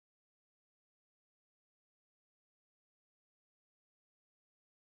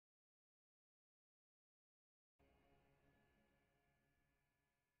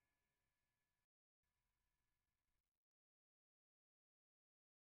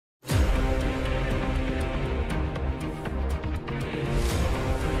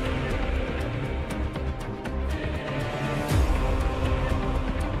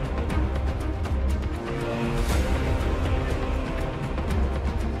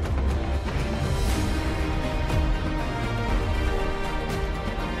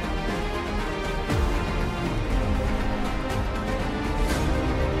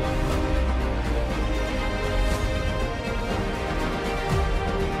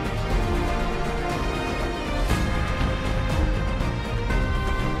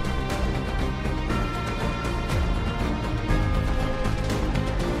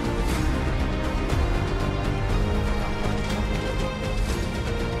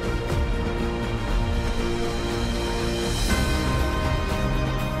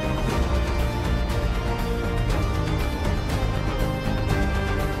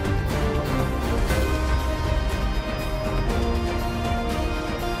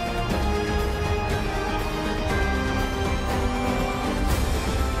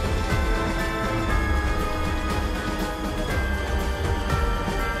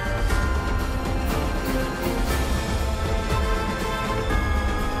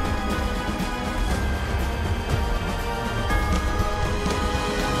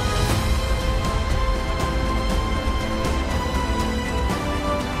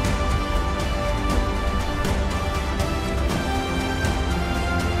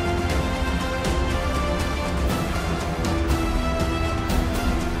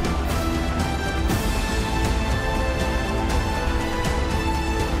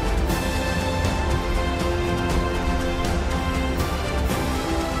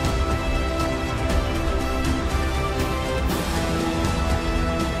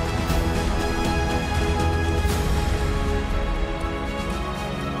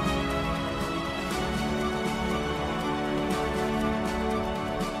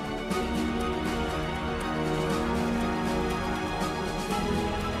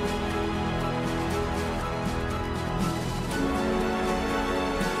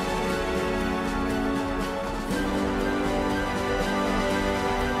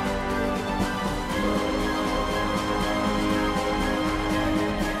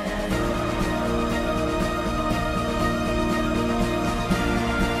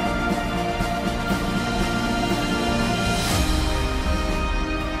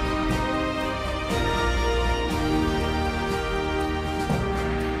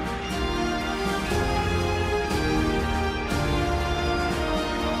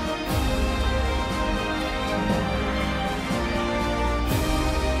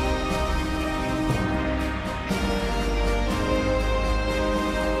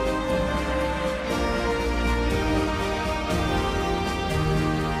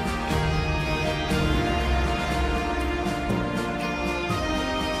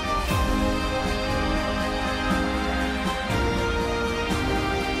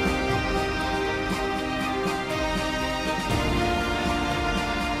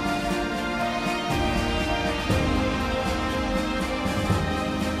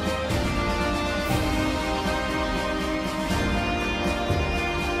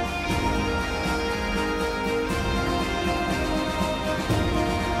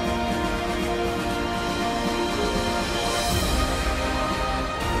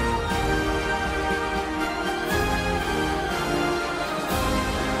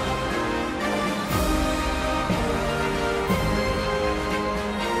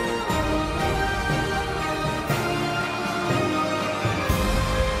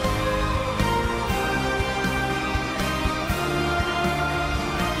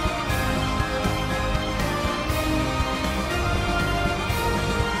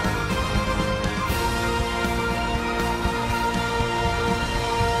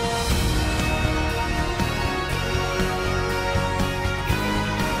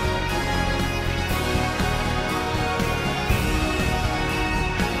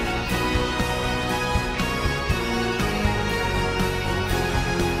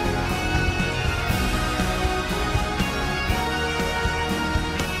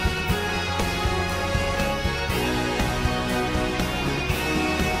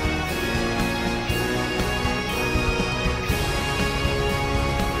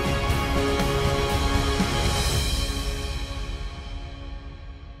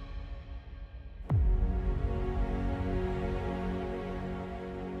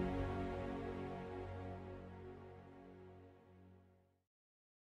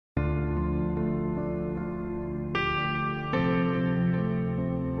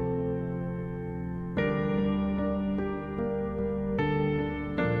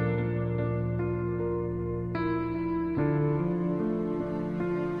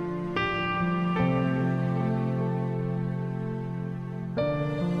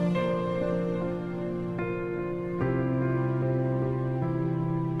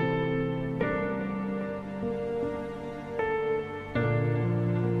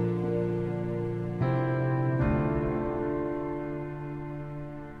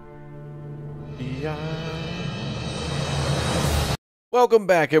Welcome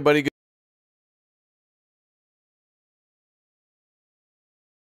back, everybody.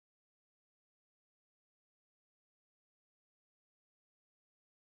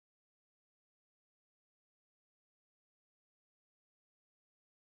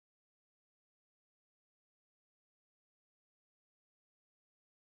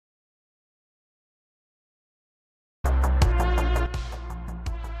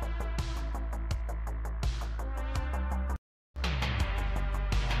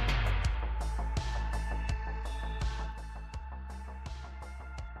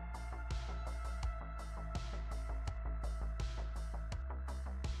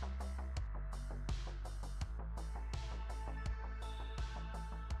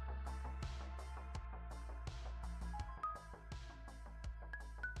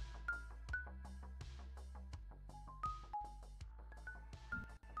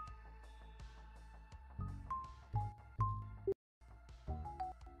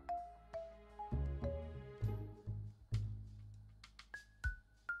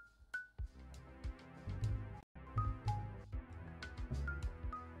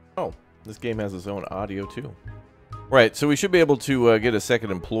 Oh, this game has its own audio too. Right, so we should be able to get a second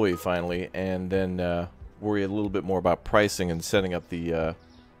employee finally, and then worry a little bit more about pricing and setting up the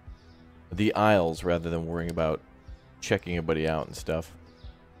aisles rather than worrying about checking everybody out and stuff.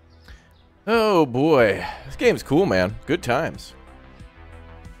 Oh boy, this game's cool, man. Good times.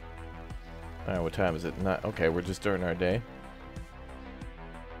 All right, what time is it? Not okay. We're just starting our day.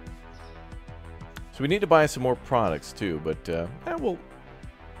 So we need to buy some more products too, but we'll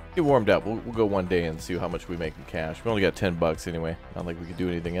get warmed up. We'll go one day and see how much we make in cash. We only got 10 bucks anyway. Not like we could do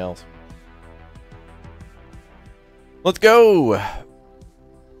anything else. Let's go.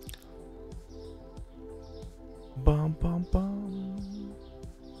 Bum bum bum.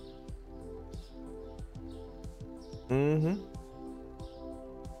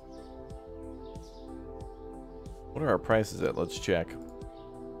 What are our prices at? Let's check.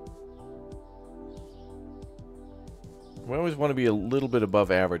 We always want to be a little bit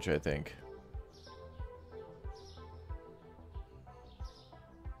above average, I think.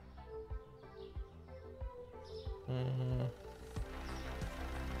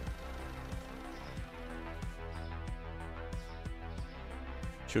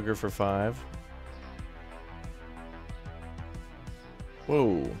 Sugar for 5.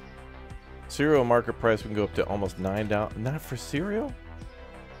 Whoa. Cereal market price, we can go up to almost $9. Not for cereal?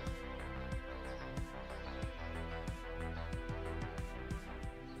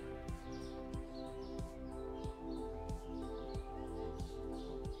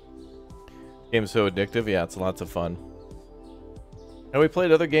 Game's so addictive. Yeah, it's lots of fun. And we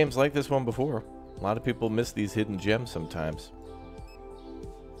played other games like this one before. A lot of people miss these hidden gems sometimes.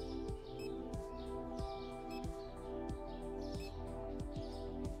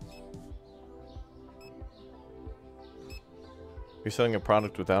 You're selling a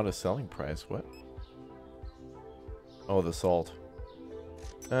product without a selling price. What? Oh, the salt.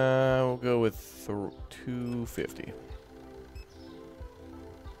 We'll go with $2.50.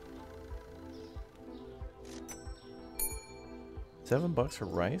 $7 for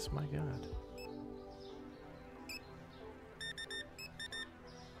rice? My God.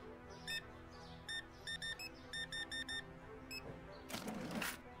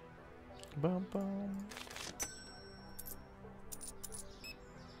 Bum bum.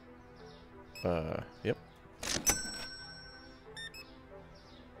 Yep.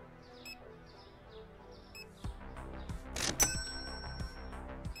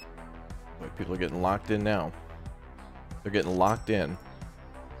 Boy, people are getting locked in now. They're getting locked in.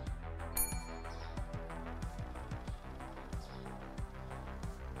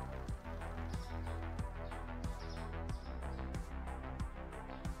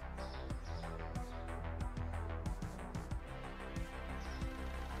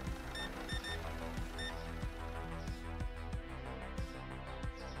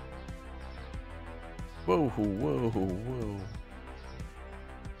 Whoa, whoa, whoa.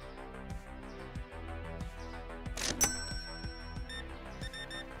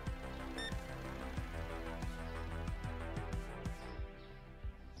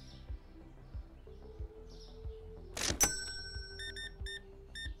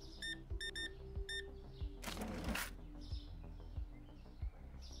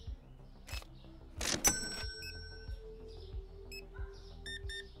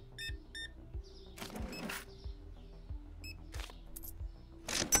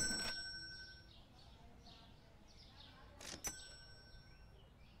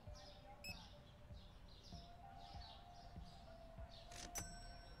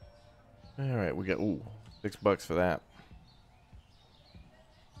 All right, we got $6 for that.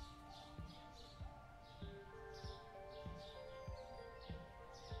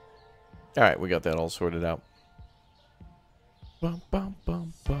 All right, we got that all sorted out. Bum, bum,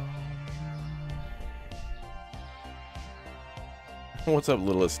 bum, bum. What's up,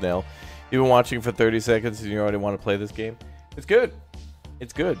 little snail? You've been watching for 30 seconds and you already want to play this game? It's good.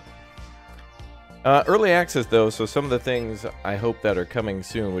 It's good. Early access, though, so some of the things I hope that are coming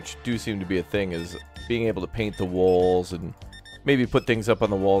soon, which do seem to be a thing, is being able to paint the walls and maybe put things up on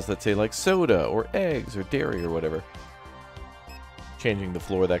the walls that say, like, soda or eggs or dairy or whatever. Changing the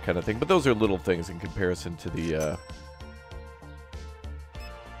floor, that kind of thing. But those are little things in comparison to the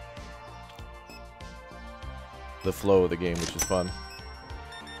flow of the game, which is fun.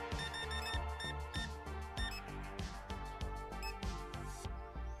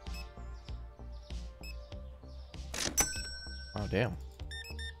 Oh, damn.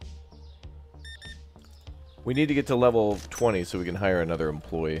 We need to get to level 20 so we can hire another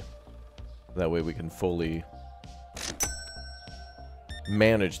employee. That way we can fully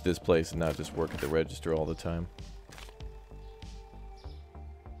manage this place and not just work at the register all the time.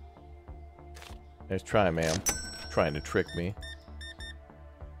 Nice try, ma'am. Trying to trick me.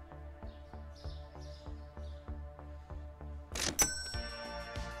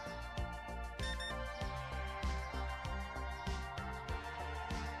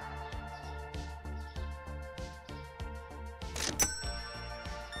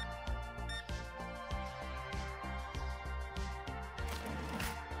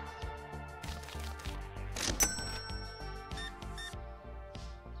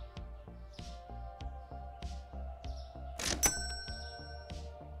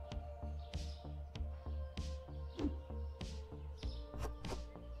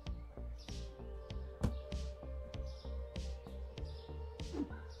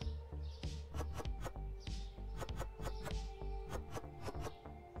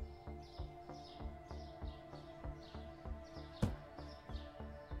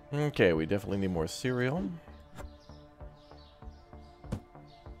 Okay, we definitely need more cereal.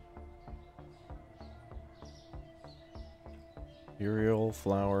 Cereal,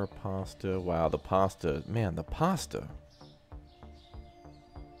 flour, pasta. Wow, the pasta. Man, the pasta.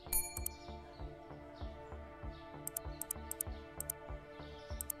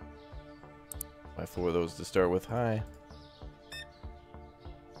 Buy 4 of those to start with. Hi.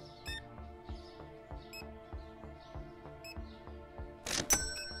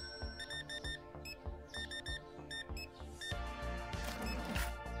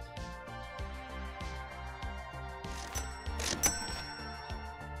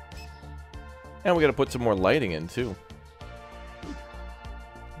 And we gotta put some more lighting in, too.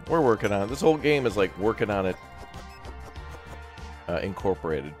 We're working on it. This whole game is like working on it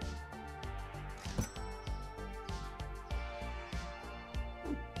incorporated.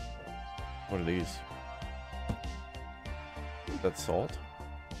 What are these? Is that salt?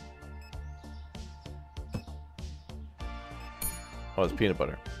 Oh, it's peanut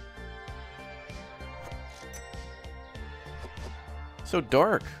butter. So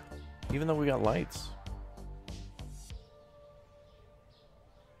dark. Even though we got lights.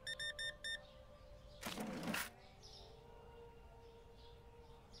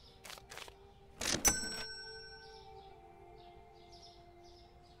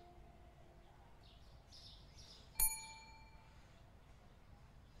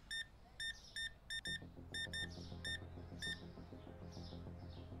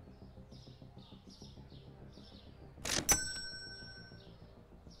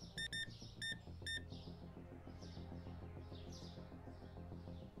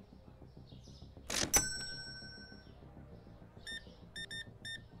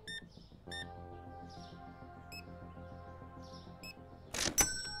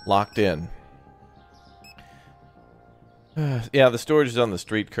 Locked in. Yeah, the storage is on the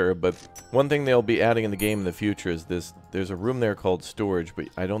street curb, but one thing they'll be adding in the game in the future is this. There's a room there called storage, but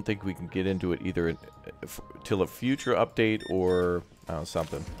I don't think we can get into it either till a future update or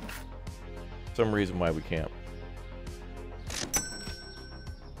something. Some reason why we can't.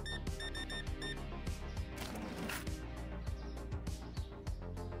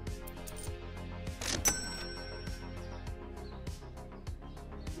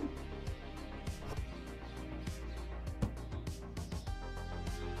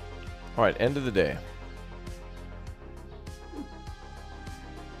 Alright, end of the day.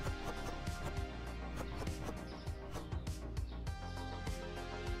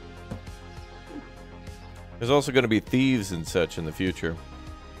 There's also going to be thieves and such in the future.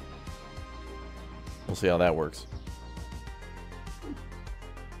 We'll see how that works.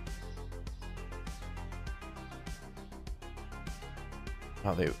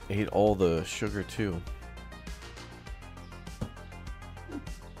 Wow, they ate all the sugar too.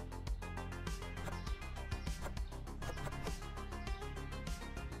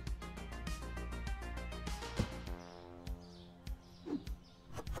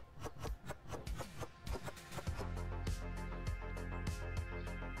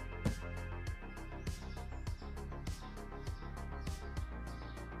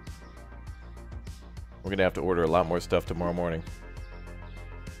 We're going to have to order a lot more stuff tomorrow morning.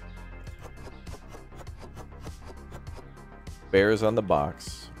 Bears on the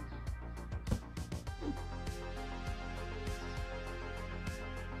box.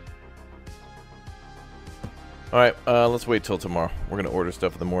 Alright, let's wait till tomorrow. We're going to order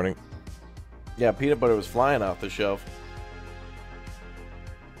stuff in the morning. Yeah, peanut butter was flying off the shelf.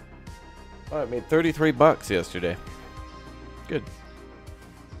 Oh, I made 33 bucks yesterday. Good.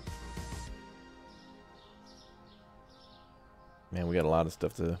 Man, we got a lot of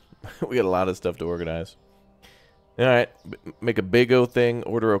stuff to we got a lot of stuff to organize. All right, make a big O thing,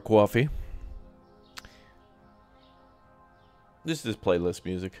 order a coffee. This is playlist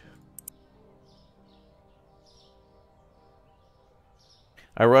music.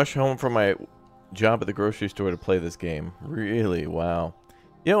 I rush home from my job at the grocery store to play this game. Really? Wow.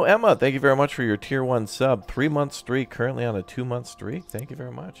 Yo, Emma, thank you very much for your tier 1 sub. 3-month streak, currently on a 2-month streak. Thank you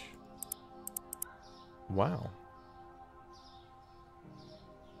very much. Wow.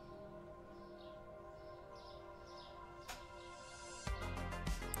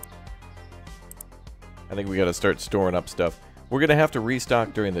 I think we got to start storing up stuff. We're going to have to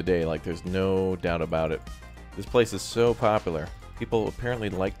restock during the day, like there's no doubt about it. This place is so popular. People apparently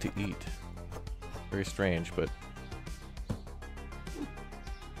like to eat. Very strange, but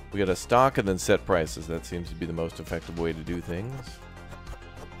we got to stock and then set prices. That seems to be the most effective way to do things.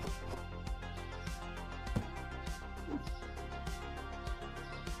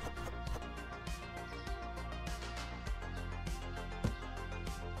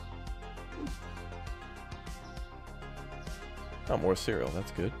 Oh, more cereal.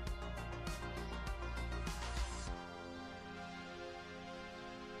 That's good.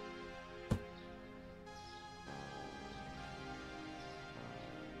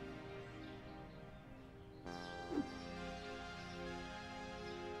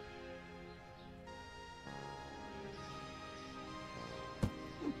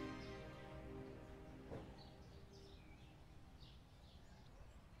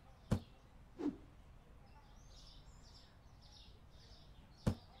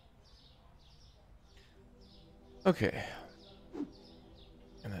 Okay.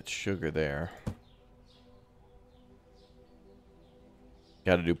 And that's sugar there.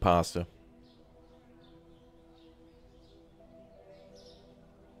 Gotta do pasta.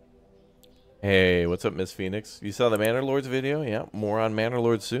 Hey, what's up, Miss Phoenix? You saw the Manor Lords video? Yeah, more on Manor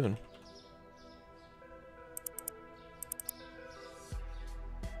Lords soon.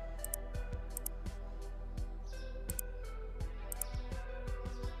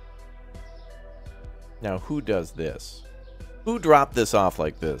 Now, who does this? Who dropped this off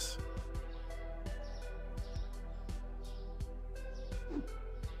like this?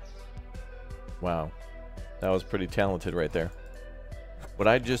 Wow. That was pretty talented right there. What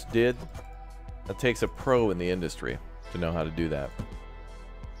I just did, that takes a pro in the industry to know how to do that.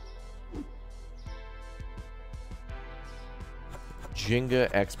 Jenga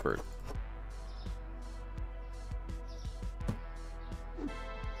expert.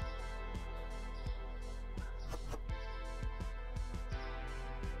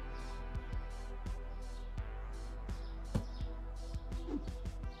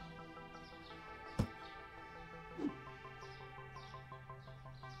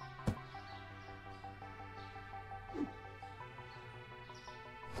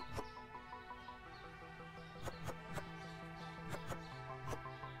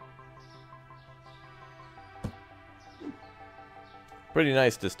 Pretty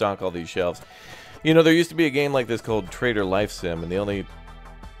nice to stock all these shelves. You know, there used to be a game like this called Trader Life Sim, and the only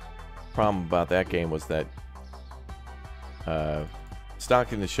problem about that game was that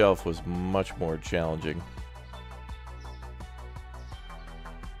stocking the shelf was much more challenging,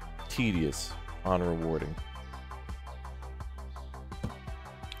 tedious, unrewarding.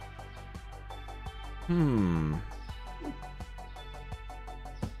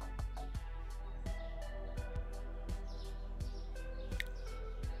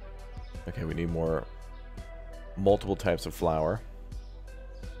 Okay, we need more multiple types of flour.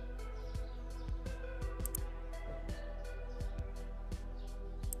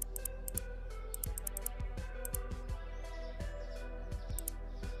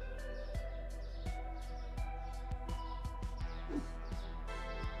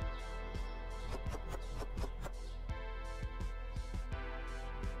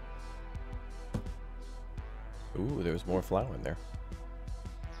 Ooh, there's more flour in there.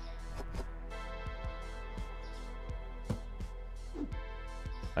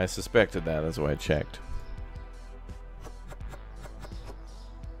 I suspected that, that's why I checked.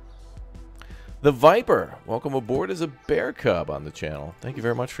 The Viper, welcome aboard as a bear cub on the channel. Thank you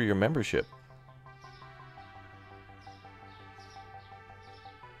very much for your membership.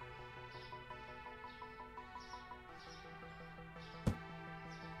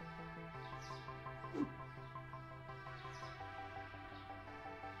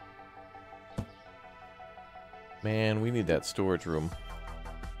 Man, we need that storage room.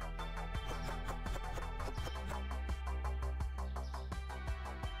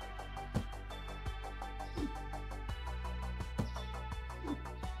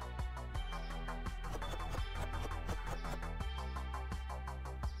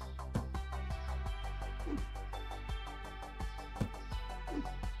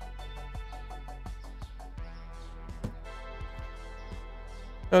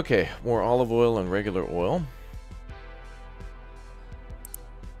 Okay, more olive oil and regular oil.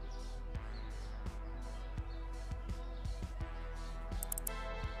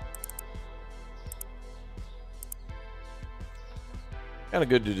 Kind of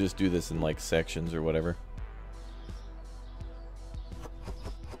good to just do this in like sections or whatever.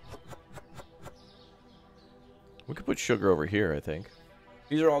 We could put sugar over here, I think.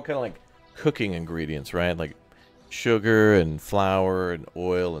 These are all kind of like cooking ingredients, right? Like sugar and flour and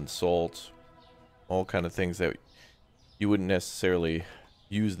oil and salt. All kind of things that you wouldn't necessarily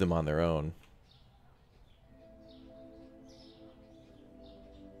use them on their own.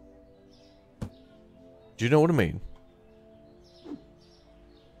 Do you know what I mean?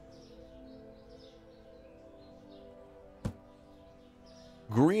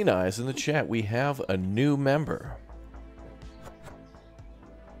 Green Eyes in the chat. We have a new member.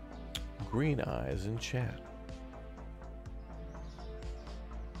 Green Eyes in chat.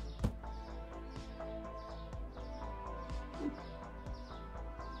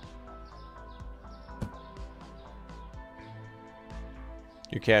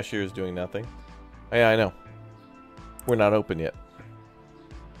 Your cashier is doing nothing. Oh, yeah, I know. We're not open yet.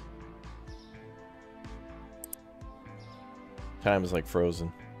 Time is like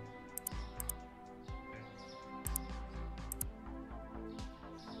frozen.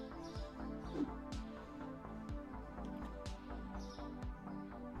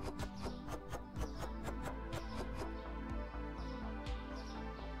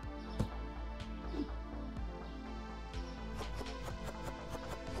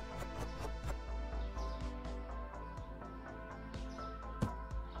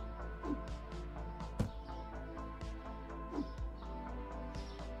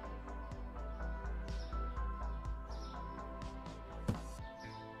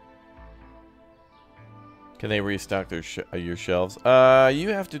 Can they restock their your shelves? You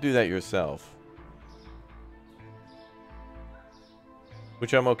have to do that yourself.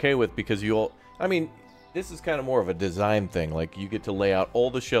 Which I'm okay with because you'll... I mean, this is kind of more of a design thing. Like, you get to lay out all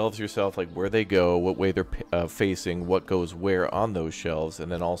the shelves yourself, like where they go, what way they're facing, what goes where on those shelves,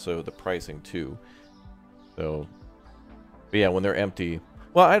 and then also the pricing too. So, but yeah, when they're empty...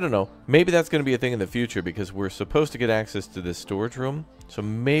 Well, I don't know. Maybe that's going to be a thing in the future because we're supposed to get access to this storage room. So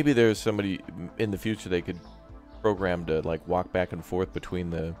maybe there's somebody in the future they could program to like walk back and forth between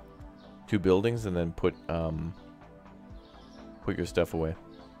the two buildings and then put your stuff away.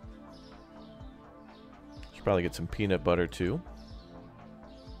 Should probably get some peanut butter too.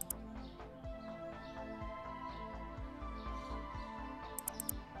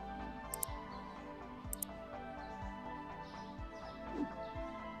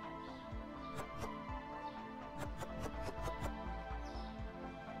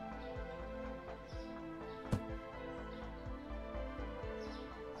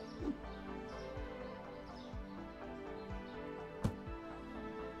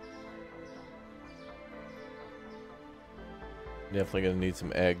 Definitely gonna need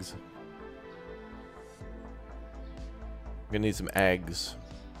some eggs. Gonna need some eggs.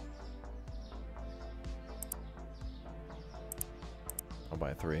 I'll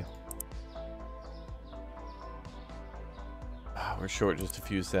buy 3. Ah, we're short just a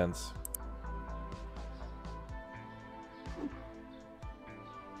few cents.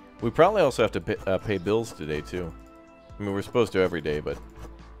 We probably also have to pay bills today too. I mean, we're supposed to every day, but...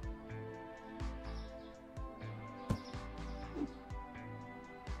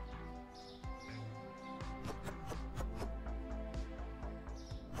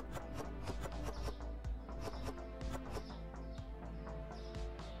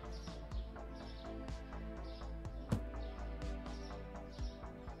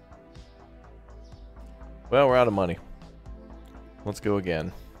 Well, we're out of money. Let's go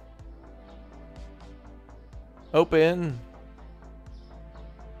again. Open.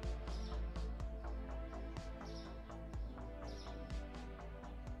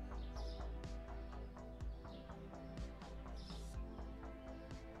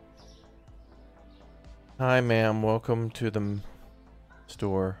 Hi, ma'am. Welcome to the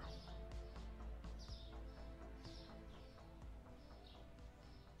store.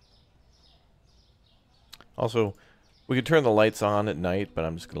 Also, we could turn the lights on at night, but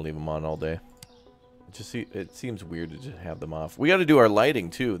I'm just going to leave them on all day. It seems weird to just have them off. We got to do our lighting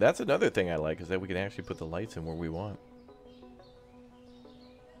too. That's another thing I like, is that we can actually put the lights in where we want.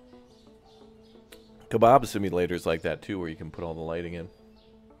 Kebab simulators like that too, where you can put all the lighting in.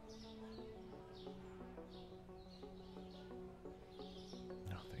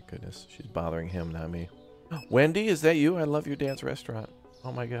 Oh, thank goodness. She's bothering him, not me. Wendy, is that you? I love your dance restaurant.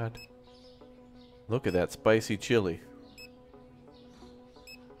 Oh my god. Look at that spicy chili.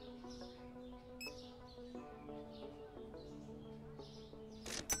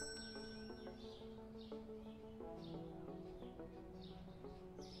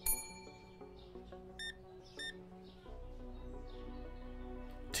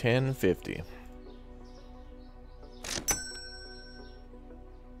 $10.50.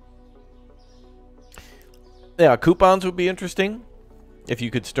 Yeah, coupons would be interesting. If you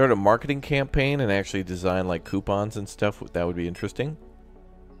could start a marketing campaign and actually design like coupons and stuff, that would be interesting.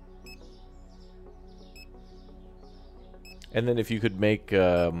 And then if you could make,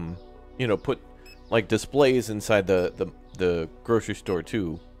 you know, put like displays inside the grocery store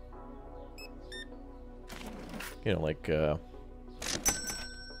too. You know, like I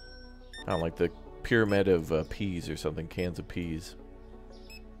don't know, like the pyramid of peas or something, cans of peas.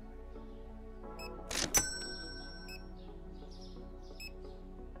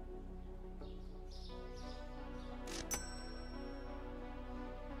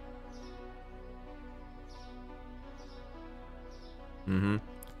 Mm-hmm.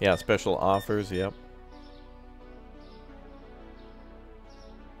 Yeah, special offers, yep.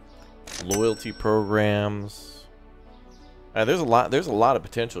 Loyalty programs. There's a lot of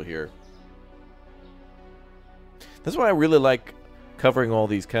potential here. That's why I really like covering all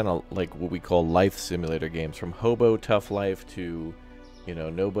these kind of like what we call life simulator games, from Hobo Tough Life to, you know,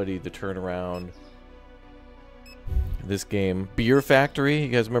 Nobody the Turnaround. This game, Beer Factory. You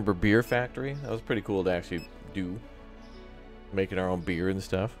guys remember Beer Factory? That was pretty cool to actually do, making our own beer and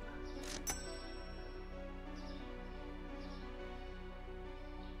stuff.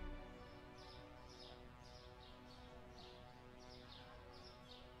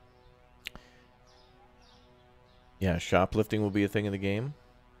 Yeah, shoplifting will be a thing in the game.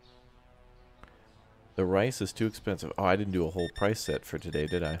 The rice is too expensive. Oh, I didn't do a whole price set for today,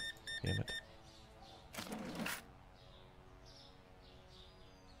 did I? Damn it.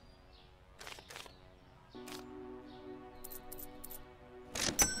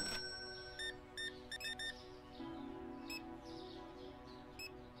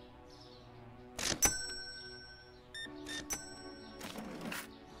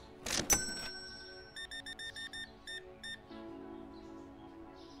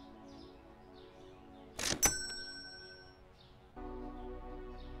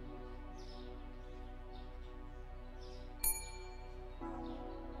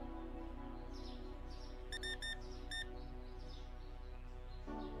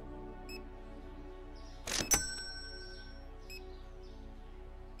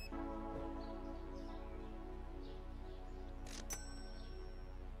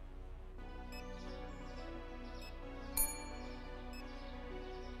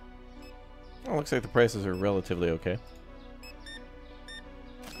 Oh, looks like the prices are relatively okay.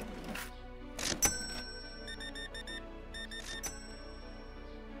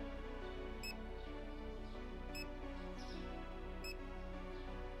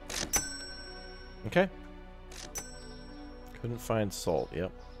 Okay. Couldn't find salt,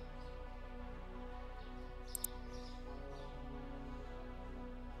 yep.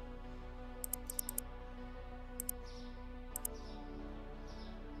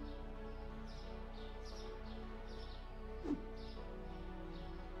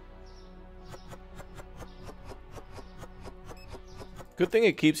 Good thing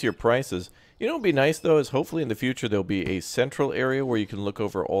it keeps your prices. You know what would be nice, though, is hopefully in the future there'll be a central area where you can look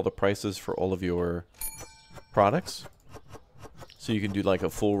over all the prices for all of your products. So you can do like a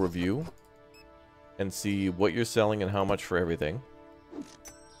full review and see what you're selling and how much for everything.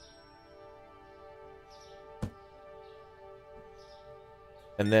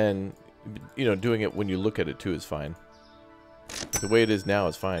 And then, you know, doing it when you look at it too is fine. The way it is now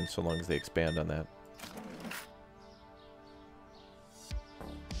is fine, so long as they expand on that.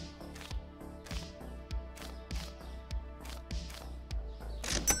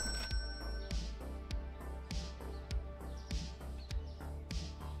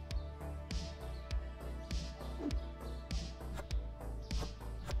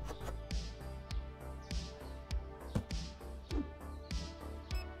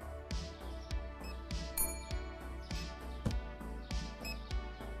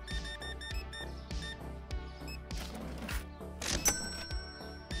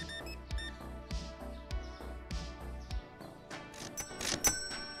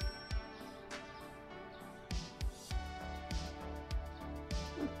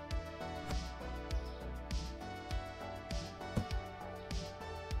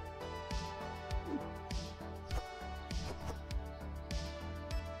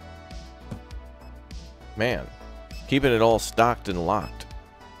 Man, keeping it all stocked and locked.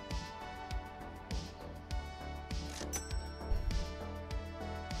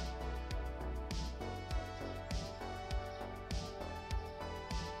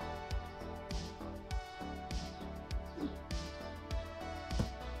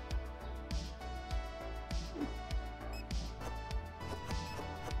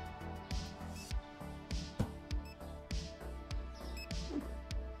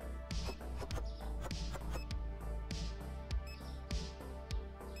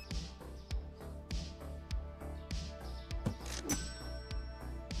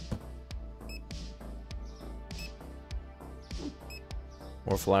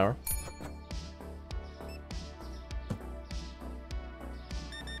 More flour.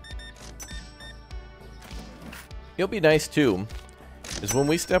 It'll be nice too, is when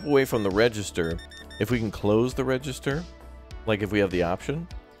we step away from the register, if we can close the register, like if we have the option,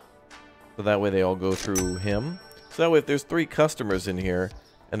 so that way they all go through him. So that way if there's 3 customers in here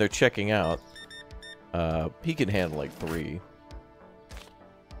and they're checking out, he can handle like 3.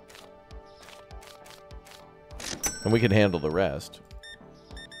 And we can handle the rest.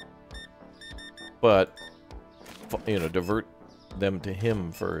 But, you know, divert them to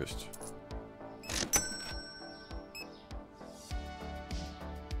him first.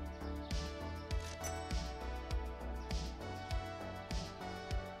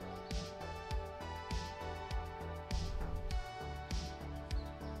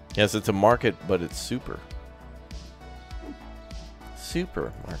 Yes, it's a market, but it's super.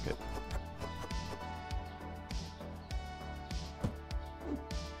 Supermarket.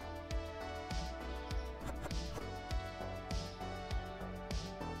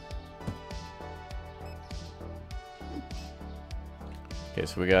 Okay,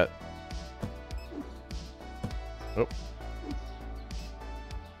 so we got... Oh.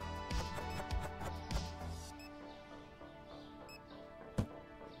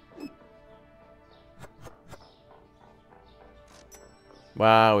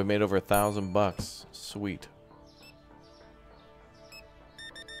 Wow, we made over $1,000. Sweet.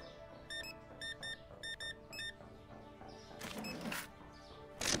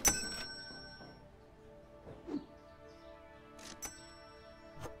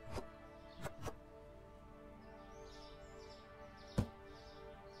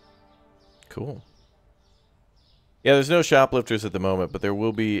 Cool. Yeah, there's no shoplifters at the moment, but there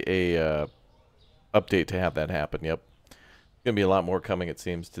will be a update to have that happen. Yep. Gonna be a lot more coming, it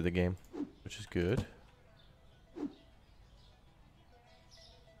seems, to the game, which is good.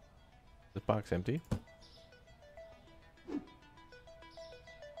 This box empty.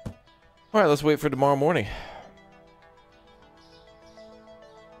 Alright, let's wait for tomorrow morning.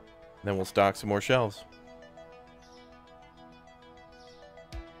 Then we'll stock some more shelves.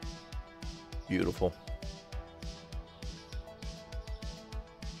 Beautiful.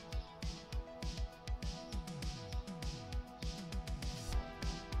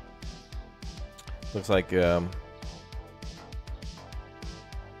 Looks like bread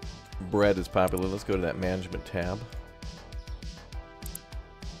is popular. Let's go to that management tab.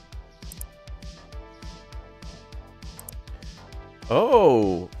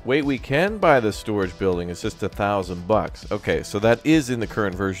 Oh, wait, we can buy the storage building. It's just $1,000. Okay, so that is in the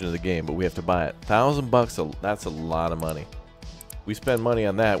current version of the game, but we have to buy it. $1,000, that's a lot of money. We spend money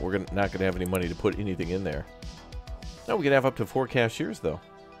on that, we're not gonna have any money to put anything in there. No, we can have up to 4 cashiers though.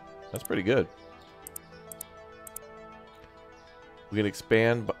 That's pretty good. We can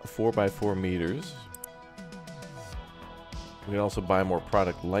expand 4x4 meters. We can also buy more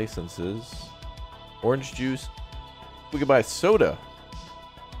product licenses. Orange juice. We can buy soda.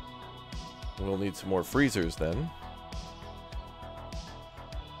 We'll need some more freezers then.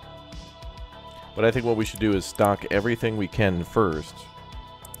 But I think what we should do is stock everything we can first.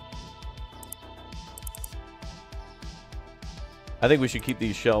 I think we should keep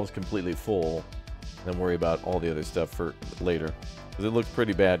these shelves completely full, and then worry about all the other stuff for later. Because it looks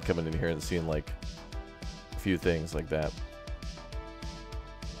pretty bad coming in here and seeing like a few things like that.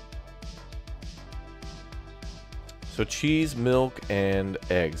 So cheese, milk, and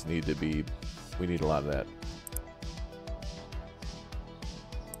eggs need to be... We need a lot of that.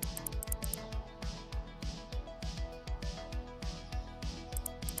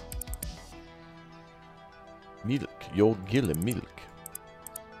 Milk. You'll get a milk.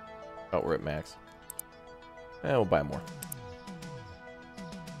 Oh, we're at max. We'll buy more.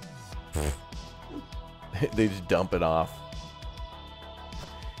 They just dump it off.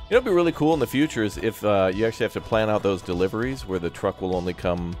 You know what'd be really cool in the future is if you actually have to plan out those deliveries where the truck will only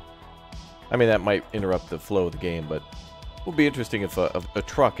come... I mean, that might interrupt the flow of the game, but it would be interesting if a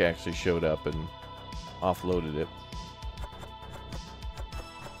truck actually showed up and offloaded it.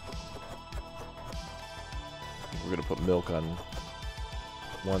 We're gonna put milk on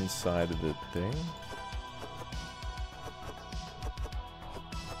one side of the thing.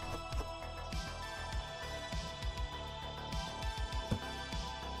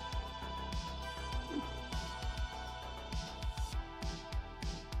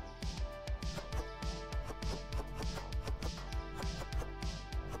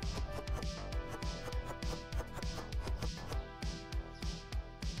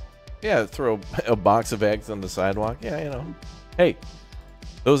 Yeah, throw a box of eggs on the sidewalk. Yeah, you know. Hey,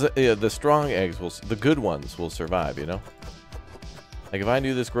 those the strong eggs will, the good ones will survive. You know. Like if I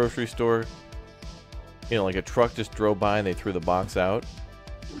knew this grocery store, you know, like a truck just drove by and they threw the box out,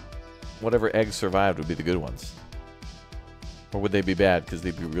 whatever eggs survived would be the good ones. Or would they be bad because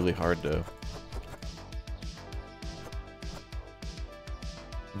they'd be really hard to?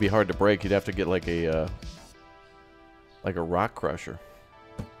 It'd be hard to break. You'd have to get like a rock crusher.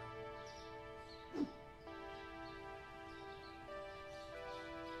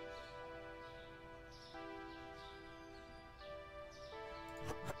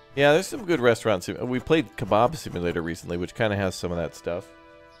 Yeah, there's some good restaurants. We played Kebab Simulator recently, which kind of has some of that stuff.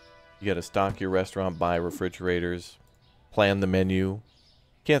 You got to stock your restaurant, buy refrigerators, plan the menu.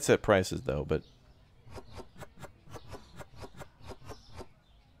 Can't set prices, though, but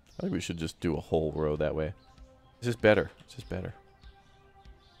I think we should just do a whole row that way. It's just better. It's just better.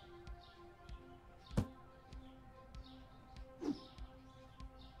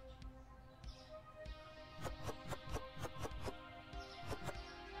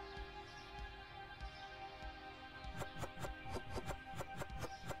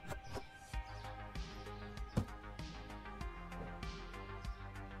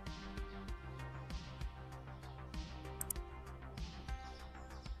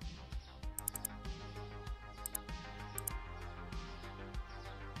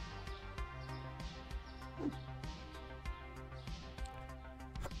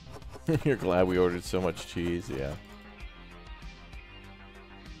 You're glad we ordered so much cheese, yeah.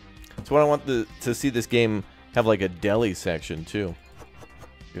 So what I want to see this game have like a deli section too.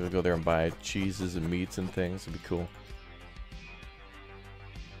 You go there and buy cheeses and meats and things. It'd be cool.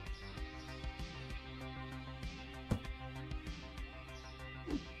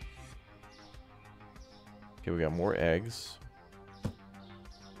 Okay, we got more eggs. We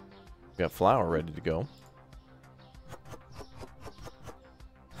got flour ready to go.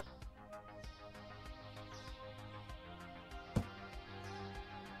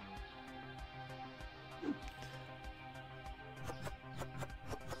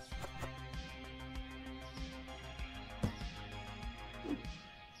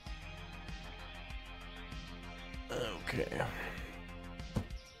 Okay.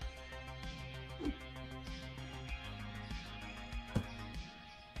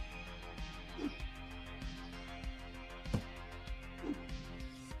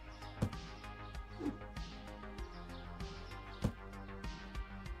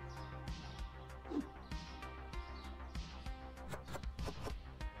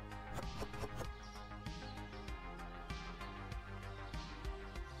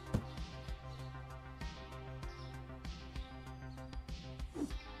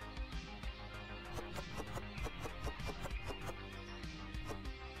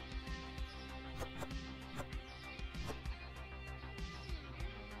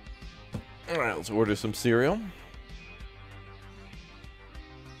 Alright, let's order some cereal.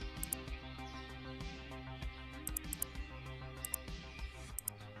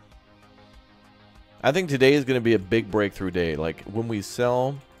 I think today is going to be a big breakthrough day. Like, when we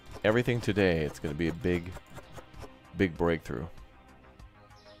sell everything today, it's going to be a big, big breakthrough.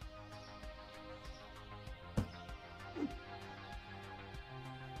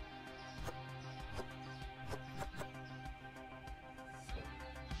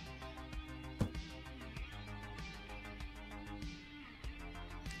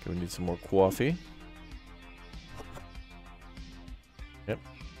 We need some more coffee. Yep.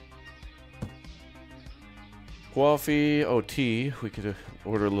 Coffee. Oh, tea. We could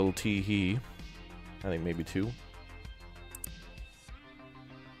order a little tea. I think maybe two.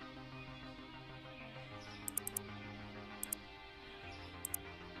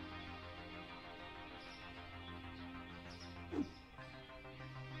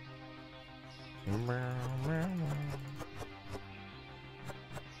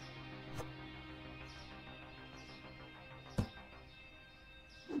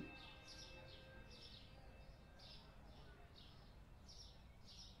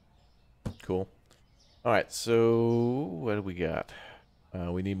 Cool. All right, so what do we got?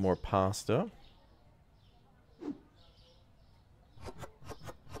 We need more pasta.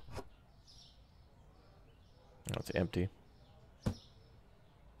 Oh, it's empty.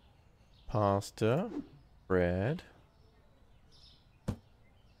 Pasta, bread.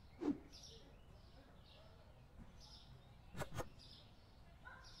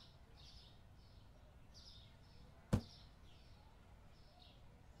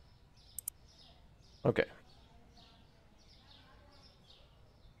 Okay.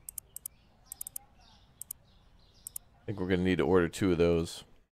 I think we're going to need to order 2 of those.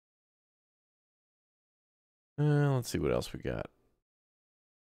 Let's see what else we got.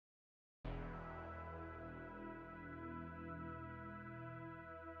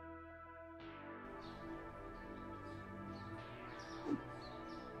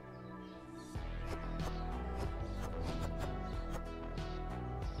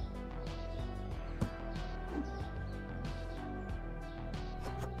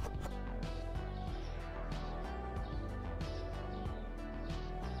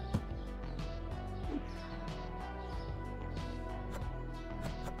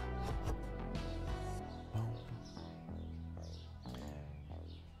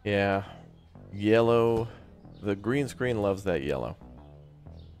 Yeah, yellow. The green screen loves that yellow.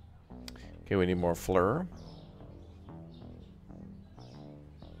 Okay, we need more fleur.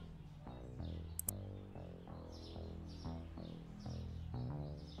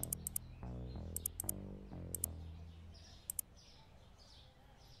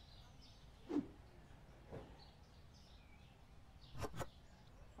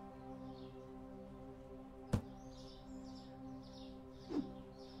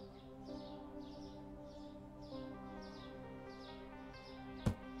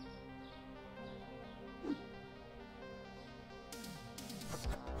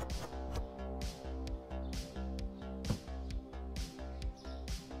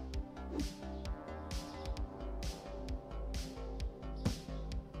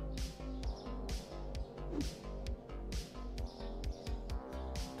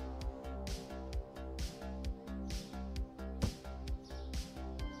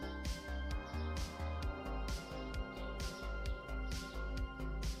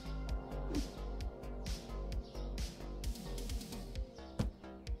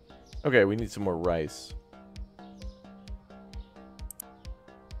 Okay, we need some more rice.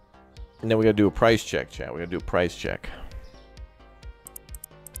 And then we gotta do a price check, chat. We gotta do a price check.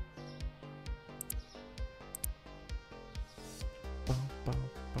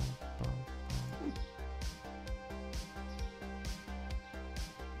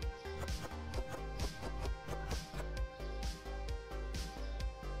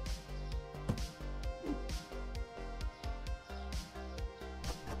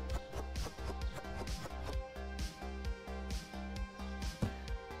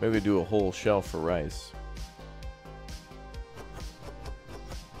 Maybe do a whole shelf for rice.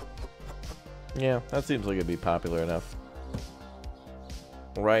 Yeah, that seems like it'd be popular enough.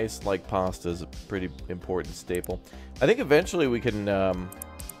 Rice, like pasta, is a pretty important staple. I think eventually we can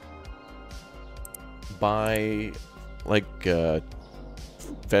buy like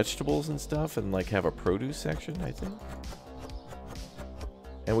vegetables and stuff and like have a produce section, I think.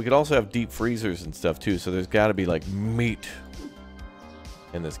 And we could also have deep freezers and stuff too, so there's got to be like meat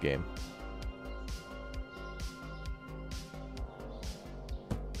in this game.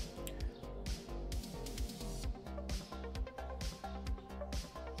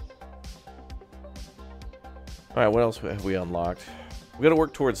 Alright, what else have we unlocked? We gotta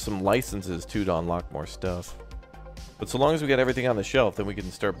work towards some licenses too to unlock more stuff. But so long as we get everything on the shelf, then we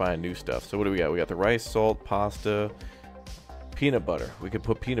can start buying new stuff. So what do we got? We got the rice, salt, pasta, peanut butter. We could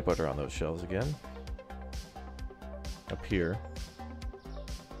put peanut butter on those shelves again. Up here.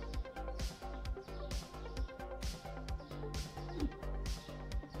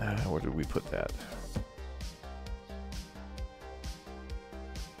 Where did we put that?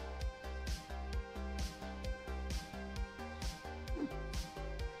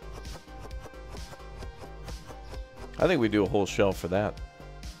 I think we do a whole shelf for that.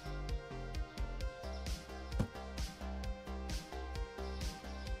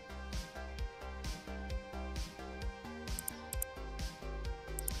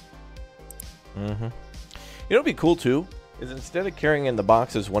 You know what'd be cool too? Is instead of carrying in the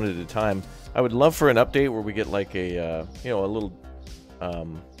boxes one at a time, I would love for an update where we get like a, you know, a little,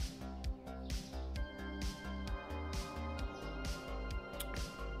 some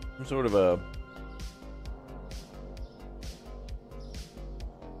sort of a,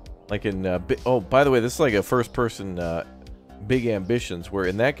 like in, oh, by the way, this is like a first-person Big Ambitions, where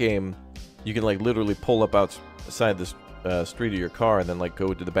in that game, you can like literally pull up outside the street of your car and then like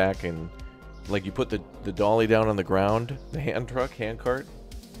go to the back and like you put the dolly down on the ground, the hand cart,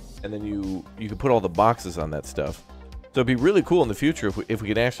 and then you can put all the boxes on that stuff. So it'd be really cool in the future if we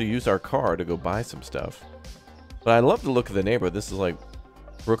could actually use our car to go buy some stuff. But I love the look of the neighborhood. This is like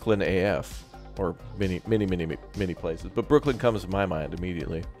Brooklyn AF, or many places. But Brooklyn comes to my mind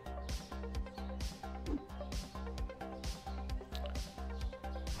immediately.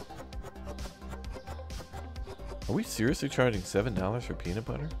 Are we seriously charging $7 for peanut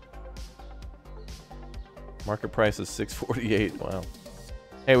butter? Market price is $6.48. Wow.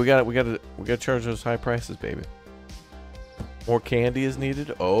 Hey, we gotta charge those high prices, baby. More candy is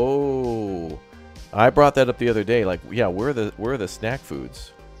needed. Oh, I brought that up the other day. Like, yeah, where are the snack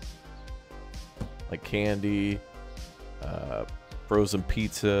foods? Like candy, frozen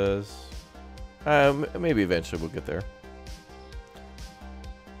pizzas. Maybe eventually we'll get there.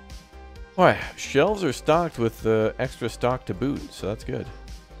 Alright, shelves are stocked with extra stock to boot, so that's good.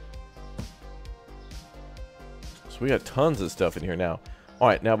 So we got tons of stuff in here now.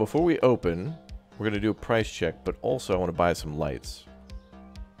 Alright, now before we open, we're going to do a price check, but also I want to buy some lights.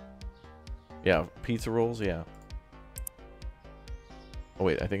 Yeah, pizza rolls, yeah. Oh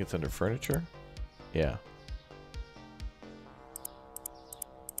wait, I think it's under furniture? Yeah.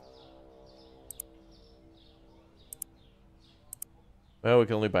 Well, we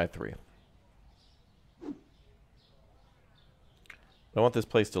can only buy 3. I want this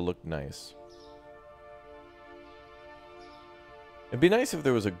place to look nice. It'd be nice if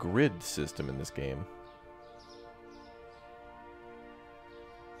there was a grid system in this game.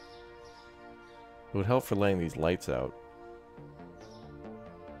 It would help for laying these lights out.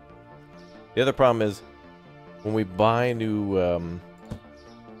 The other problem is when we buy new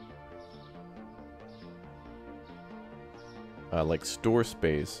like store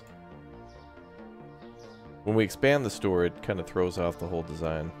space, when we expand the store, it kind of throws off the whole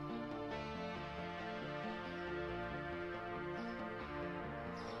design.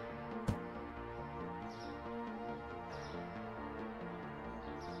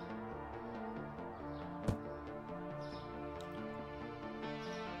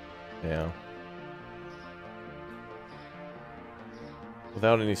 Yeah.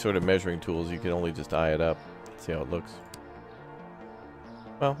 Without any sort of measuring tools, you can only just eye it up, see how it looks.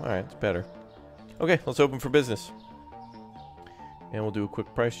 Well, alright, it's better. Okay, let's open for business. And we'll do a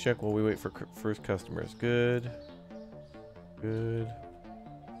quick price check while we wait for first customers. Good. Good.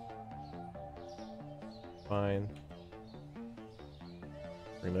 Fine.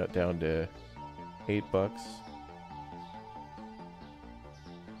 Bring that down to $8.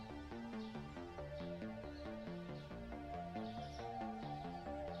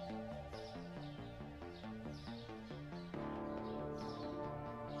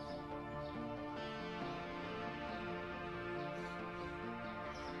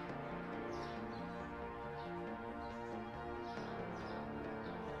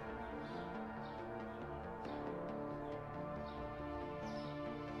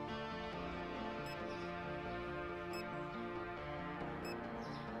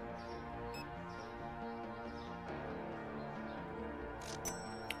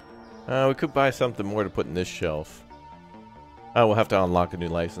 We could buy something more to put in this shelf. Oh, we'll have to unlock a new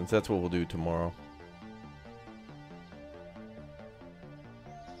license. That's what we'll do tomorrow.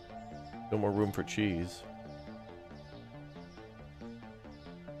 No more room for cheese.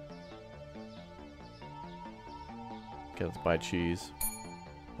 Okay, let's buy cheese.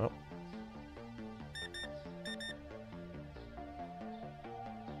 Oh.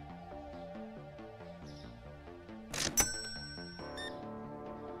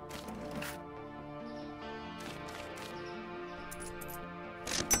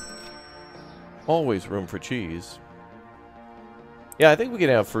 Always room for cheese. Yeah, I think we can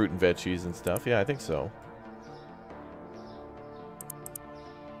have fruit and veggies and stuff. Yeah, I think so.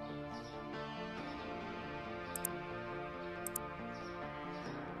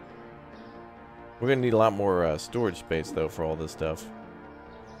 We're gonna need a lot more storage space, though, for all this stuff.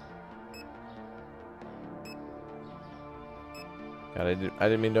 God, I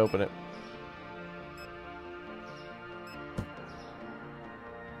didn't mean to open it.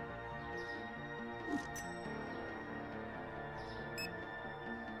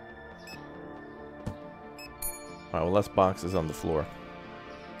 Alright, well, less boxes on the floor.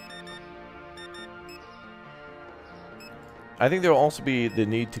 I think there will also be the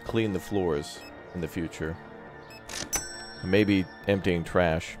need to clean the floors in the future. Maybe emptying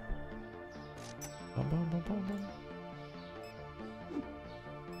trash. Bum, bum, bum, bum, bum.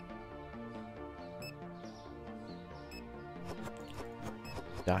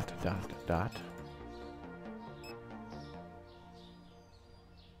 Dot, dot, dot.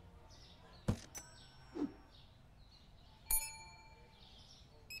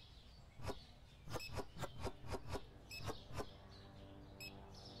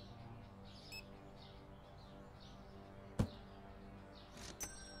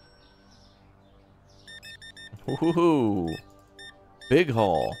 Woohoo! Big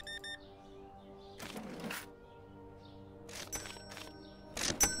haul.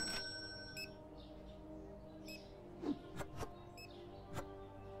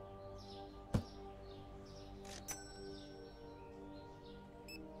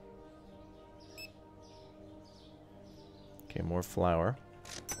 Okay, more flour.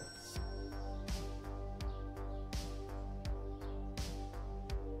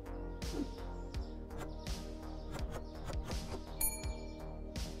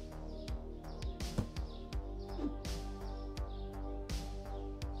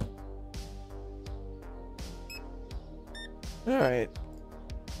 All right.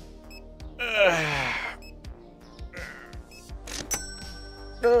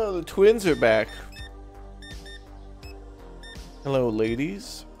 Oh, the twins are back. Hello,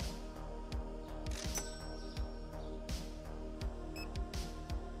 ladies.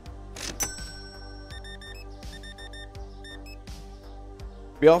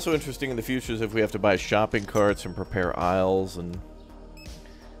 Be also interesting in the future is if we have to buy shopping carts and prepare aisles, and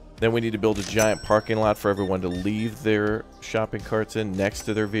then we need to build a giant parking lot for everyone to leave their shopping carts in next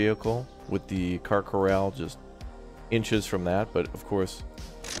to their vehicle, with the car corral just inches from that. But of course,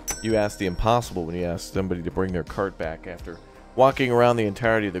 you ask the impossible when you ask somebody to bring their cart back after walking around the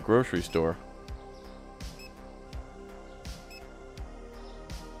entirety of the grocery store.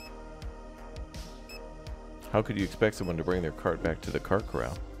 How could you expect someone to bring their cart back to the cart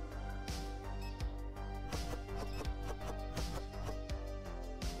corral?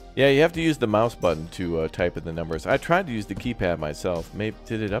 Yeah, you have to use the mouse button to type in the numbers. I tried to use the keypad myself. Maybe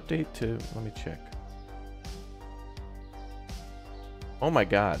did it update to? Let me check. Oh my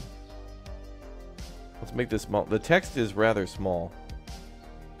god. Let's make this small. The text is rather small.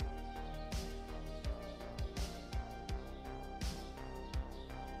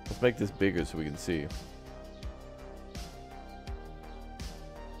 Let's make this bigger so we can see.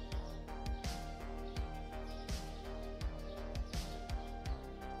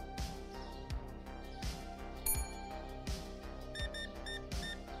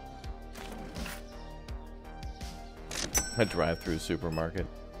 A drive-through supermarket.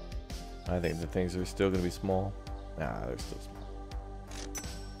 I think the things are still going to be small. Nah, they're still small.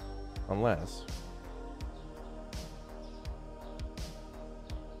 Unless...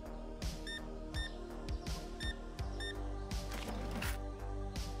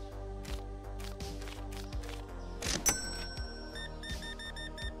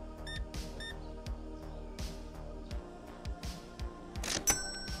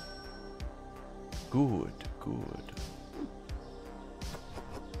 Good, good.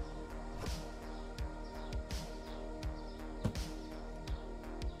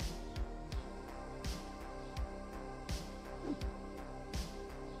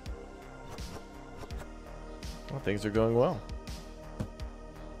 Well, things are going well.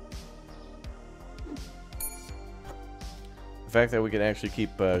 The fact that we can actually keep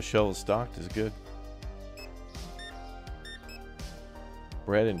shelves stocked is good.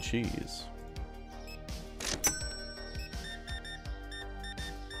 Bread and cheese.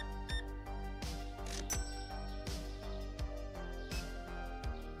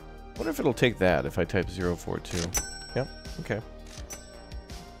 I wonder if it'll take that if I type 042. Yep, okay.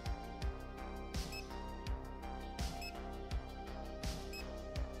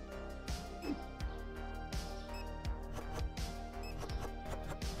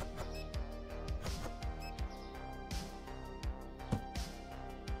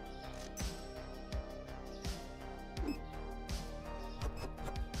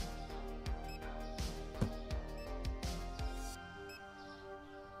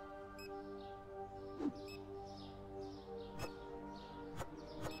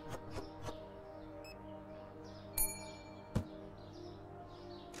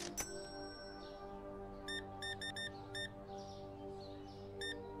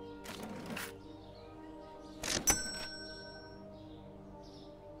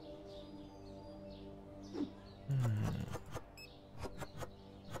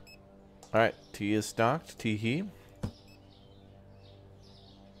 Alright, tea is stocked. Tee-hee.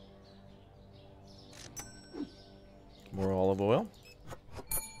 More olive oil.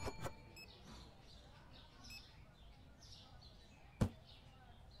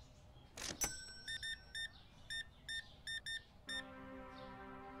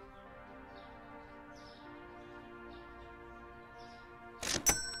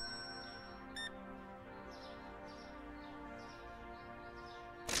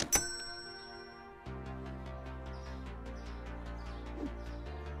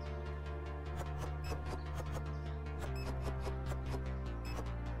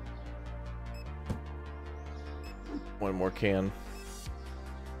 One more can.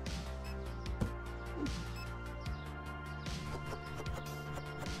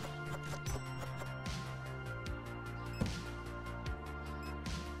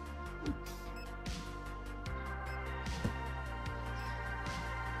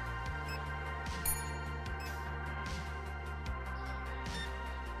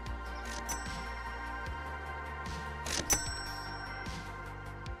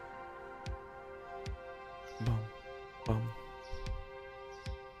 Bum, bum.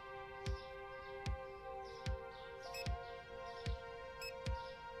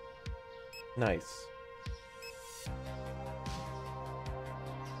 Nice.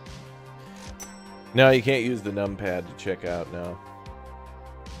 No, you can't use the numpad to check out now.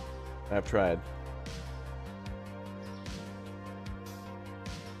 I've tried.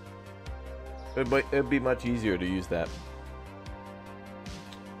 It'd be much easier to use that.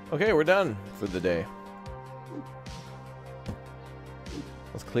 Okay, we're done for the day.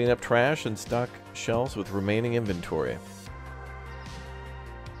 Let's clean up trash and stock shelves with remaining inventory.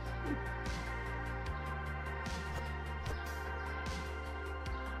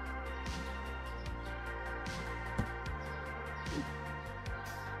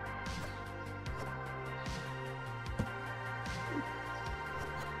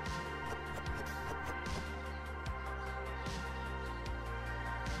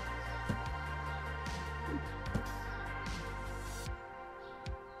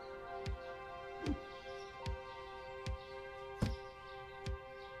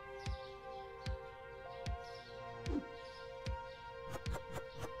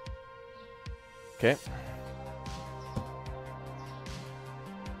 Okay.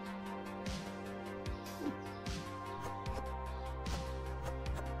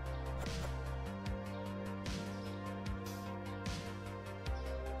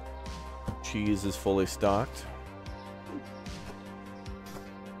 Cheese is fully stocked.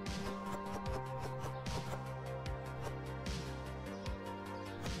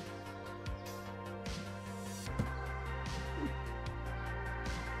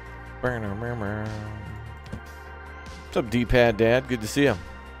 What's up, D-Pad Dad? Good to see you.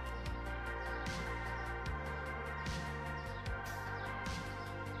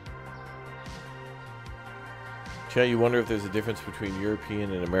 Chat, you wonder if there's a difference between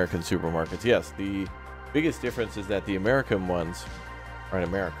European and American supermarkets. Yes, the biggest difference is that the American ones are in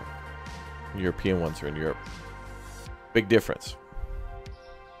America. The European ones are in Europe. Big difference.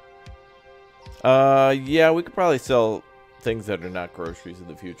 Yeah, we could probably sell things that are not groceries in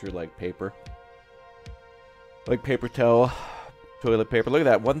the future, like paper. Like paper towel, toilet paper. Look at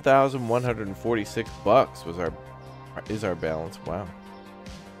that, 1,146 bucks is our balance. Wow.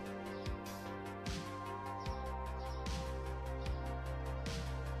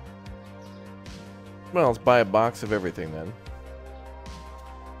 Well, let's buy a box of everything then.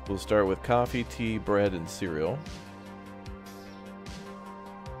 We'll start with coffee, tea, bread, and cereal.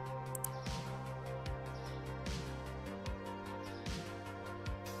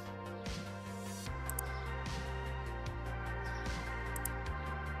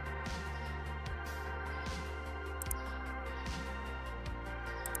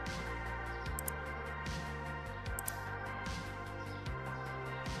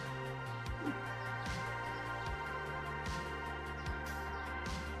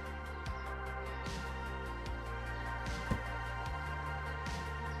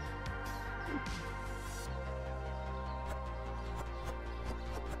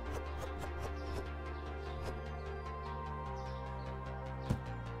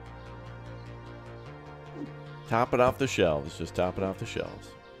 Top it off the shelves. Just top it off the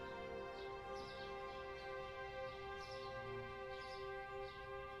shelves.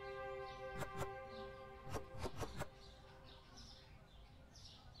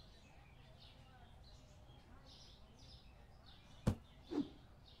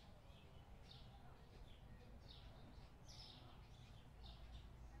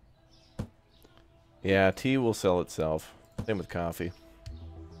 Yeah, tea will sell itself. Same with coffee.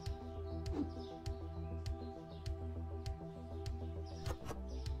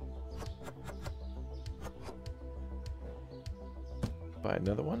 Buy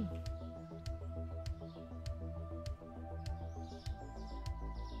another one.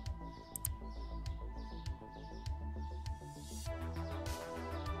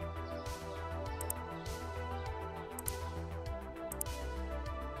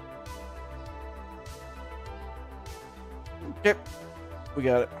 Yep, we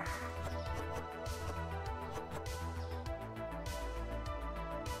got it.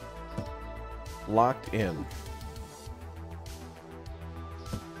 Locked in.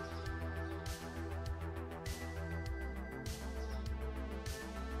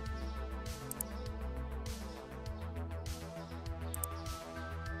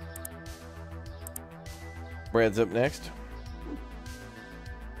 Brad's up next.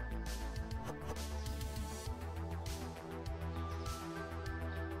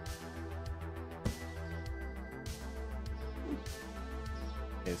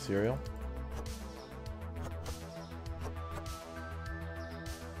 Okay, cereal.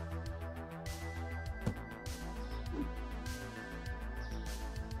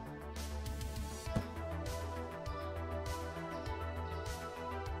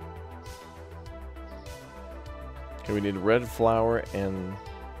 Okay, we need red flour and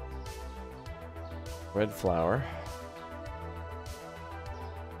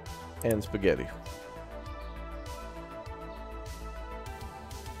spaghetti.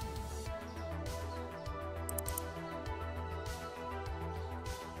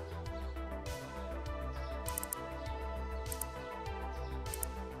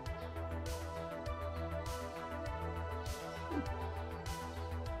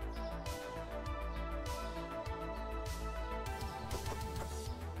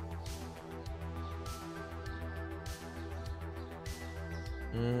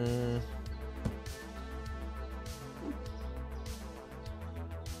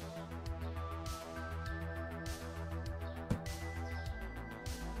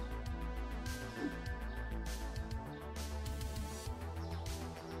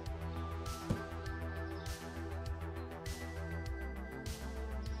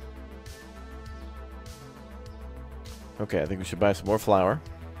 Okay, I think we should buy some more flour.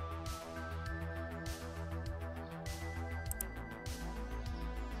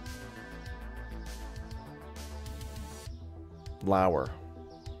 Flour.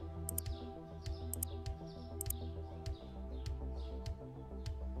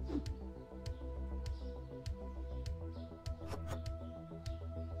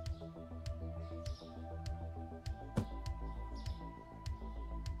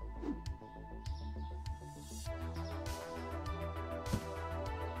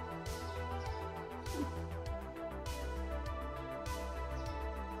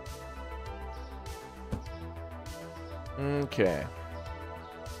 Okay.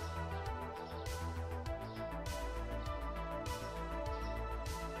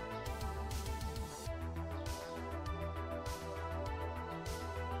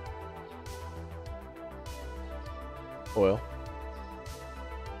 Oil.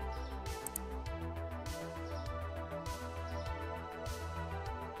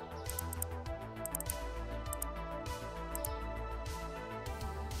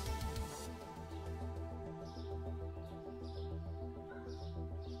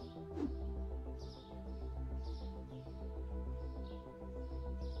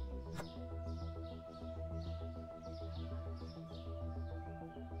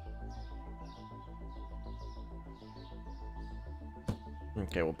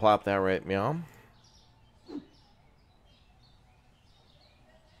 Okay, we'll plop that right, meow.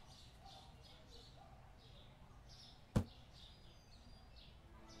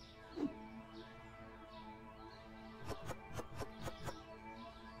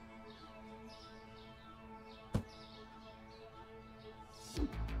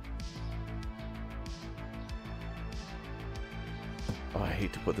 Oh, I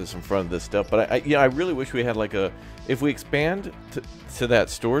hate to put this in front of this stuff, but I really wish we had like a. If we expand to that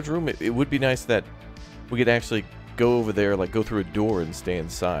storage room, it would be nice that we could actually go over there, like go through a door and stay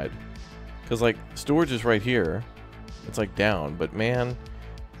inside. Because like storage is right here, it's like down. But man,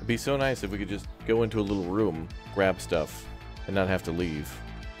 it'd be so nice if we could just go into a little room, grab stuff, and not have to leave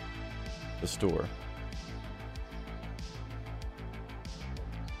the store.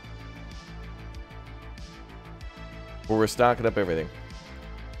 Where we're stocking up everything.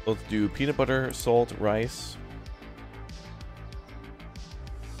 Let's do peanut butter, salt, rice.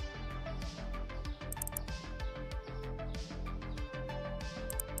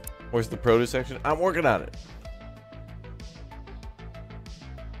 Where's the produce section? I'm working on it.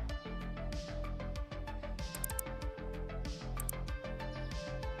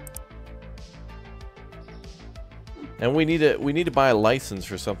 And we need to buy a license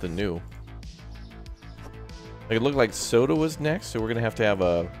for something new. Like it looked like soda was next, so we're gonna have to have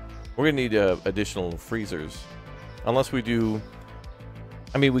a. We're gonna need additional freezers, unless we do.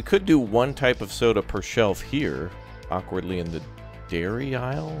 I mean, we could do one type of soda per shelf here, awkwardly in the dairy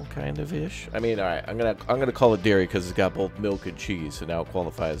aisle, kind of ish. I mean, all right, I'm gonna call it dairy because it's got both milk and cheese, so now it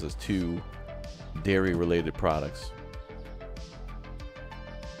qualifies as two dairy-related products.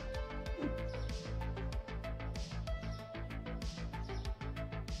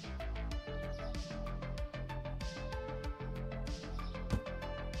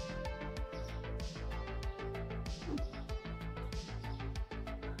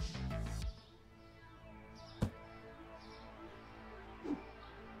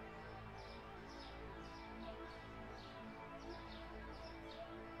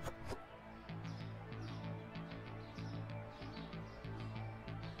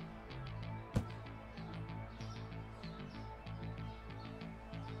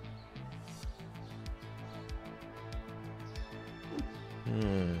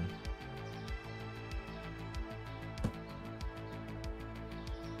 Hmm.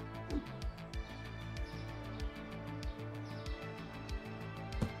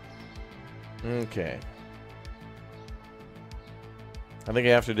 Okay. I think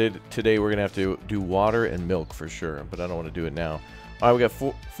after today we're gonna have to do water and milk for sure, but I don't want to do it now. All right, we got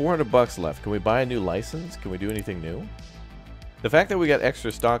 $400 left. Can we buy a new license? Can we do anything new? The fact that we got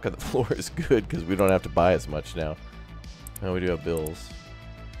extra stock on the floor is good because we don't have to buy as much now. Now we do have bills.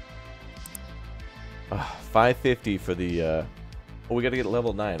 $550 for the. Oh, we got to get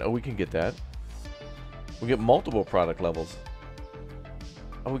level 9. Oh, we can get that. We get multiple product levels.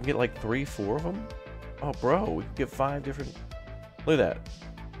 Oh, we can get like 3, 4 of them? Oh, bro, we can get 5 different... Look at that.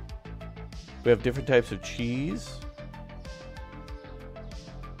 We have different types of cheese.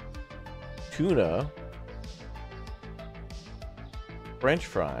 Tuna. French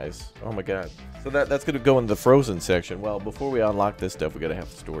fries. Oh my god. So that's going to go in the frozen section. Well, before we unlock this stuff, we got to have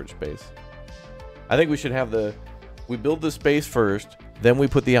the storage space. I think we should have the... We build the space first, then we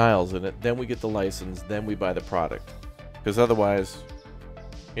put the aisles in it, then we get the license, then we buy the product. Because otherwise...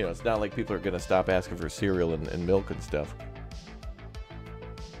 You know, it's not like people are going to stop asking for cereal and milk and stuff.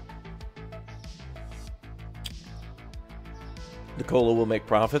 The cola will make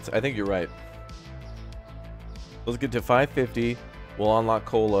profits. I think you're right. Let's get to 550. We'll unlock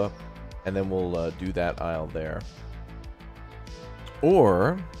cola, and then we'll do that aisle there.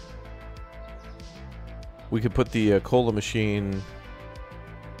 Or we could put the cola machine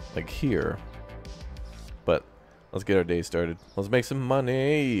like here. But let's get our day started. Let's make some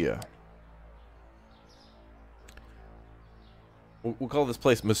money. We'll call this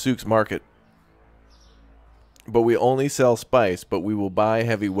place Masuk's Market. But we only sell spice, but we will buy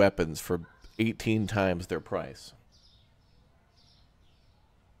heavy weapons for 18 times their price.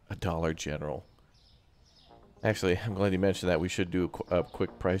 A Dollar General. Actually, I'm glad you mentioned that. We should do a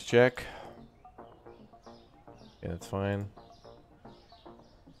quick price check. Yeah, that's fine.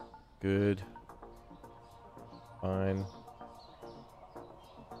 Good. Fine.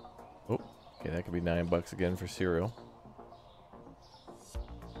 Oh, okay, that could be $9 again for cereal.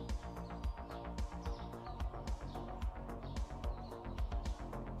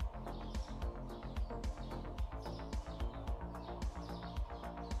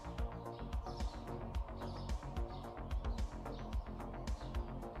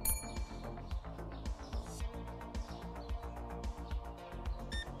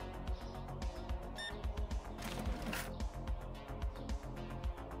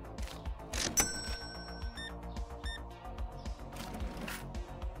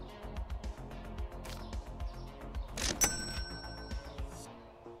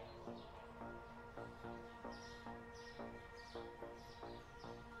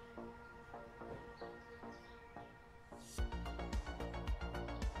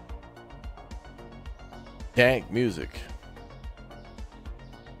 Dank music.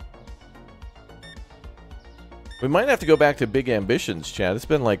 We might have to go back to Big Ambitions, Chad. It's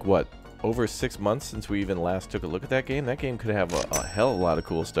been like, what, over 6 months since we even last took a look at that game? That game could have a hell of a lot of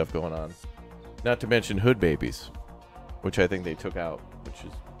cool stuff going on. Not to mention Hood Babies, which I think they took out, which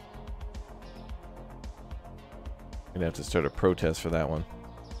is... Gonna have to start a protest for that one.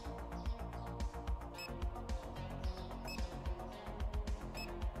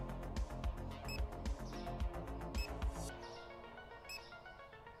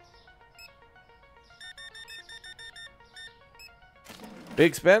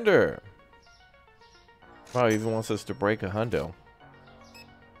 Big spender. Wow, he even wants us to break a hundo.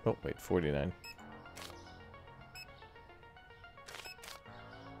 Oh, wait, 49.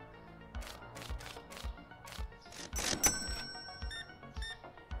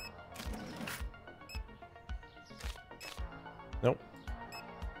 Nope.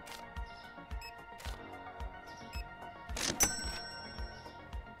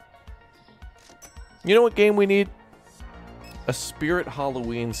 You know what game we need? A Spirit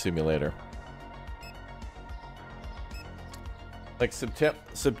Halloween simulator. Like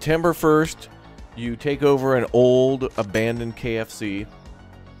September 1st, you take over an old abandoned KFC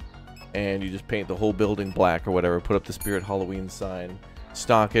and you just paint the whole building black or whatever, put up the Spirit Halloween sign,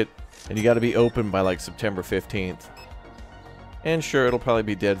 stock it, and you got to be open by like September 15th. And sure, it'll probably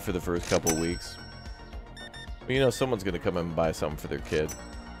be dead for the first couple of weeks. But you know, someone's going to come in and buy something for their kid.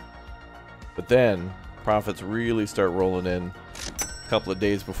 But then profits really start rolling in a couple of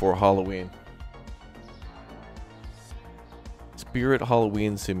days before Halloween. Spirit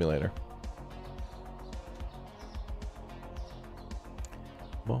Halloween Simulator.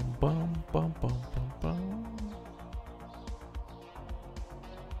 Bum, bum, bum, bum, bum, bum.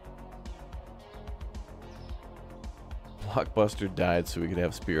 Block Blockbuster died so we could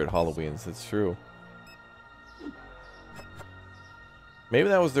have Spirit Halloweens. That's true. Maybe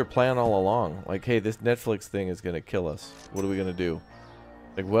that was their plan all along. Like, hey, this Netflix thing is going to kill us. What are we going to do?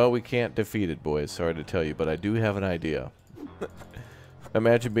 Like, well, we can't defeat it, boys. Sorry to tell you, but I do have an idea.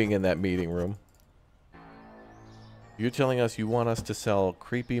 Imagine being in that meeting room. You're telling us you want us to sell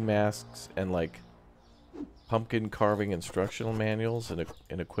creepy masks and, like, pumpkin carving instructional manuals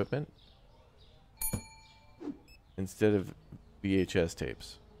and equipment? Instead of VHS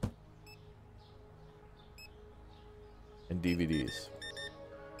tapes. And DVDs.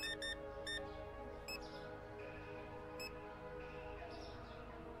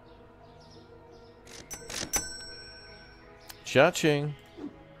 Cha-ching.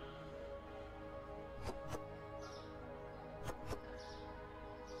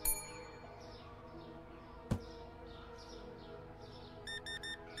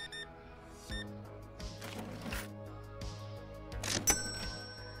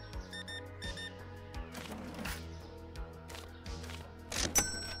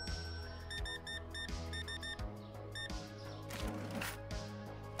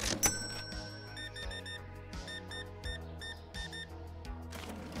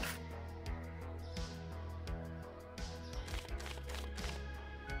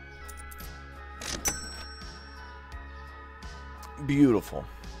 Beautiful.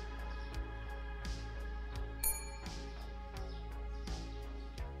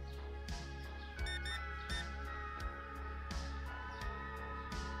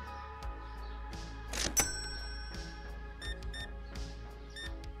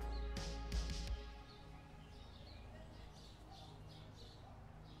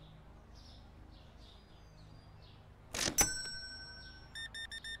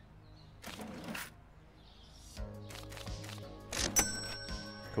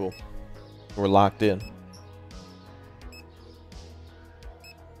 Cool. We're locked in.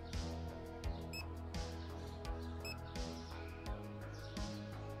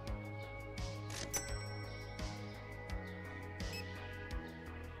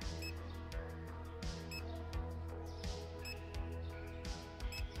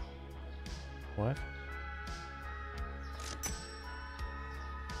 What?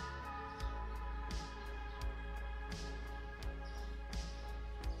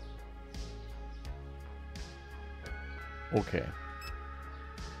 Okay.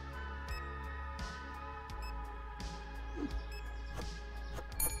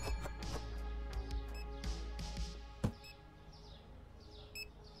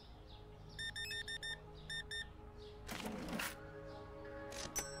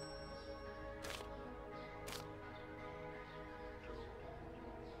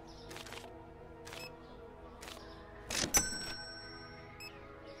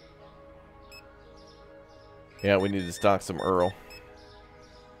 Yeah, we need to stock some Earl.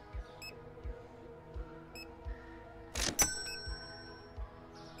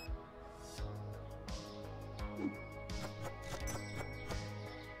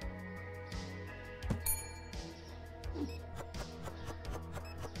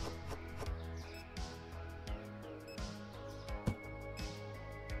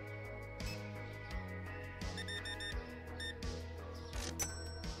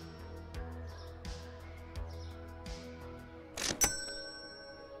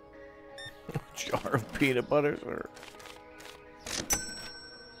 Jar of peanut butter, sir.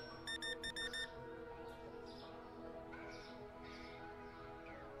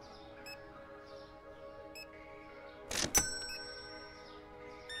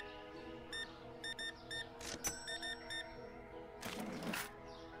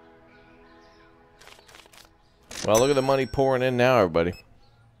 Well, look at the money pouring in now, everybody.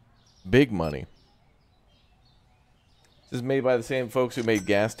 Big money. This is made by the same folks who made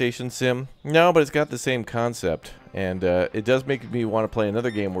Gas Station Sim. No, but it's got the same concept. And it does make me want to play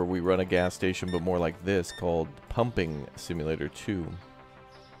another game where we run a gas station, but more like this, called Pumping Simulator 2.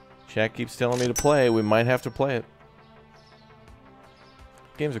 Chat keeps telling me to play. We might have to play it.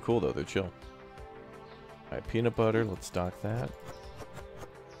 Games are cool, though. They're chill. Alright, peanut butter. Let's stock that.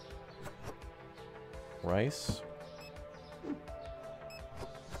 Rice.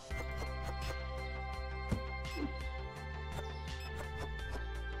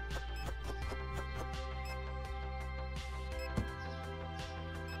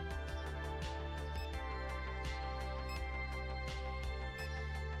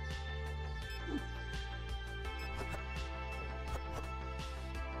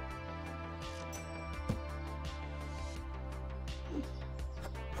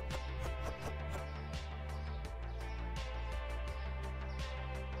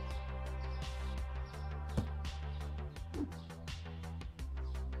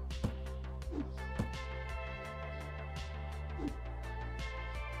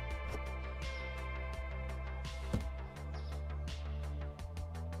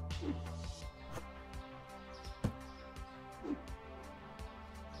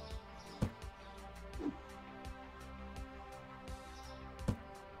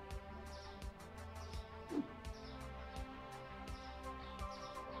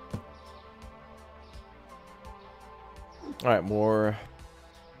 Alright, more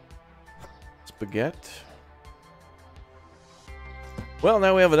spaghetti. Well,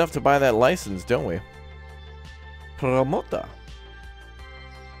 now we have enough to buy that license, don't we? Promota.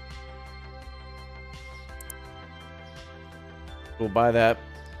 We'll buy that,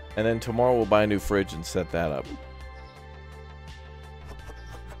 and then tomorrow we'll buy a new fridge and set that up.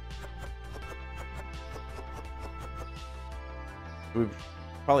 We'll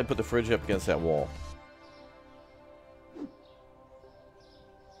probably put the fridge up against that wall.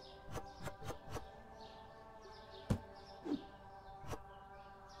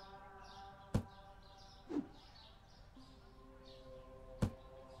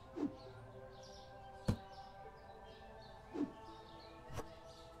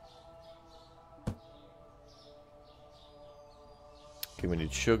 Okay, we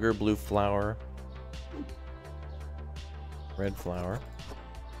need sugar, blue flour, red flour.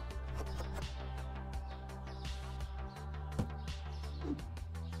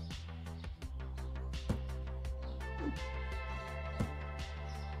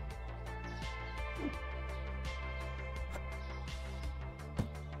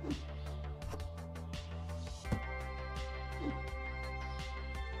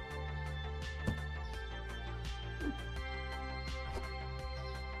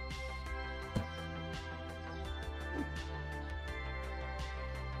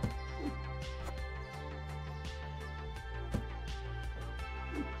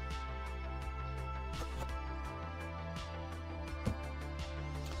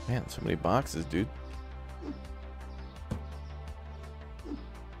 Man, so many boxes, dude.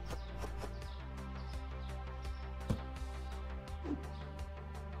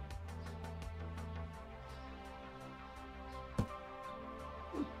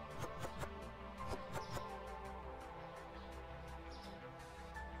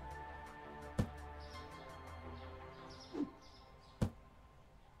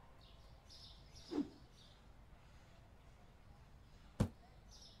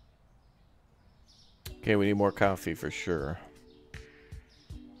 Okay, we need more coffee for sure.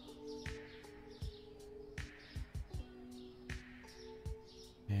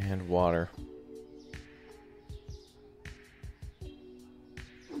 And water.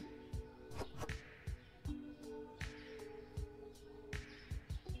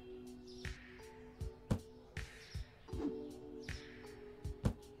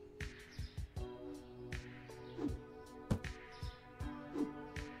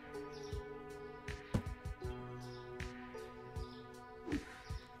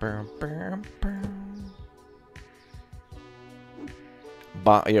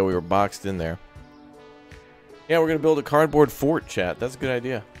 Yeah, we were boxed in there. Yeah, we're gonna build a cardboard fort, chat. That's a good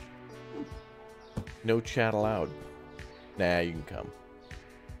idea. No chat allowed. Nah, you can come.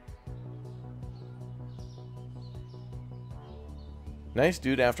 Nice,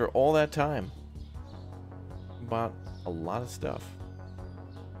 dude. After all that time, bought a lot of stuff.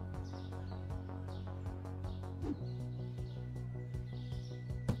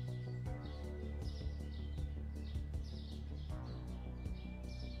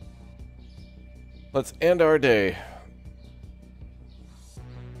 Let's end our day.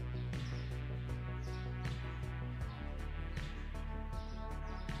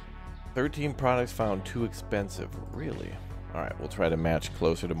 $13 products found too expensive. Really? Alright, we'll try to match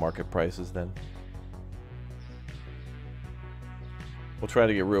closer to market prices then. We'll try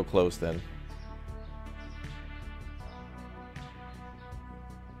to get real close then.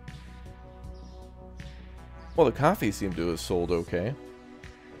 Well, the coffee seemed to have sold okay.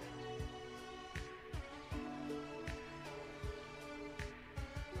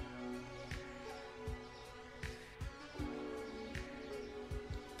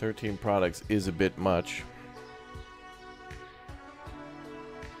 $13 products is a bit much.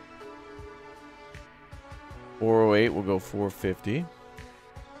 $408, we'll go $450.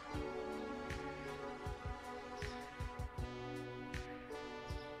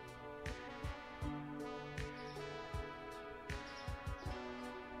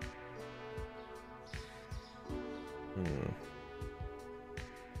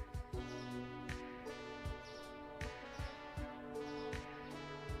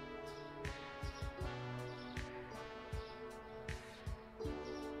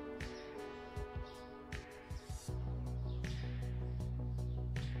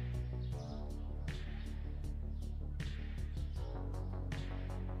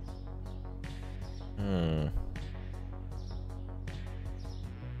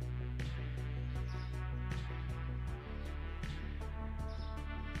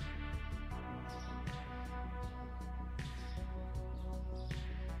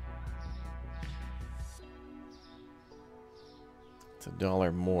 It's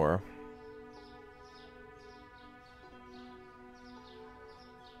 $1 more.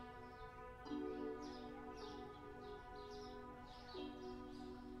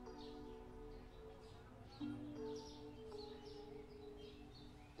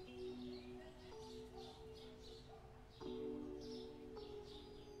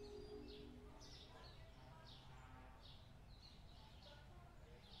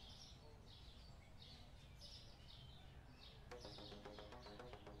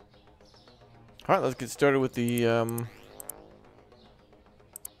 All right, let's get started with the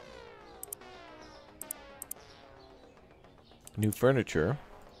new furniture.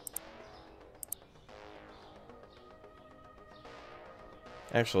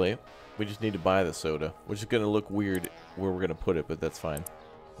 Actually, we just need to buy the soda, which is going to look weird where we're going to put it, but that's fine.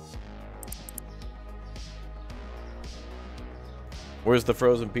 Where's the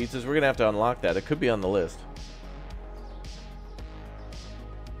frozen pizzas? We're going to have to unlock that. It could be on the list.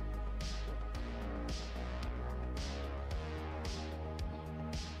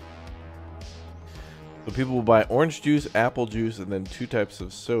 So people will buy orange juice, apple juice, and then 2 types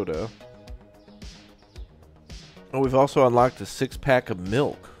of soda. Oh, we've also unlocked a 6-pack of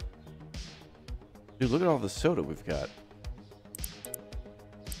milk. Dude, look at all the soda we've got.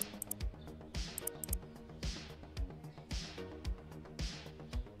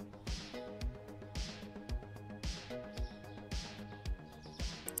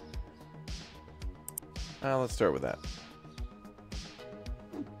 Let's start with that.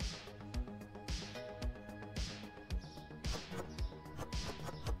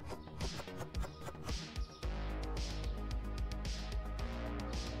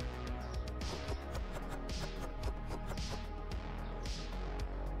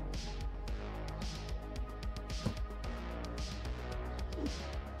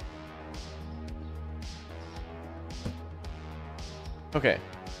 Okay.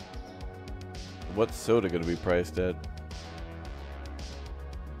 What's soda going to be priced at?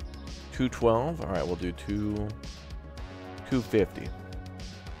 $2.12. All right, we'll do $2.50.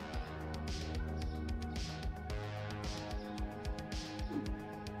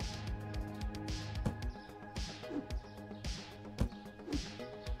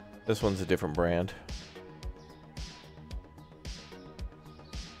 This one's a different brand.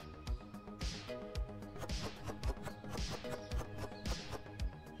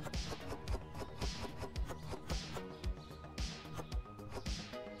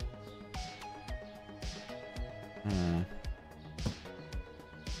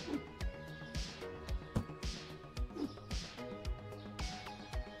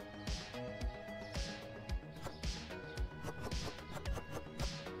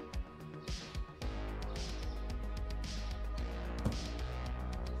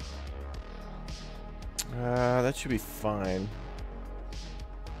 That should be fine.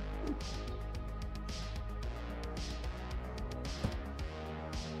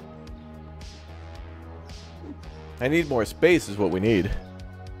 I need more space is what we need.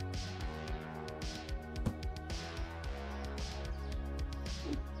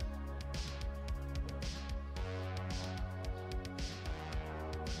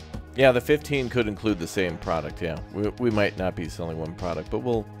 Yeah, the 15 could include the same product, yeah. We might not be selling one product, but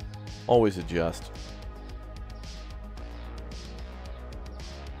we'll always adjust.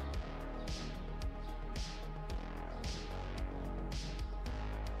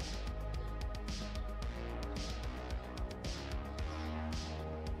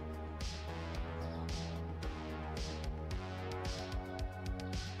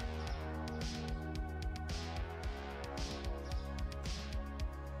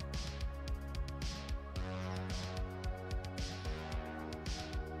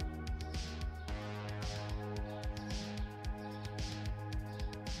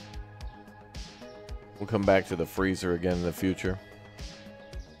 We'll come back to the freezer again in the future.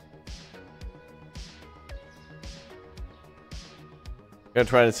 Gonna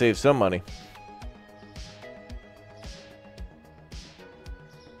try to save some money.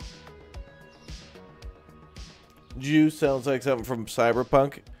 Juice sounds like something from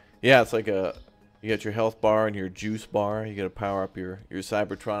Cyberpunk. Yeah, it's like you got your health bar and your juice bar. You gotta power up your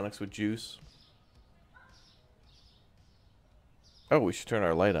Cybertronics with juice. Oh, we should turn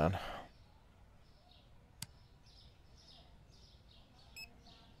our light on.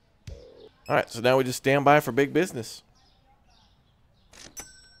 Alright, so now we just stand by for big business.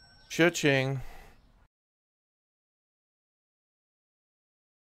 Cha-ching.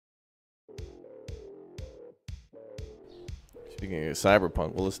 Speaking of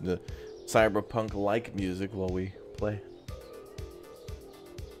Cyberpunk, we'll listen to Cyberpunk-like music while we play.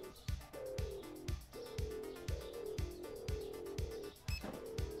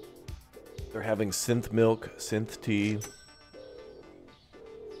 They're having synth milk, synth tea.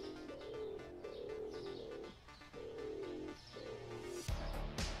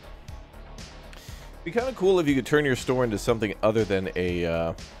 Be kind of cool if you could turn your store into something other than a...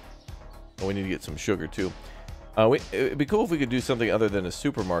 oh, we need to get some sugar, too. It'd be cool if we could do something other than a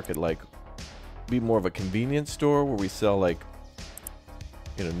supermarket, like be more of a convenience store where we sell, like,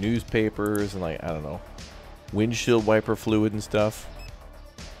 you know, newspapers and, like, I don't know, windshield wiper fluid and stuff.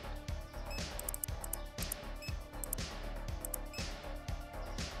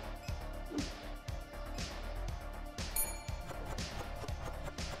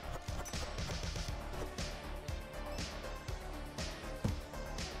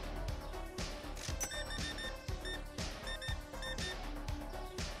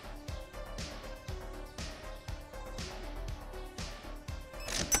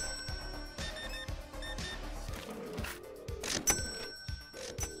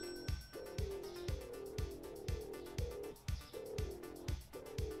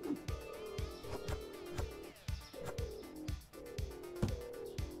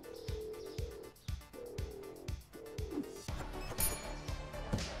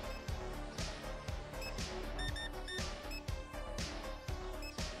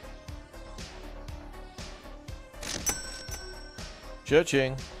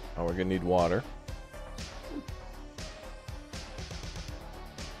 Cha-ching. Oh, we're gonna need water.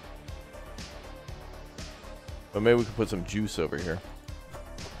 But maybe we can put some juice over here.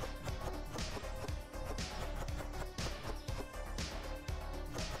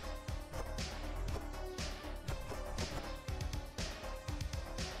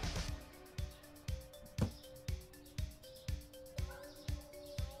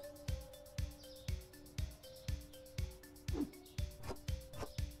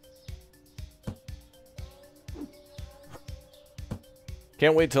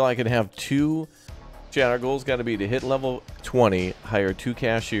 Can't wait till I can have two. Our goal's got to be to hit level 20, hire 2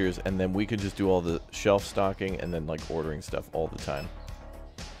 cashiers, and then we can just do all the shelf stocking and then, like, ordering stuff all the time.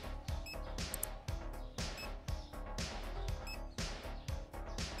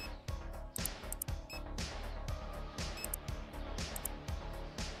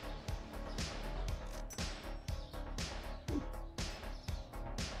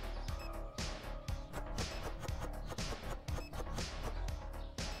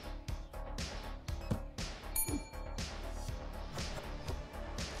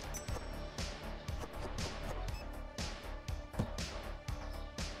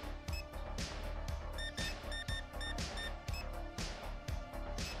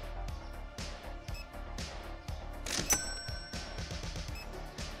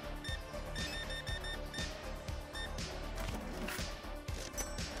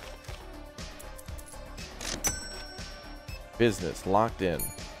 Business locked in.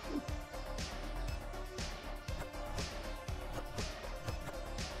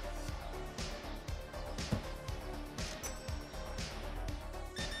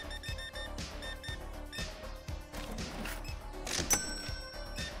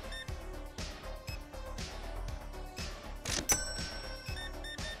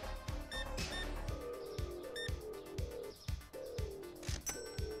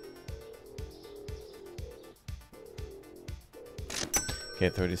 Okay,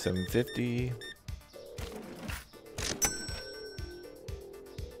 3750.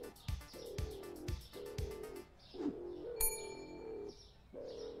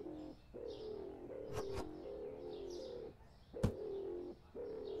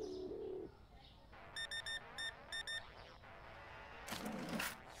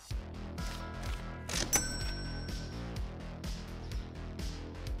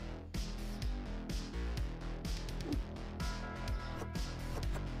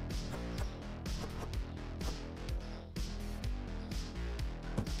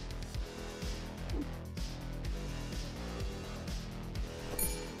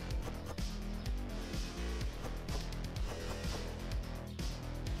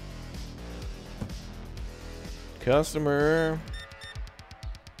 Customer.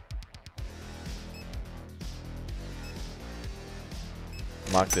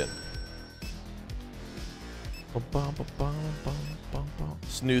 Locked in.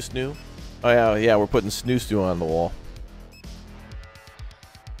 Snoo snoo. Oh yeah, yeah, we're putting snoo snoo on the wall.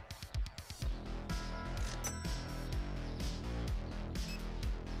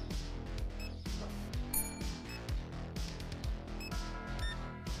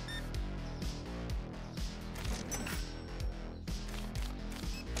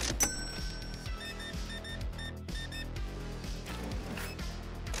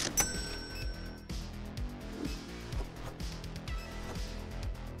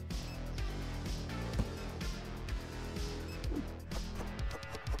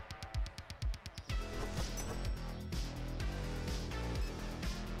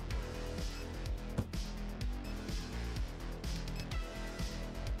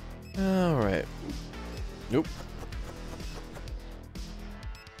 All right. Nope.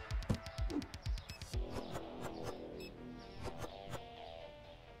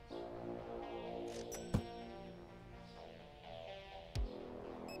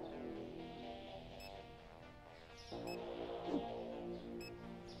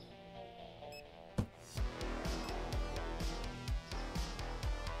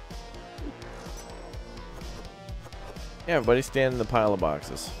 Yeah, everybody stand in the pile of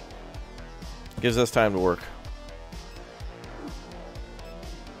boxes. Gives us time to work.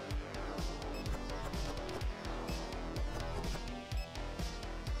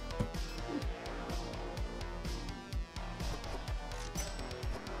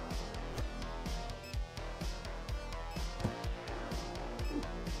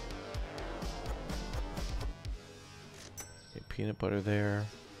 Okay, peanut butter there.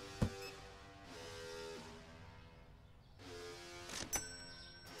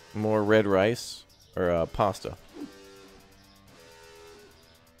 More red rice or pasta.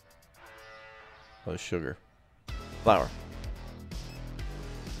 Oh, sugar, flour.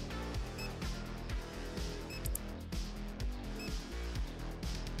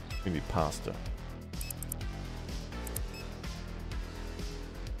 We need pasta.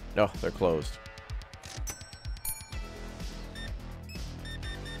 No, they're closed.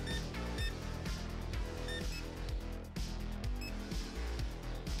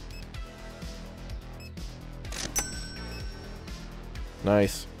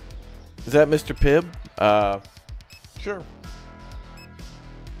 Nice. Is that Mr. Pibb? Sure.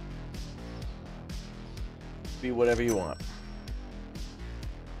 Be whatever you want.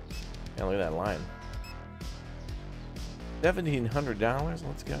 And look at that line. $1,700?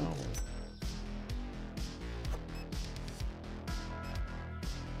 Let's go.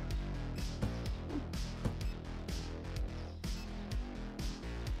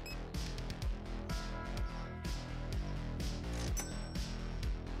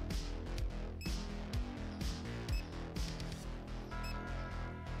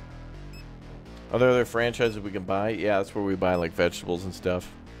 Are there other franchises we can buy? Yeah, that's where we buy like vegetables and stuff.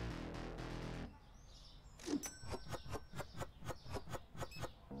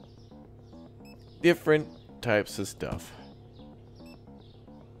 Different types of stuff.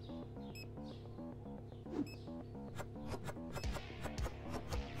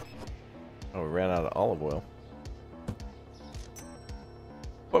 Oh, we ran out of olive oil.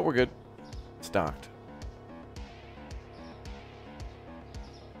 But we're good. Stocked.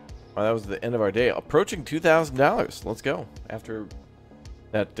 Oh, that was the end of our day. Approaching $2,000. Let's go. After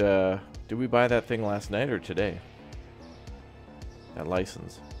that, did we buy that thing last night or today? That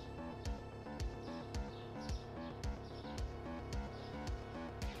license.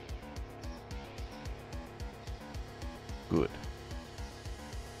 Good.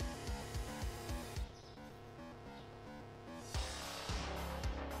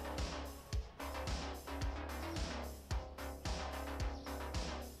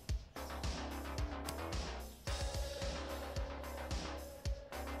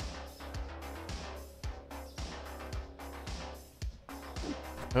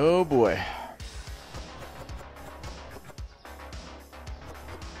 Oh boy.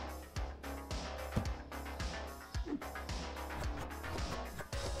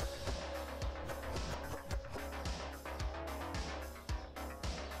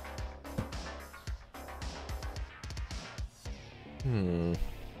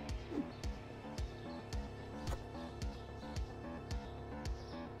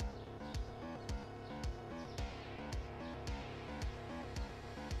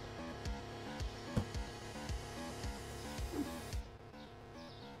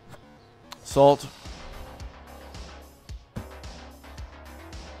 Salt.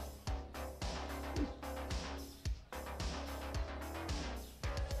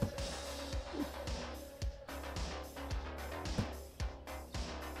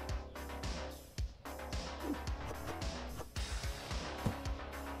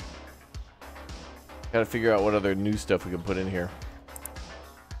 Gotta figure out what other new stuff we can put in here.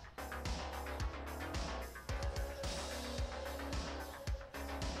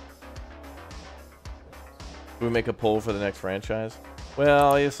 Do we make a poll for the next franchise?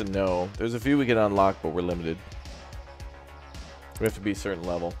 Well, yes and no. There's a few we can unlock, but we're limited. We have to be a certain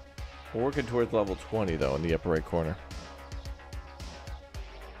level. We're working towards level 20, though, in the upper right corner.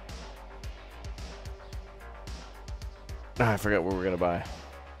 Ah, I forgot what we're going to buy.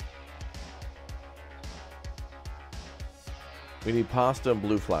 We need pasta and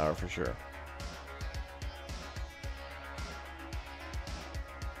blue flour for sure.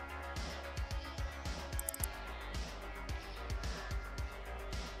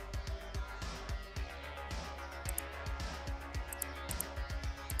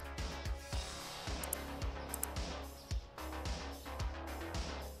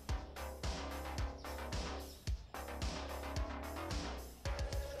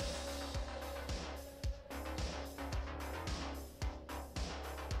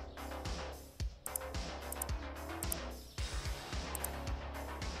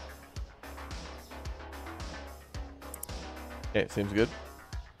 Okay, seems good.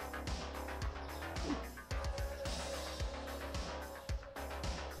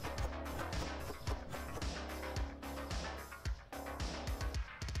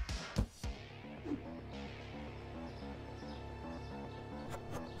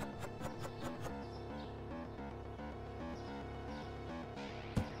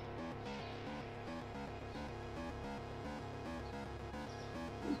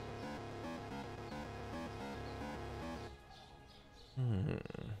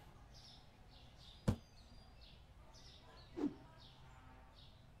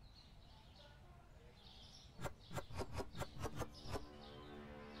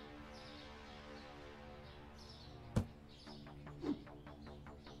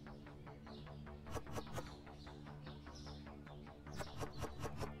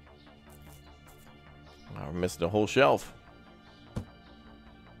 We're missing a whole shelf.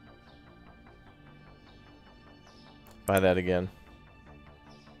 Buy that again.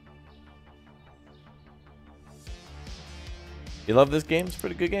 You love this game? It's a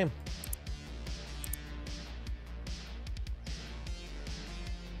pretty good game.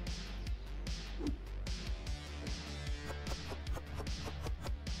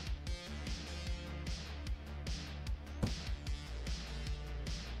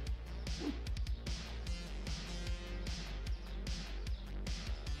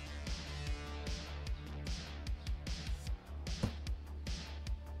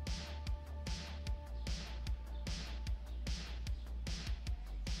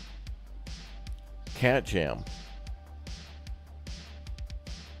 Cat Jam.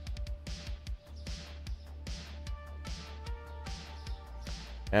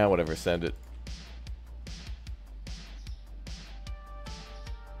 Ah, whatever, send it.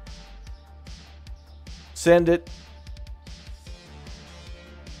 Send it.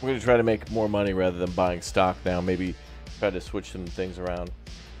 We're going to try to make more money rather than buying stock now. Maybe try to switch some things around.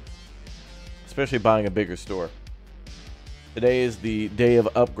 Especially buying a bigger store. Today is the day of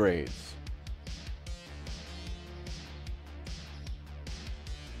upgrades.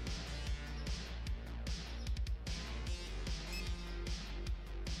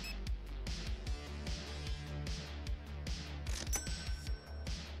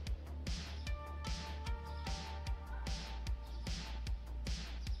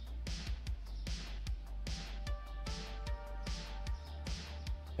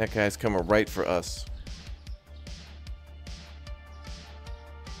 That guy's coming right for us.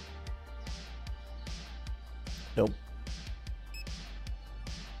 Nope.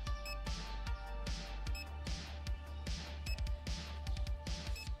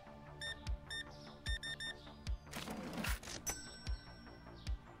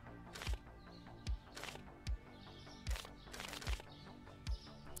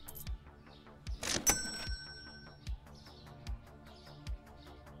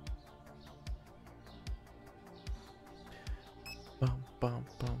 Bum, bum,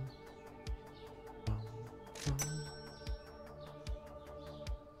 bum. Bum, bum.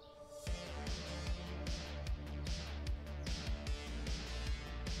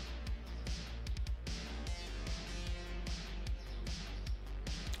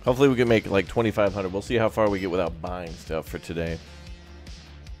 Hopefully we can make like 2,500. We'll see how far we get without buying stuff for today.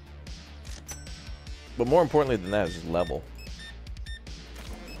 But more importantly than that is just level.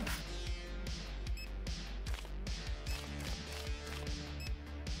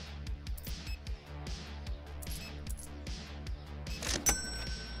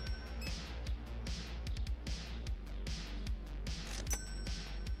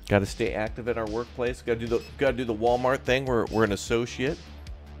 Got to stay active at our workplace. Got to do the Walmart thing. We're an associate.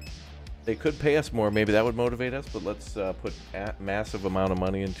 They could pay us more. Maybe that would motivate us. But let's put a massive amount of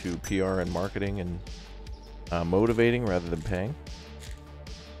money into PR and marketing and motivating rather than paying.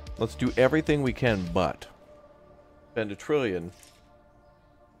 Let's do everything we can, but spend $1 trillion.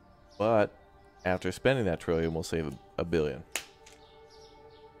 But after spending that $1 trillion, we'll save $1 billion.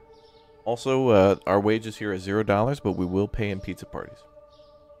 Also, our wages here are $0, but we will pay in pizza parties.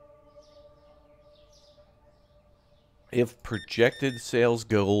 If projected sales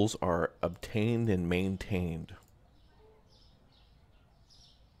goals are obtained and maintained.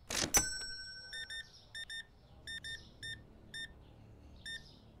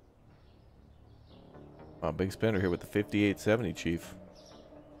 Oh, big spender here with the 5870, Chief.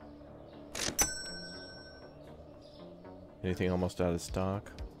 Anything almost out of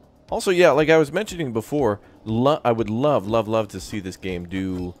stock? Also, yeah, like I was mentioning before, I would love to see this game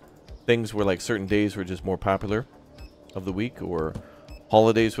do things where like certain days were just more popular of the week, or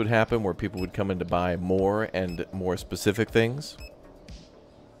holidays would happen where people would come in to buy more and more specific things.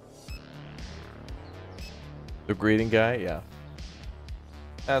 The grading guy, yeah.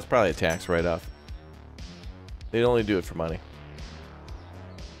 That's probably a tax write-off. They'd only do it for money.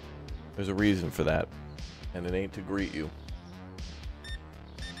 There's a reason for that, and it ain't to greet you.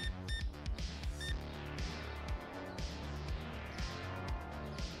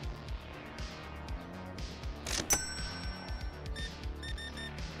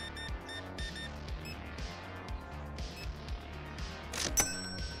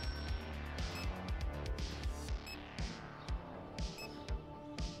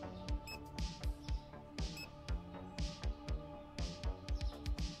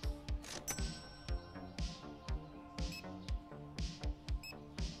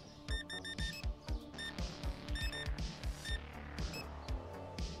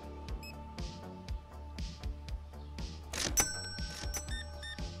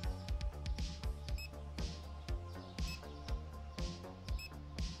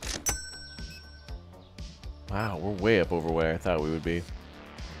 Wow, we're way up over where I thought we would be.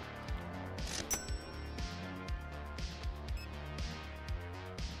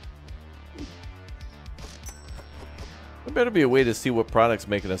 There better be a way to see what product's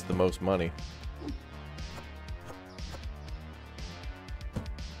making us the most money.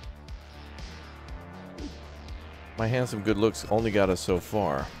 My handsome good looks only got us so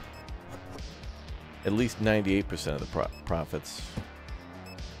far. At least 98% of the profits.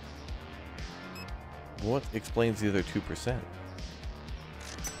 What explains the other 2%?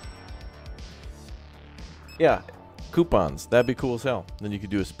 Yeah, coupons. That'd be cool as hell. Then you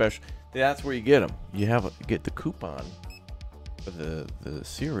could do a special. That's where you get them. You get the coupon for the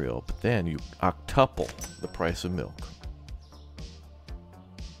cereal, but then you octuple the price of milk.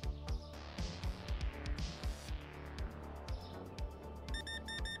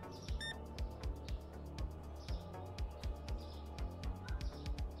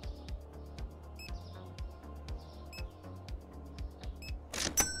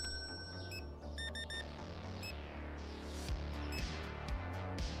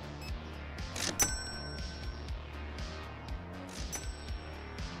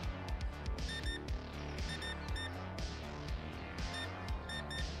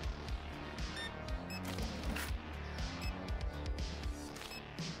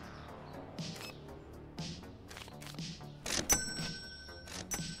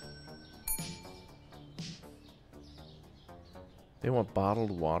 They want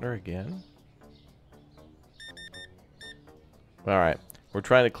bottled water again? Alright. We're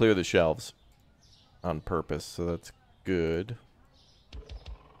trying to clear the shelves on purpose, so that's good.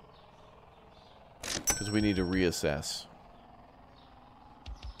 Because we need to reassess.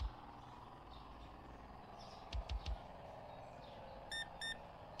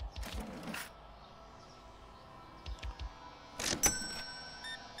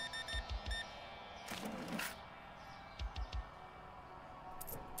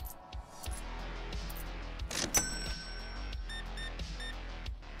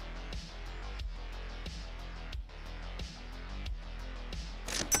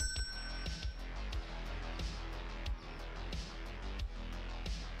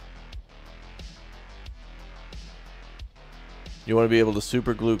 You want to be able to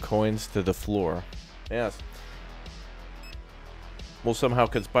super glue coins to the floor. Yes. We'll somehow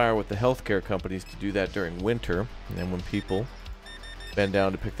conspire with the healthcare companies to do that during winter. And then when people bend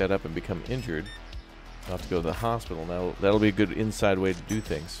down to pick that up and become injured, they'll have to go to the hospital. Now, that'll be a good inside way to do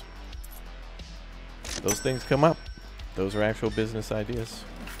things. Those things come up. Those are actual business ideas.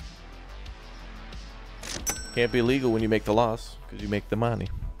 Can't be illegal when you make the loss, because you make the money.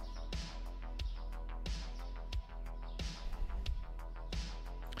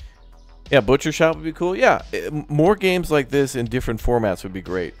 Yeah, Butcher Shop would be cool. Yeah, more games like this in different formats would be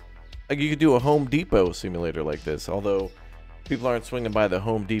great. Like, you could do a Home Depot simulator like this, although people aren't swinging by the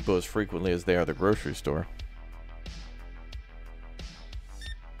Home Depot as frequently as they are the grocery store.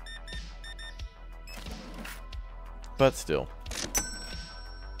 But still.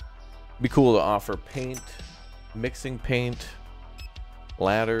 Be cool to offer paint, mixing paint,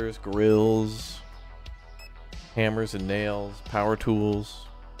 ladders, grills, hammers and nails, power tools.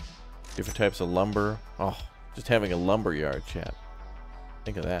 Different types of lumber. Oh, just having a lumber yard, chat.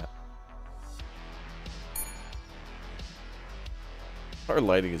 Think of that. Our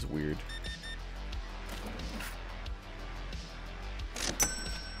lighting is weird.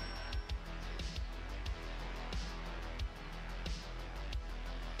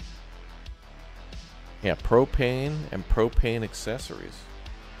 Yeah, propane and propane accessories.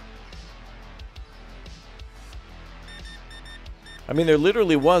 I mean, there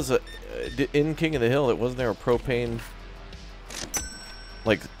literally was a in King of the Hill. It wasn't there a propane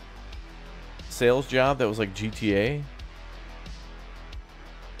like sales job that was like GTA.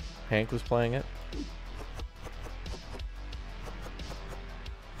 Hank was playing it.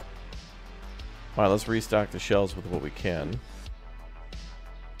 All right, let's restock the shelves with what we can.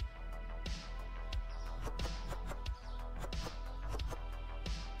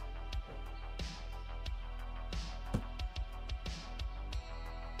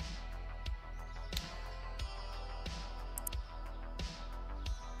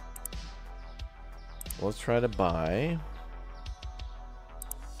 Let's try to buy.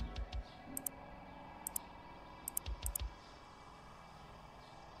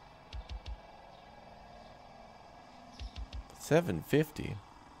 $750.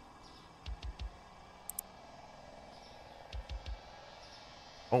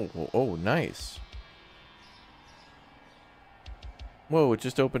 Oh, nice. Whoa, it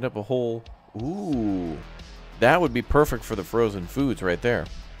just opened up a whole... Ooh. That would be perfect for the frozen foods right there.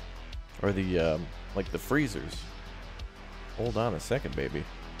 Or the, like the freezers. Hold on a second, baby.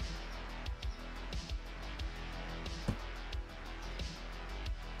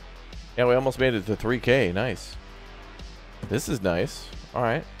 Yeah, we almost made it to 3K. Nice. This is nice. All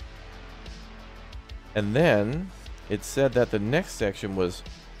right. And then it said that the next section was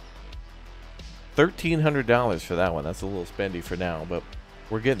 $1,300 for that one. That's a little spendy for now, but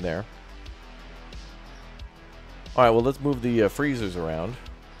we're getting there. All right, well, let's move the freezers around.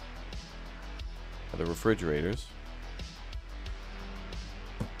 Or the refrigerators.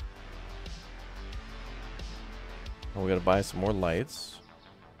 Oh, we got to buy some more lights.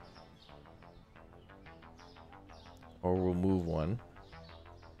 Or we'll move one.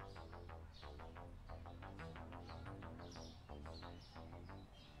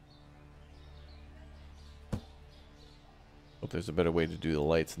 Hope there's a better way to do the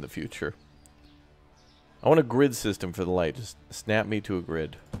lights in the future. I want a grid system for the light. Just snap me to a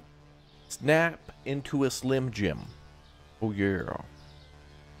grid. Snap into a Slim Jim. Oh, yeah.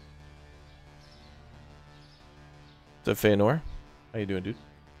 What's up, Feanor? How you doing, dude?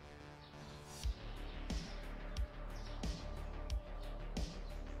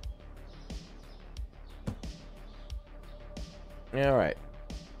 All right.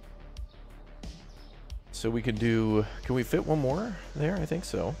 So we can do... Can we fit one more there? I think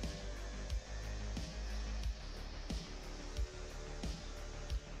so.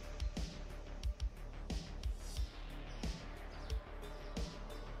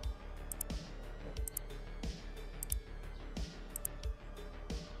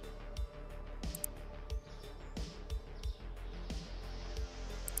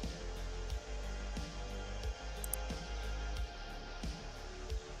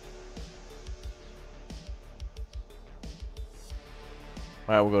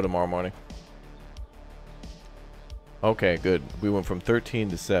 Alright, we'll go tomorrow morning. Okay, good. We went from 13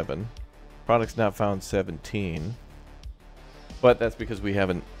 to 7. Products not found 17. But that's because we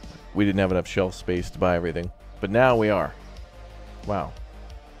didn't have enough shelf space to buy everything. But now we are. Wow.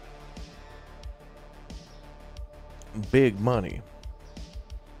 Big money.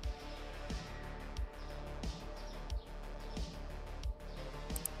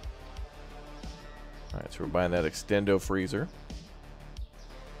 Alright, so we're buying that extendo freezer.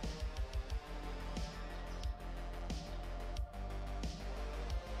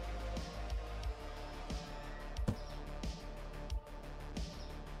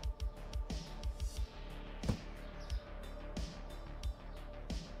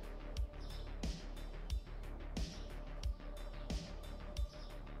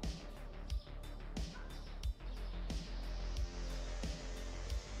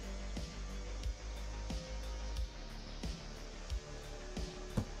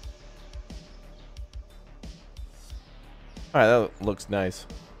 Alright, that looks nice.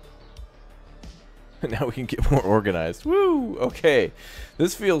 Now we can get more organized. Woo! Okay.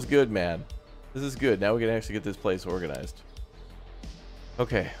 This feels good, man. This is good. Now we can actually get this place organized.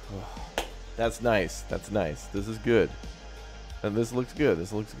 Okay. Oh, that's nice. That's nice. This is good. And this looks good.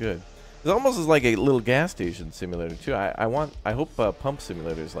 This looks good. It almost is like a little gas station simulator, too. I hope pump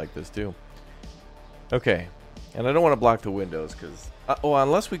simulators like this, too. Okay. And I don't want to block the windows, because... oh,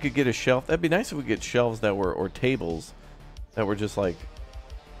 unless we could get a shelf. That'd be nice if we could get shelves that were... Or tables... that were just like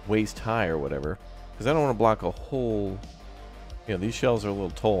waist high or whatever, because I don't want to block a whole, you know, these shelves are a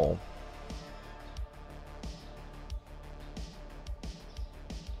little tall.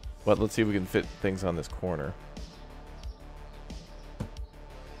 But let's see if we can fit things on this corner.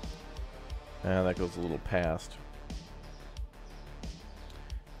 That goes a little past.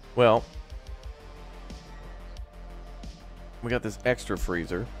 Well, we got this extra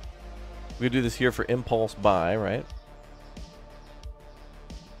freezer. We could do this here for impulse buy, right?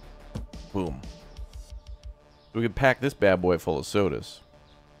 Boom. We could pack this bad boy full of sodas.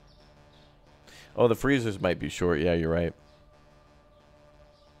 Oh, the freezers might be short. Yeah, you're right.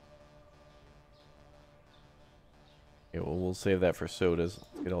 Yeah, well, we'll save that for sodas.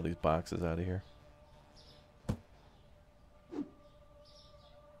 Let's get all these boxes out of here.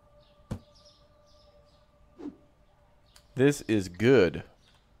 This is good.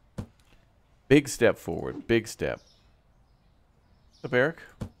 Big step forward. Big step. What's up, Eric?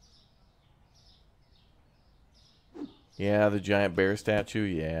 Yeah, the giant bear statue.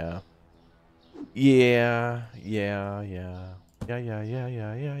 Yeah. Yeah. Yeah. Yeah. Yeah. Yeah. Yeah.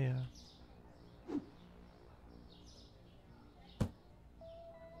 Yeah. Yeah. Yeah.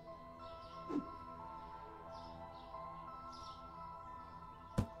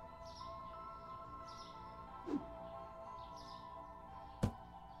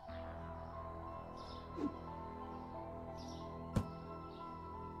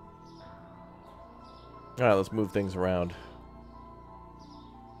 All right, let's move things around.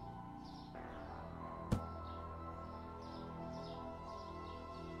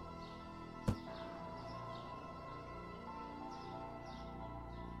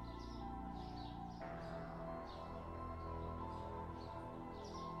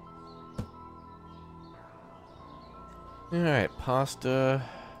 All right, pasta,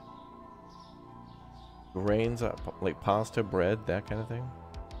 grains, like pasta, bread, that kind of thing.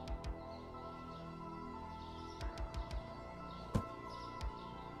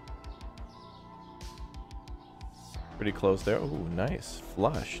 Pretty close there. Oh, nice.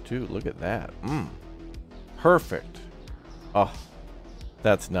 Flush, too. Look at that. Mmm. Perfect. Oh,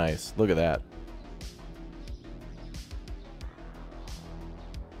 that's nice. Look at that.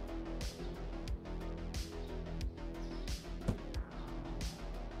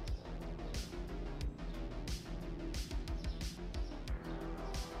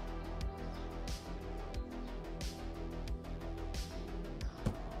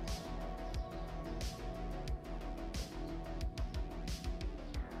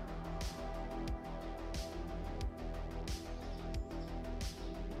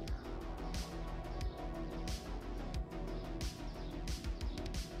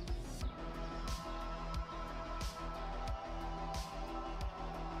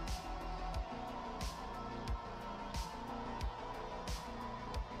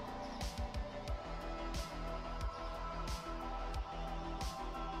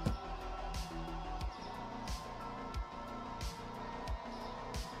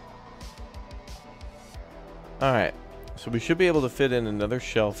 Alright, so we should be able to fit in another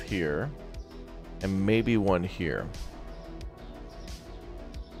shelf here, and maybe one here.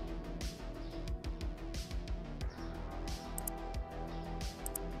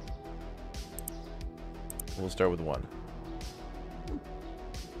 We'll start with one.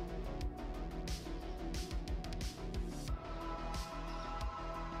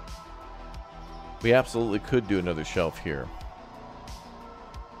 We absolutely could do another shelf here.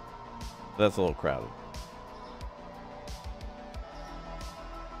 That's a little crowded.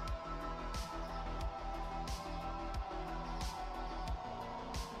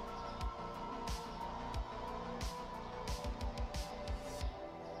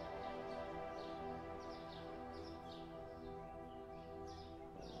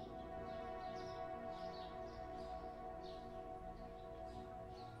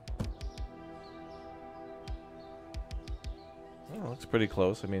 Oh, looks pretty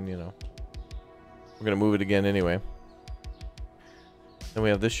close. I mean, you know, we're going to move it again anyway. Then we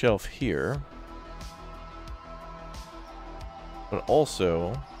have this shelf here. But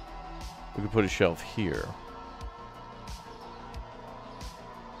also, we could put a shelf here.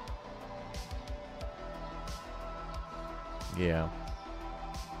 Yeah.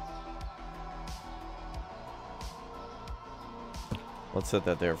 Let's set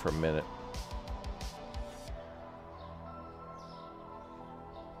that there for a minute.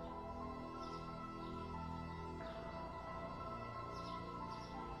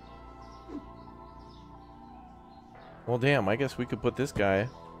 Well, damn, I guess we could put this guy...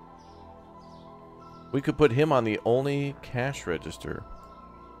 We could put him on the only cash register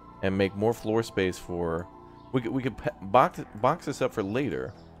and make more floor space for... We could box this up for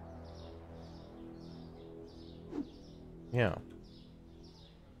later. Yeah.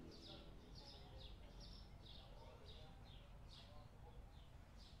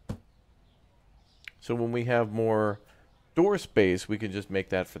 So when we have more door space, we can just make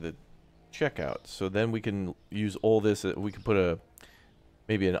that for the checkout. So then we can use all this. We can put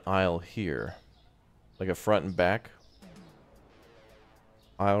maybe an aisle here, like a front and back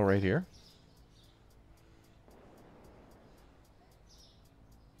aisle right here.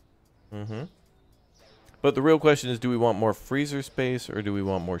 But the real question is, do we want more freezer space or do we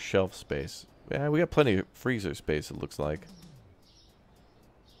want more shelf space? Yeah, we got plenty of freezer space, it looks like.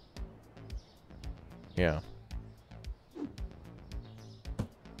 Yeah.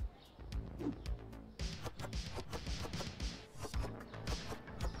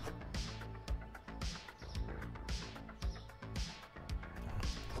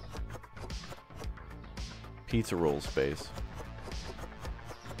 Pizza roll space.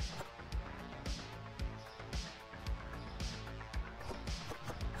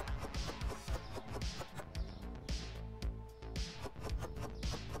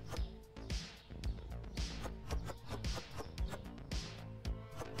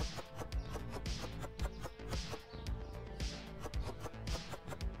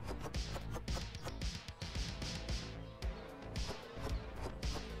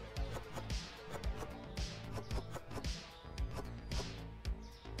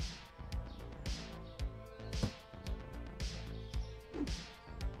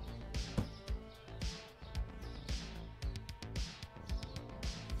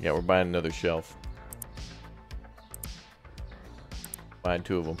 Yeah, we're buying another shelf. Buying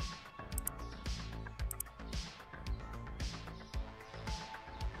 2 of them.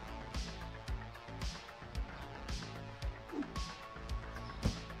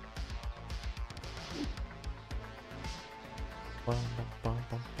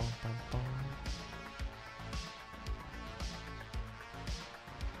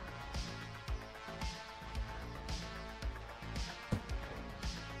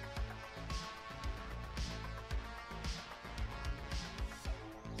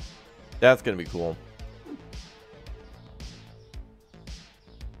 That's gonna be cool.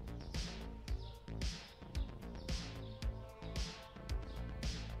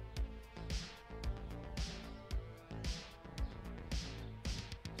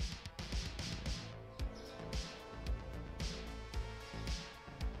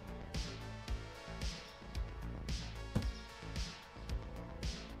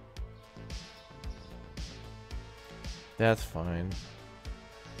 That's fine.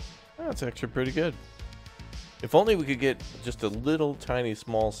 That's actually pretty good. If only we could get just a little tiny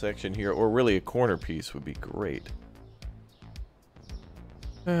small section here, or really a corner piece would be great.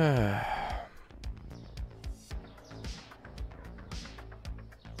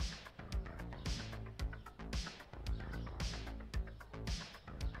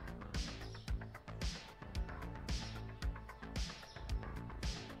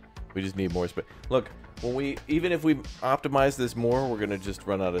 We just need more space. Look, even if we optimize this more, we're gonna just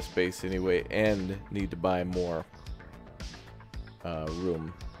run out of space anyway, and need to buy more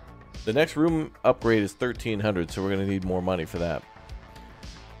room. The next room upgrade is 1,300, so we're gonna need more money for that.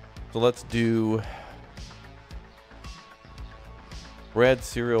 So let's do bread,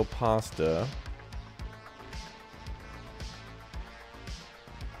 cereal, pasta.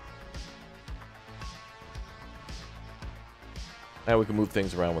 Now we can move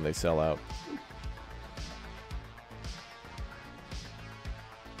things around when they sell out.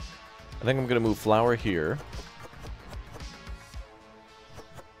 I think I'm going to move flour here.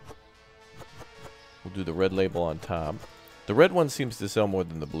 We'll do the red label on top. The red one seems to sell more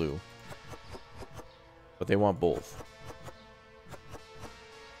than the blue, but they want both.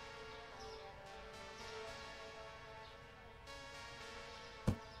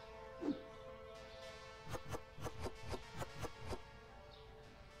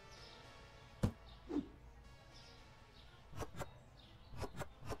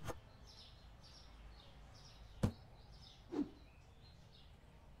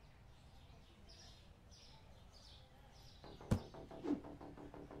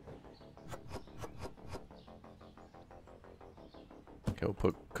 Okay, we'll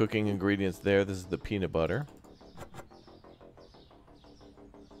put cooking ingredients there. This is the peanut butter.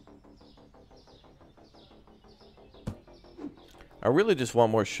 I really just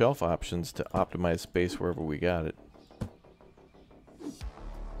want more shelf options to optimize space wherever we got it.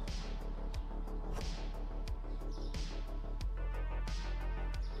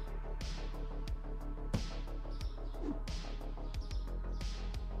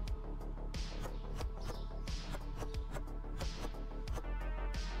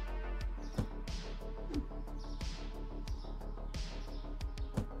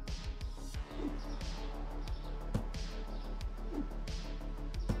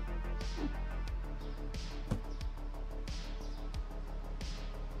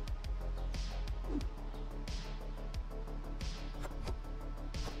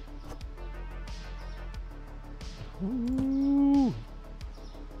 Ooh.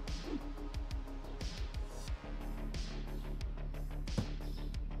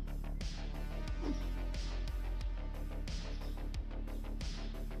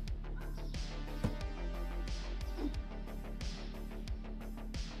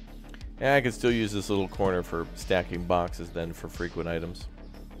 Yeah, I could still use this little corner for stacking boxes then for frequent items.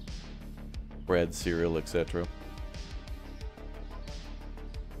 Bread, cereal, etc.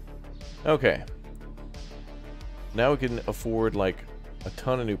 Okay. Now we can afford like a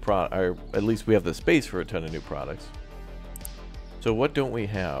ton of new product, or at least we have the space for a ton of new products. So what don't we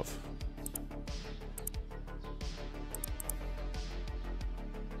have?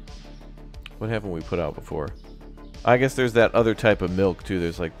 What haven't we put out before? I guess there's that other type of milk too.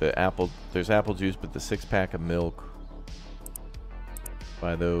 There's like the apple, there's apple juice, but the 6-pack of milk.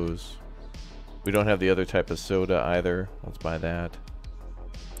 Buy those. We don't have the other type of soda either. Let's buy that.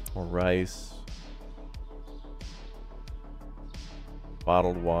 More rice.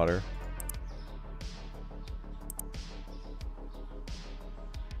 Bottled water.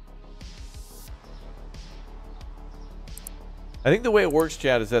 I think the way it works,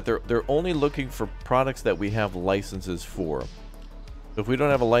 Chad, is that they're only looking for products that we have licenses for. So if we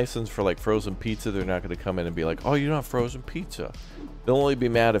don't have a license for like frozen pizza, they're not going to come in and be like, "Oh, you don't have frozen pizza." They'll only be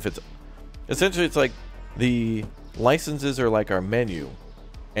mad if it's essentially it's like the licenses are like our menu,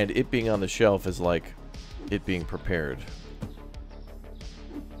 and it being on the shelf is like it being prepared.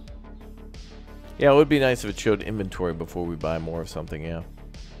 Yeah, it would be nice if it showed inventory before we buy more of something, yeah.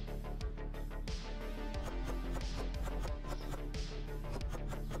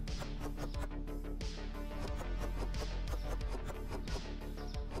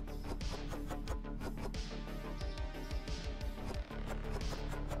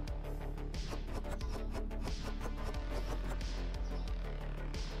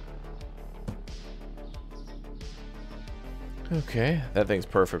 Okay, that thing's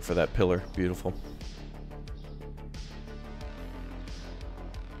perfect for that pillar. Beautiful.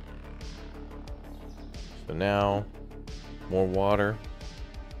 So now, more water.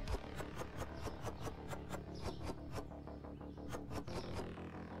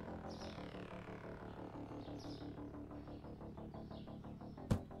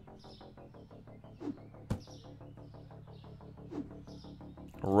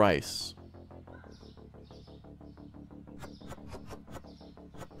 Rice.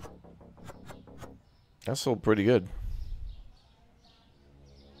 That's still pretty good.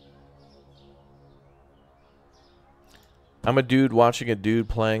 I'm a dude watching a dude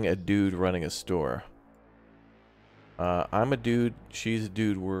playing a dude running a store. I'm a dude, she's a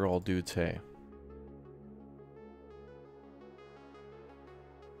dude, we're all dudes, hey.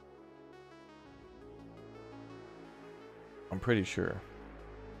 I'm pretty sure.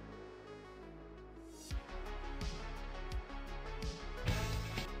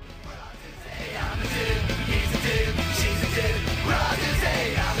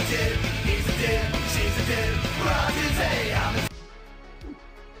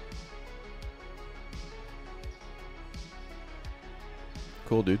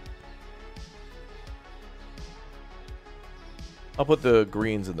 Cool, dude. I'll put the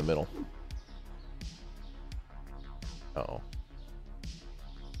greens in the middle. Uh-oh.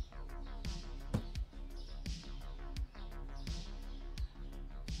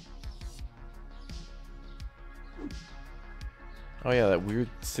 Oh yeah, that weird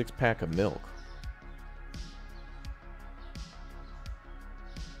 6-pack of milk.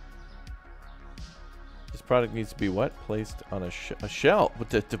 This product needs to be what? Placed on a shelf. What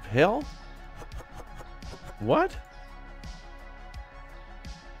the hell? What?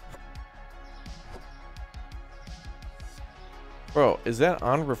 Bro, is that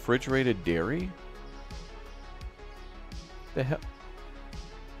unrefrigerated dairy? The hell?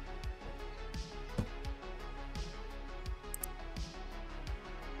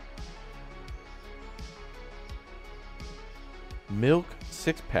 Milk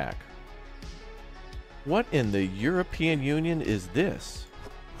 6-pack. What in the European Union is this?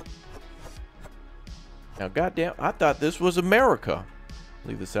 Now, goddamn, I thought this was America.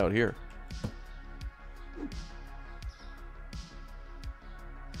 Leave this out here.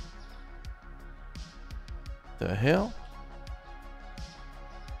 The hell?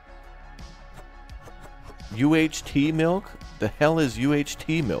 UHT milk? The hell is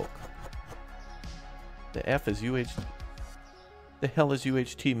UHT milk? The F is UHT. The hell is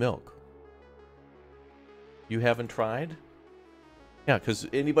UHT milk? You haven't tried? Yeah, because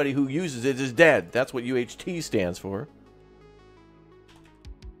anybody who uses it is dead. That's what UHT stands for.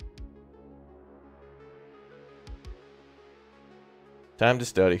 Time to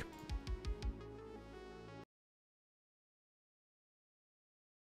study.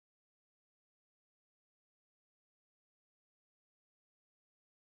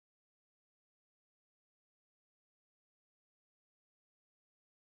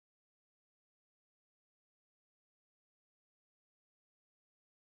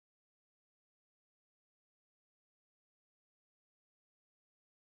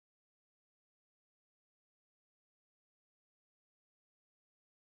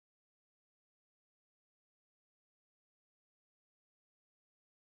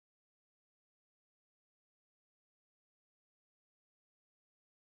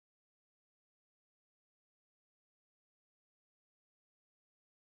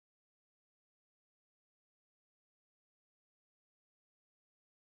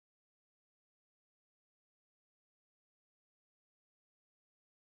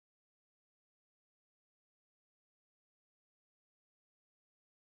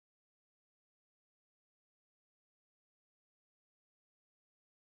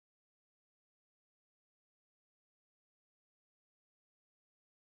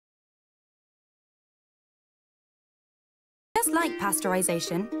 Just like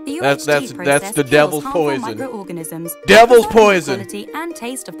pasteurization, the That's UHT process the kills devil's harmful poison. microorganisms, Devil's preserving the poison. quality and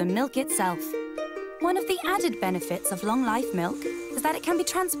taste of the milk itself. One of the added benefits of long-life milk is that it can be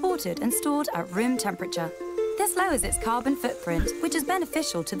transported and stored at room temperature. This lowers its carbon footprint, which is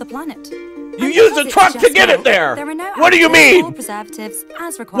beneficial to the planet. You use a truck to get it there! There are no What do you additives mean? or preservatives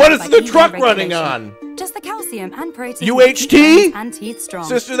as required What is by the EU truck running regulation. on? Just the calcium and protein UHT? to keep bones and teeth strong.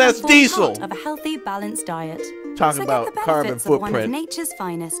 Sister, that's and form diesel. part of a healthy, balanced diet. Talk So about get the carbon benefits of one of footprint. nature's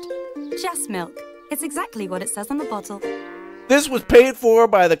finest. Just milk. It's exactly what it says on the bottle. This was paid for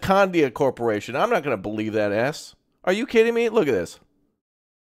by the Condia Corporation. I'm not going to believe that S. Are you kidding me? Look at this.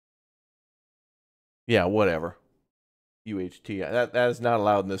 Yeah, whatever. UHT. That is not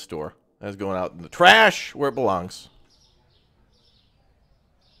allowed in this store. That's going out in the trash where it belongs.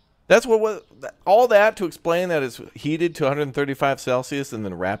 That's what all that to explain that it's heated to 135 Celsius and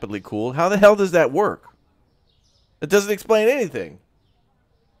then rapidly cooled. How the hell does that work? It doesn't explain anything.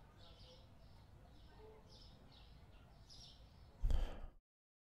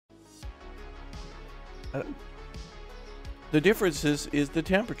 The difference is the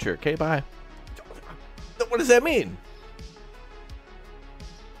temperature. Okay, bye. What does that mean?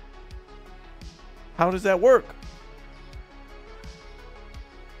 How does that work?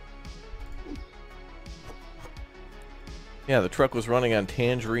 Yeah, the truck was running on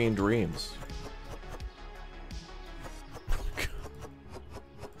Tangerine Dreams.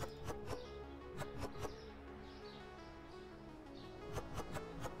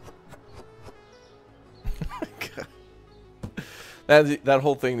 That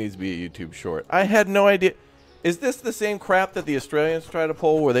whole thing needs to be a YouTube short. I had no idea. Is this the same crap that the Australians try to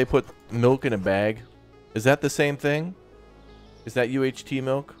pull where they put milk in a bag? Is that the same thing? Is that UHT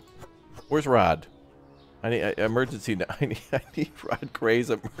milk? Where's Rod? I need emergency. I need Rod Gray's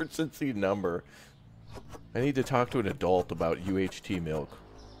emergency number. I need to talk to an adult about UHT milk.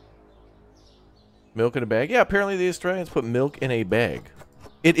 Milk in a bag? Yeah, apparently the Australians put milk in a bag.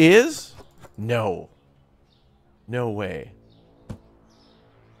 It is? No. No way.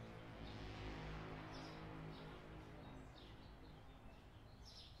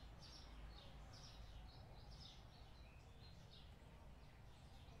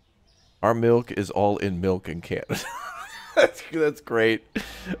 Our milk is all in milk in Canada. That's great.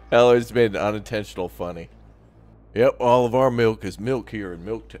 Eller's made an unintentional funny. Yep, all of our milk is milk here in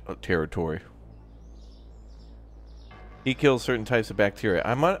milk territory. He kills certain types of bacteria.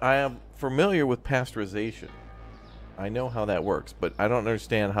 I am familiar with pasteurization. I know how that works, but I don't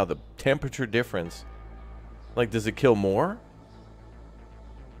understand how the temperature difference... Like, does it kill more?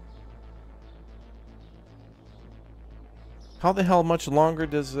 How the hell much longer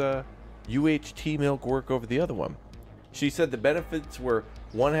does... UHT milk work over the other one? She said the benefits were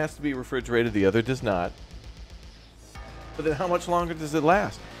one has to be refrigerated, the other does not. But then how much longer does it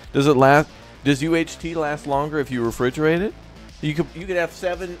last? Does UHT last longer if you refrigerate it? You could have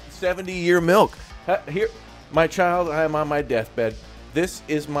 70-year milk. Here, my child, I am on my deathbed. This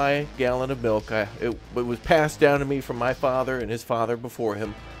is my gallon of milk. It was passed down to me from my father and his father before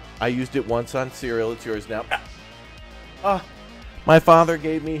him. I used it once on cereal. It's yours now. My father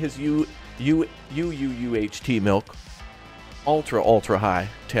gave me his UHT milk. Ultra high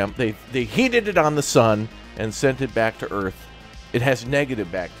temp. They heated it on the sun and sent it back to Earth. It has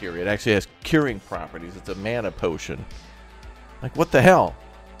negative bacteria. It actually has curing properties. It's a mana potion. Like, what the hell?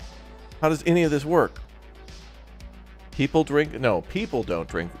 How does any of this work? People drink... No, people don't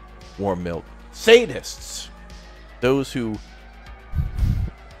drink warm milk. Sadists. Those who...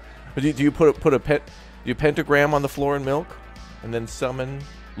 Do you put a pentagram on the floor in milk? And then summon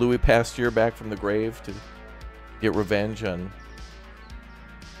Louis Pasteur back from the grave to get revenge on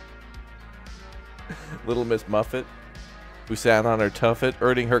Little Miss Muffet, who sat on her tuffet,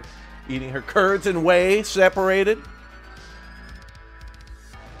 eating her curds and whey separated.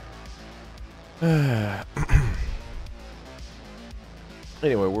 Anyway,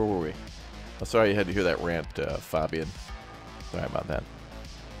 where were we? I'm sorry you had to hear that rant, Fabian. Sorry about that.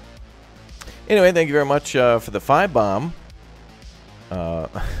 Anyway, thank you very much for the 5-bomb.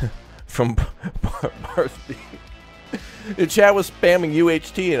 From Barsby. The chat was spamming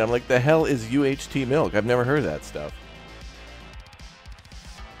UHT, and I'm like, the hell is UHT milk? I've never heard of that stuff.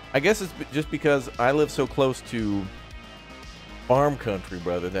 I guess it's just because I live so close to farm country,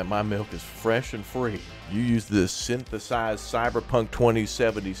 brother, that my milk is fresh and free. You use this synthesized Cyberpunk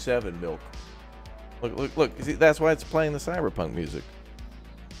 2077 milk. Look. See, that's why it's playing the Cyberpunk music.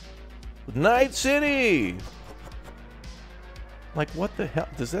 Night City! Like, what the hell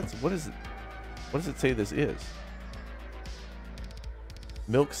does that... What is it? What does it say this is?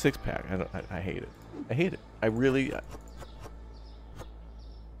 Milk 6-pack. I hate it. I hate it. I really...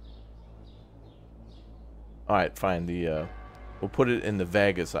 All right, fine. We'll put it in the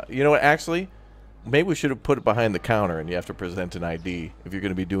Vegas. You know what? Actually, maybe we should have put it behind the counter, and you have to present an ID if you're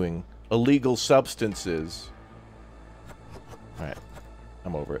going to be doing illegal substances. All right,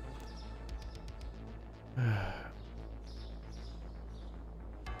 I'm over it.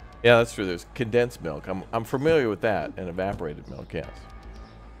 Yeah, that's true. There's condensed milk. I'm familiar with that, and evaporated milk. Yes.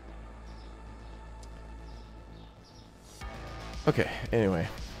 Okay. Anyway.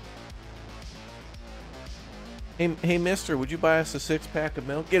 Hey, mister, would you buy us a 6-pack of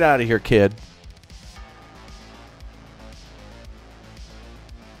milk? Get out of here, kid.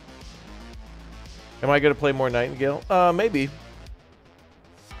 Am I going to play more Nightingale? Maybe.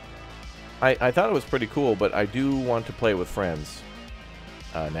 I thought it was pretty cool, but I do want to play with friends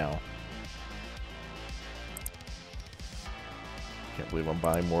now. Can't believe I'm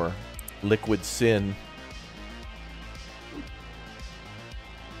buying more Liquid Sin.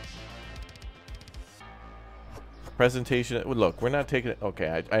 Presentation. Look, we're not taking it.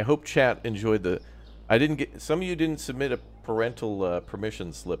 Okay, I hope chat enjoyed the. I didn't get. Some of you didn't submit a parental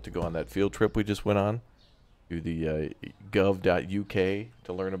permission slip to go on that field trip we just went on to the gov.uk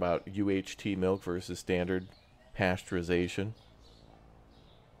to learn about UHT milk versus standard pasteurization.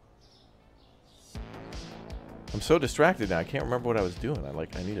 I'm so distracted now. I can't remember what I was doing.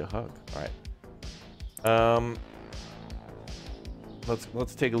 I need a hug. All right.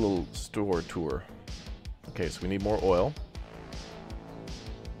 Let's take a little store tour. Okay, so we need more oil.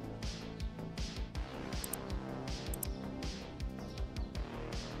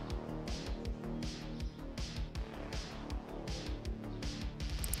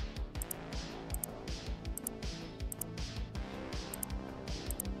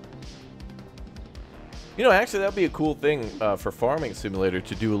 You know, actually, that'd be a cool thing for Farming Simulator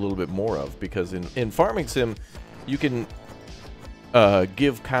to do a little bit more of, because in Farming Sim, you can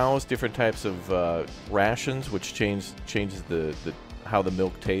give cows different types of rations, which changes the how the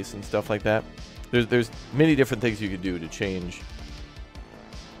milk tastes and stuff like that. There's many different things you could do to change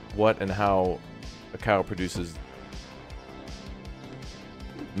what and how a cow produces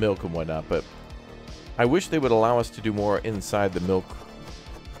milk and whatnot. But I wish they would allow us to do more inside the milk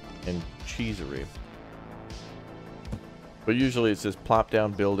and cheesery. But usually it's just plop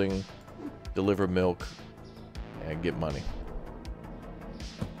down building, deliver milk, and get money.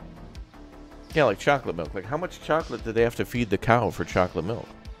 Yeah, like chocolate milk. Like, how much chocolate do they have to feed the cow for chocolate milk?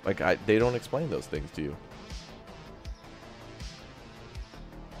 Like, they don't explain those things to you.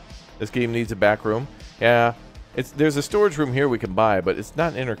 This game needs a back room. Yeah, there's a storage room here we can buy, but it's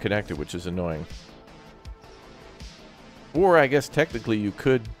not interconnected, which is annoying. Or I guess technically you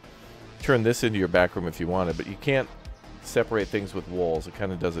could turn this into your back room if you wanted, but you can't separate things with walls. It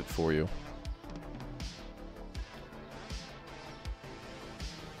kind of does it for you.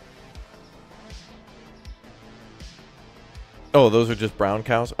 Oh, those are just brown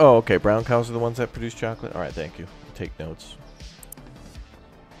cows? Oh, okay. Brown cows are the ones that produce chocolate? All right, thank you. I'll take notes.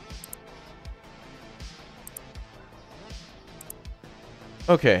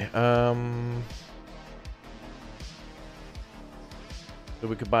 Okay, so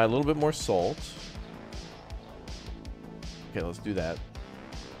we could buy a little bit more salt. Okay, let's do that.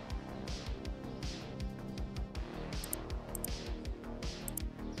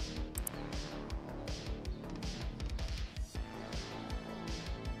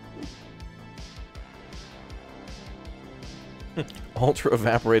 Ultra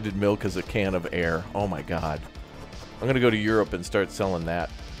evaporated milk is a can of air. Oh my god. I'm gonna go to Europe and start selling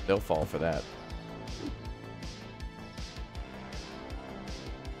that. They'll fall for that.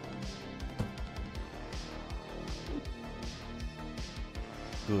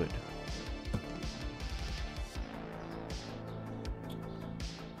 Good.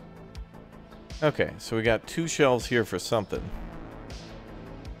 Okay, so we got 2 shelves here for something.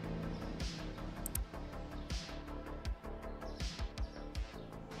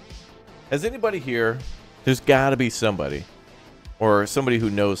 Has anybody here, there's got to be somebody, or somebody who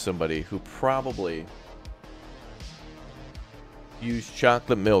knows somebody, who probably used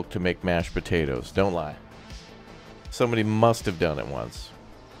chocolate milk to make mashed potatoes. Don't lie. Somebody must have done it once.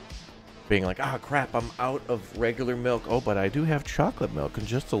 Being like, ah, crap, I'm out of regular milk. Oh, but I do have chocolate milk and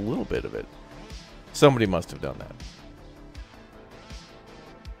just a little bit of it. Somebody must have done that.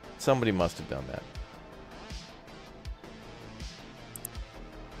 Somebody must have done that.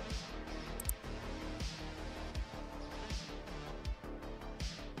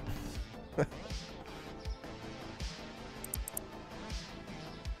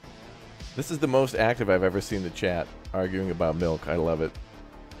 This is the most active I've ever seen the chat arguing about milk. I love it.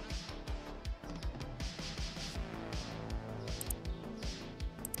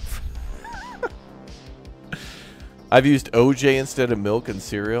 I've used OJ instead of milk and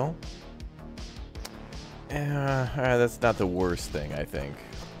cereal. That's not the worst thing, I think.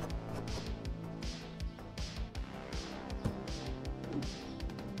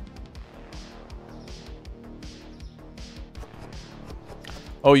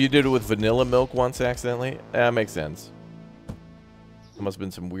 Oh, you did it with vanilla milk once accidentally? That makes sense. There must have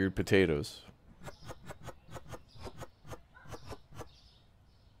been some weird potatoes.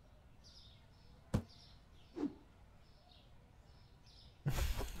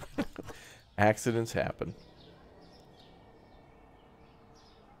 Accidents happen.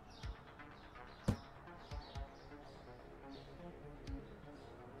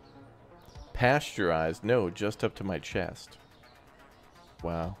 Pasteurized? No, just up to my chest.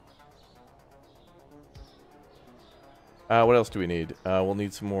 Wow. What else do we need? We'll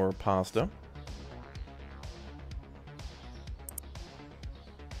need some more pasta.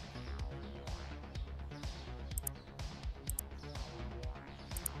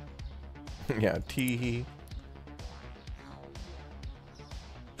 Yeah, teehee.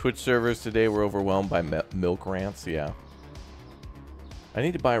 Twitch servers today were overwhelmed by milk rants. Yeah. I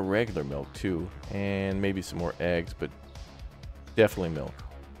need to buy regular milk too, and maybe some more eggs, but definitely milk.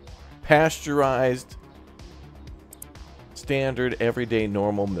 Pasteurized, standard, everyday,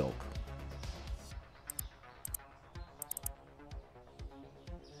 normal milk.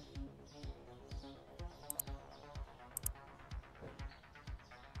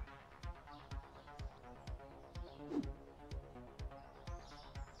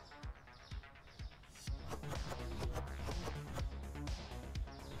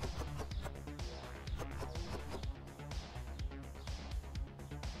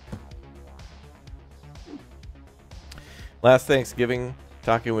 Last Thanksgiving,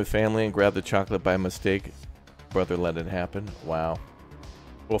 talking with family and grabbed the chocolate by mistake. Brother let it happen. Wow.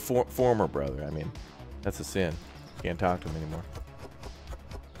 Well, former brother, I mean. That's a sin. Can't talk to him anymore.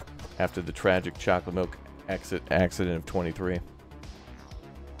 After the tragic chocolate milk accident of 23.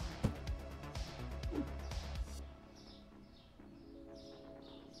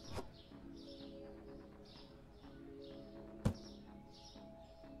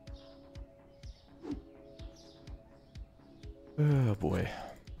 Oh boy.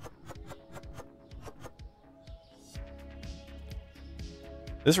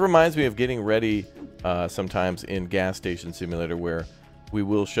 This reminds me of getting ready sometimes in Gas Station Simulator, where we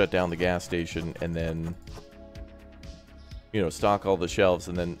will shut down the gas station and then, you know, stock all the shelves,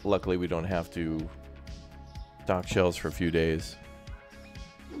 and then luckily we don't have to stock shelves for a few days.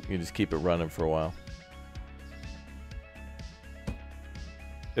 You can just keep it running for a while.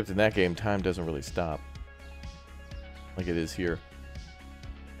 Except in that game, time doesn't really stop like it is here.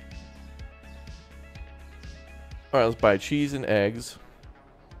 Alright, let's buy cheese and eggs.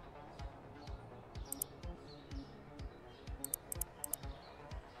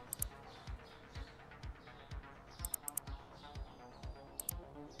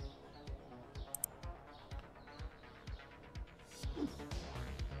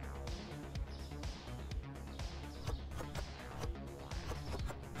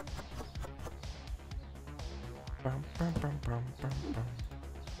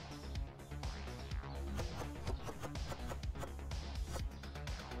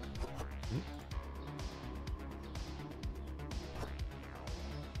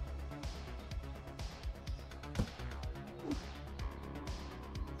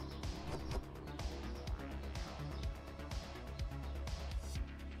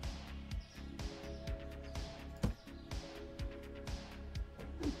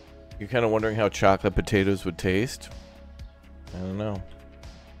 You're kind of wondering how chocolate potatoes would taste? I don't know.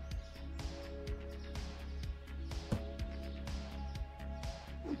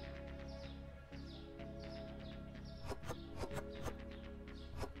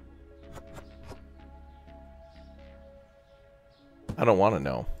 I don't want to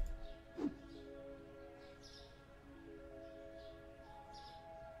know.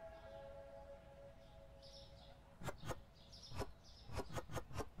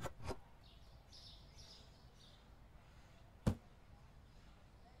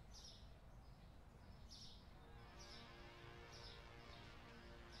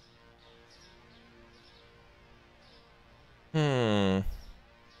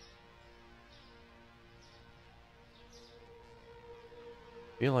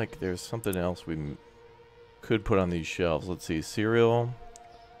 I feel like there's something else we could put on these shelves. Let's see, cereal.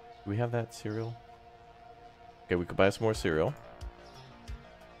 Do we have that cereal? Okay, we could buy some more cereal.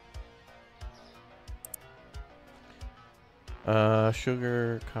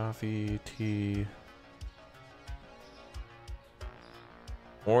 Sugar, coffee, tea.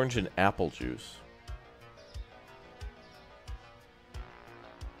 Orange and apple juice.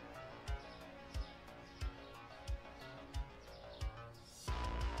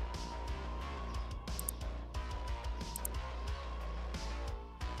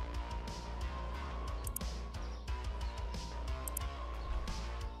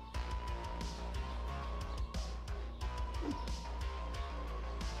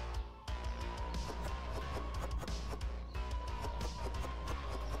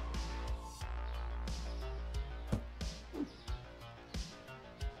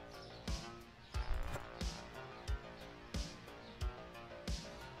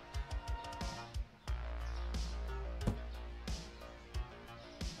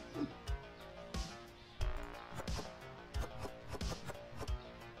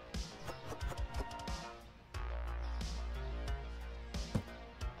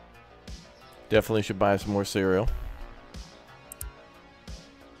 Definitely should buy some more cereal.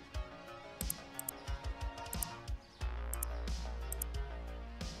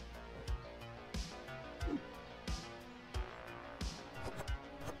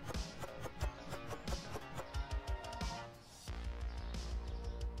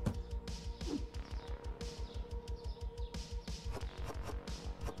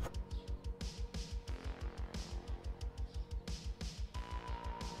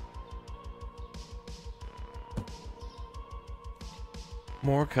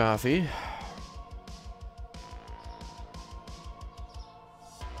 More coffee.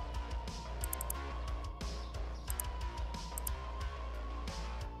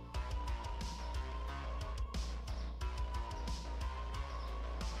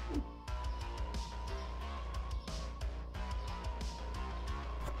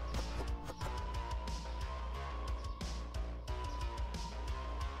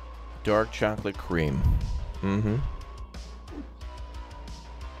 Dark chocolate cream. Mm-hmm.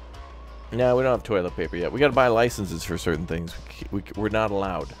 No, we don't have toilet paper yet. We gotta buy licenses for certain things. We're not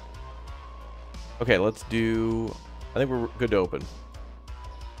allowed. Okay, let's do... I think we're good to open.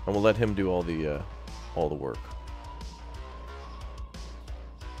 And we'll let him do all the work.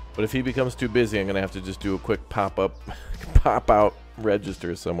 But if he becomes too busy, I'm gonna have to just do a quick pop-up, pop-out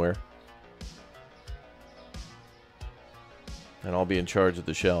register somewhere. And I'll be in charge of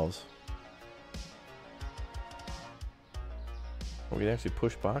the shelves. We can actually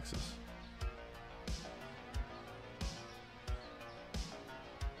push boxes.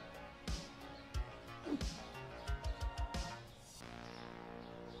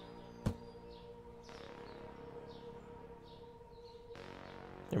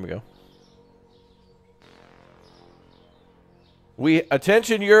 Here we go.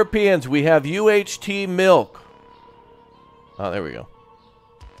 Attention Europeans, we have UHT milk. Oh, there we go.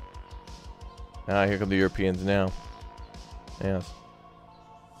 Ah, here come the Europeans now. Yes.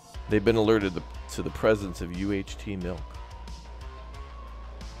 They've been alerted to the presence of UHT milk.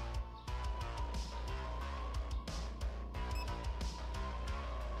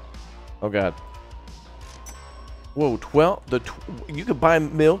 Oh God. Whoa, 12? You could buy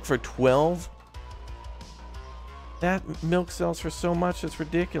milk for 12? That milk sells for so much, it's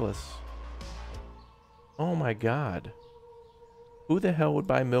ridiculous. Oh my God. Who the hell would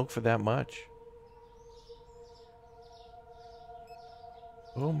buy milk for that much?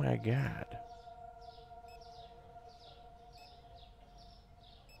 Oh my God.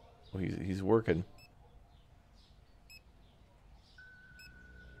 Well, he's working.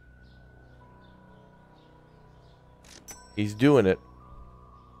 He's doing it.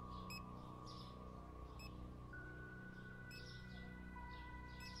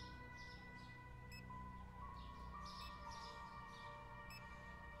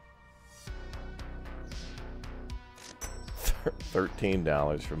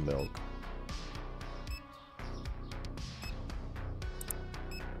 $13 for milk.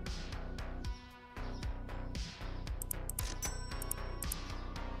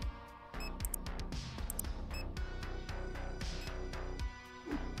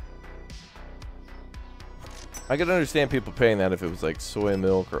 I could understand people paying that if it was like soy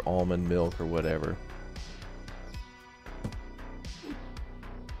milk or almond milk or whatever.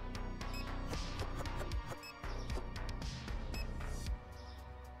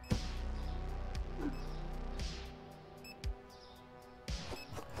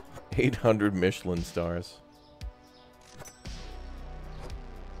 $800 Michelin stars.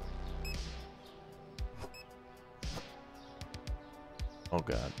 Oh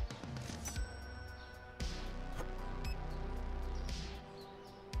God.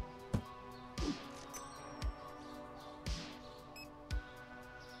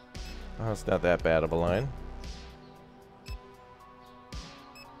 Oh, it's not that bad of a line.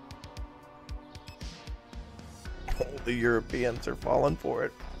 Oh, the Europeans are falling for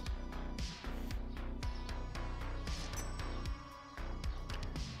it.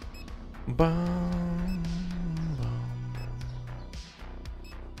 Bum, bum.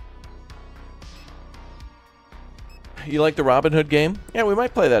 You like the Robin Hood game? Yeah, we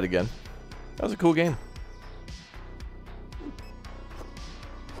might play that again. That was a cool game.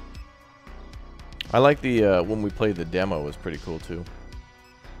 I like the when we played the demo, it was pretty cool too.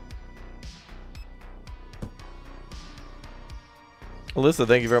 Alyssa,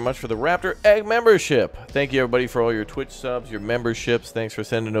 thank you very much for the Raptor Egg membership. Thank you everybody for all your Twitch subs, your memberships. Thanks for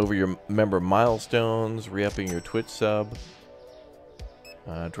sending over your member milestones, re-upping your Twitch sub,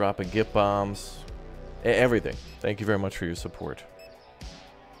 dropping gift bombs, everything. Thank you very much for your support.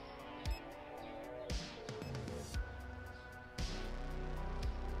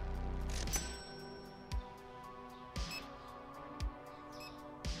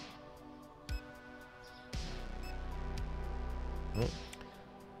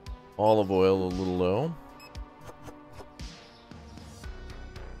 Olive oil a little low.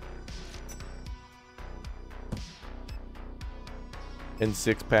 In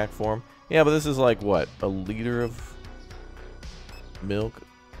 6-pack form. Yeah, but this is like what? A liter of milk?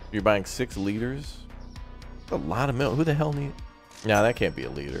 You're buying 6 liters? That's a lot of milk. Who the hell need? Nah, that can't be a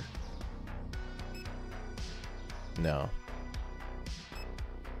liter. No.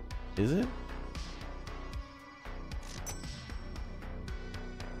 Is it?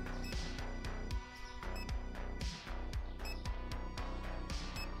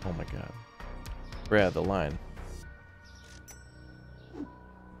 Oh my god. We're at the line.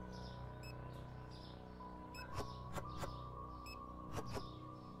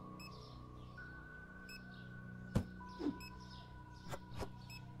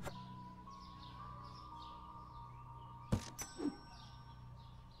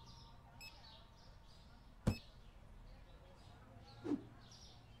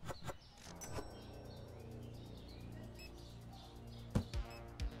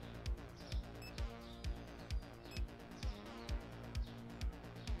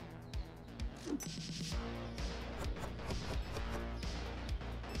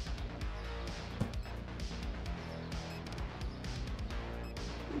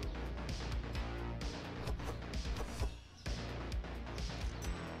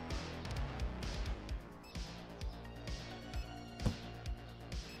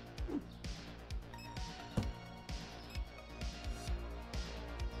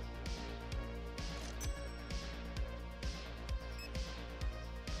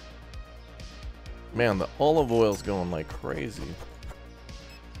 Man, the olive oil's going like crazy.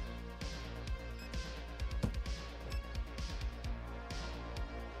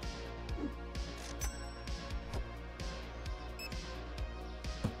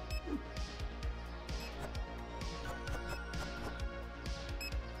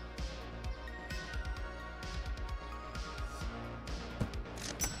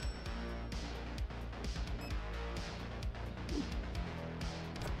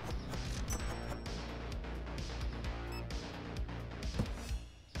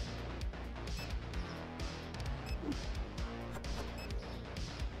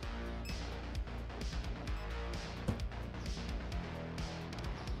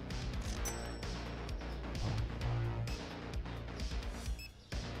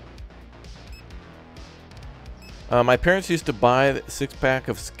 My parents used to buy a 6-pack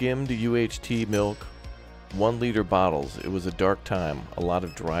of skimmed UHT milk, 1-liter bottles. It was a dark time. A lot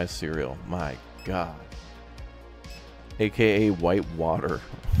of dry cereal. My God. AKA white water.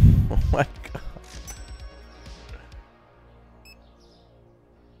 Oh my God.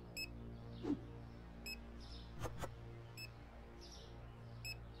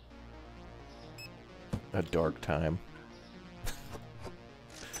 A dark time.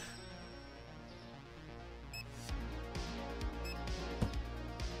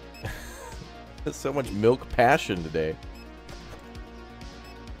 There's so much milk passion today.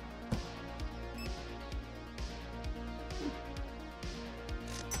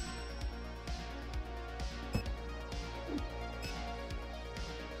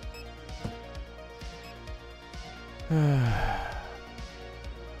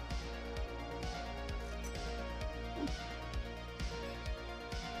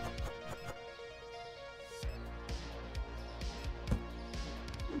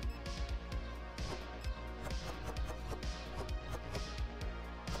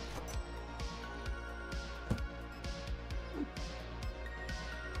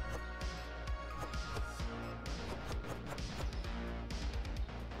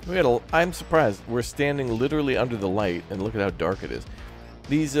 I'm surprised. We're standing literally under the light, and look at how dark it is.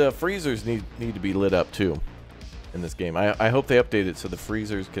 These freezers need to be lit up too in this game. I hope they update it so the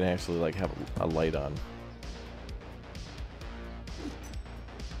freezers can actually like have a light on.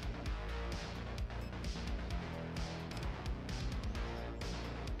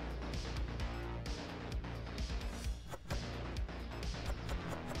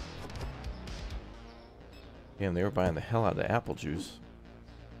 Damn, they were buying the hell out of apple juice.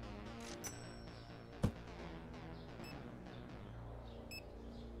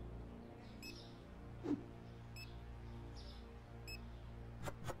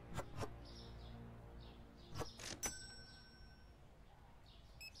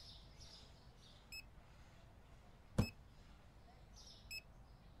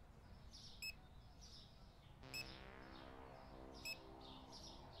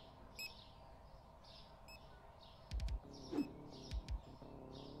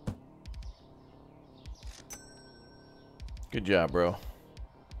 Good job, bro.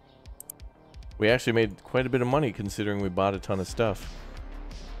 We actually made quite a bit of money considering we bought a ton of stuff.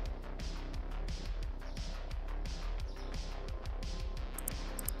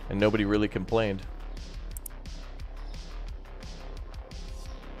 And nobody really complained.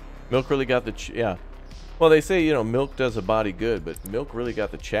 Milk really got the... yeah. Well, they say, you know, milk does a body good, but milk really got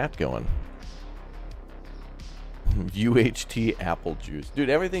the chat going. UHT apple juice.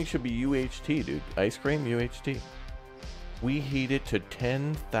 Dude, everything should be UHT, dude. Ice cream, UHT. We heat it to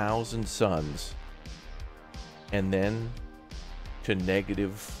 10,000 suns. And then to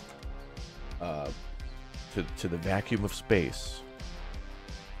negative... to the vacuum of space.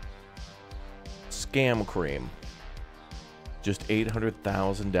 Scam cream. Just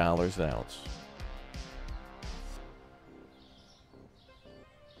 $800,000 an ounce.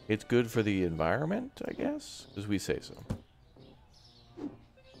 It's good for the environment, I guess, as we say so.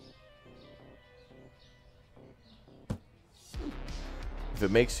 If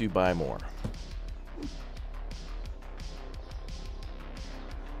it makes you buy more.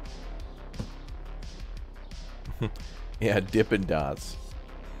 Yeah, Dippin' Dots.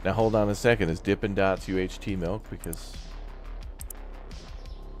 Now hold on a second. Is Dippin' Dots UHT milk? Because...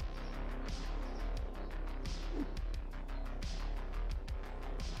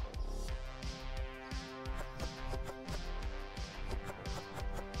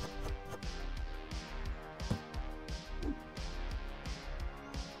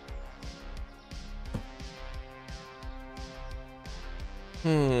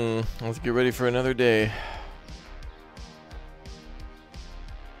 let's get ready for another day.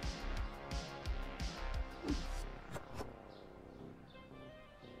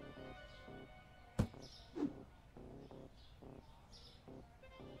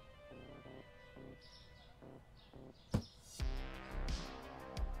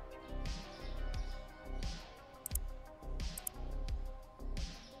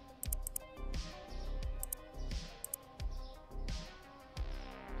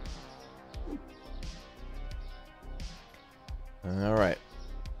 All right.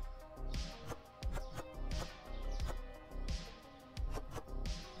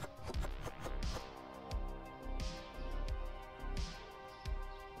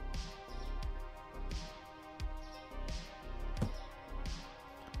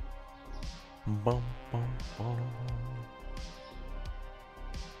 Bum, bum, bum.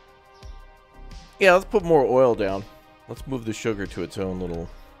 Yeah, let's put more oil down. Let's move the sugar to its own little...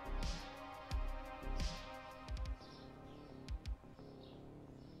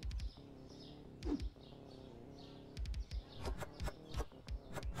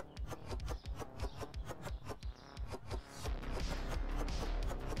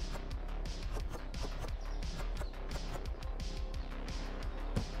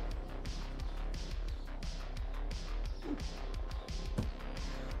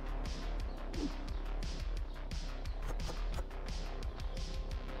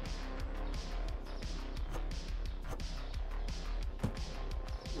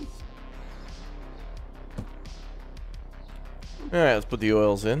 Alright, let's put the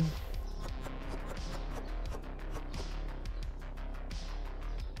oils in.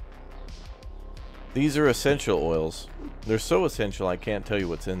 These are essential oils. They're so essential I can't tell you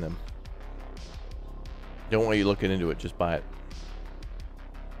what's in them. Don't want you looking into it, just buy it.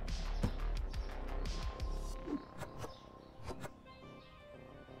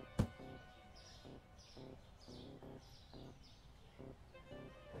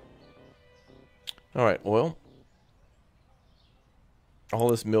 Alright, oil. All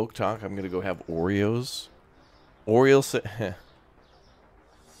this milk talk, I'm going to go have Oreos. Well,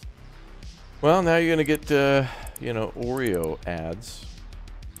 now you're going to get, you know, Oreo ads.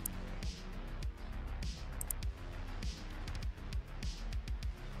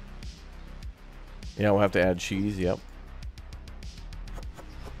 Yeah, we'll have to add cheese, yep.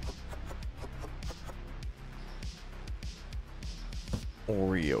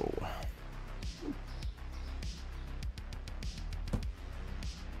 Oreo.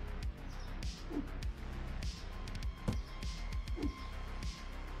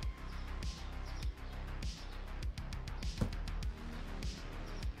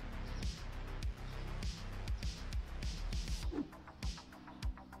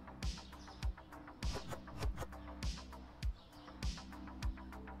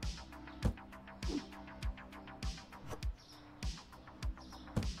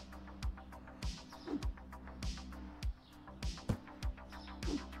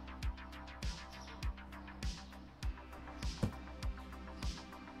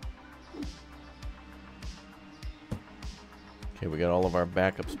 Okay, we got all of our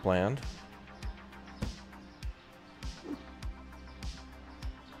backups planned.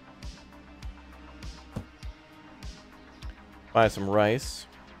 Buy some rice.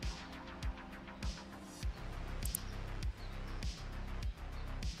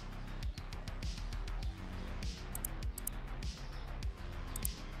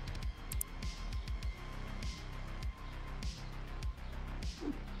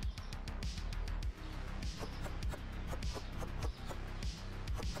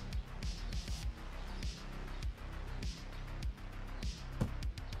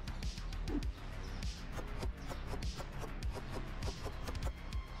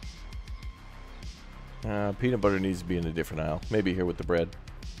 Peanut butter needs to be in a different aisle. Maybe here with the bread.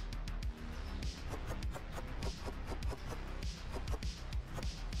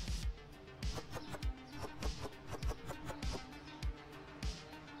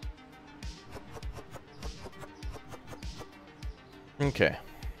 Okay.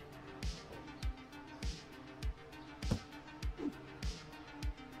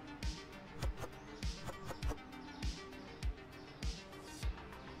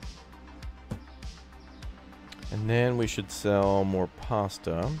 And then we should sell more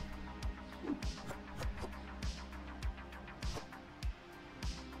pasta.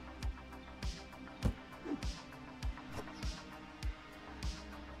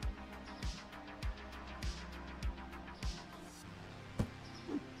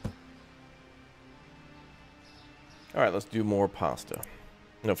 All right, let's do more pasta.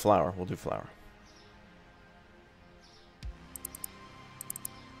 No, flour. We'll do flour.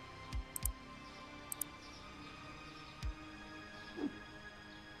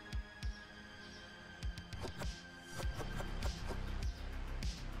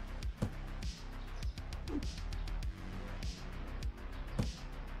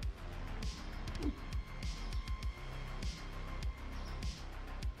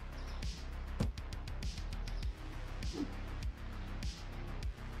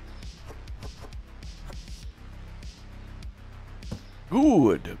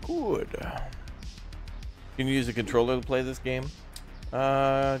 Good, good. Can you use a controller to play this game?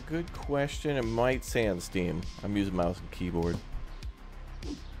 Good question. It might say on Steam. I'm using mouse and keyboard.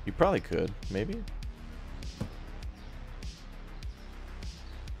 You probably could, maybe.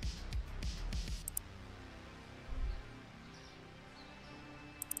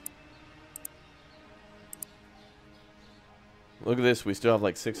 Look at this. We still have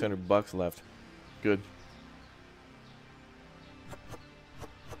like 600 bucks left. Good.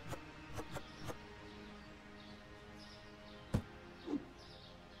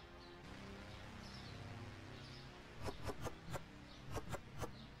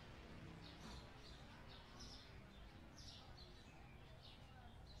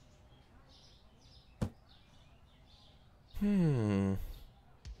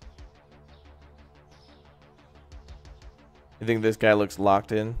 You think this guy looks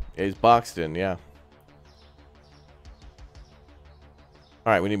locked in? Yeah, he's boxed in, yeah.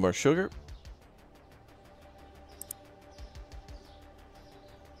 Alright, we need more sugar.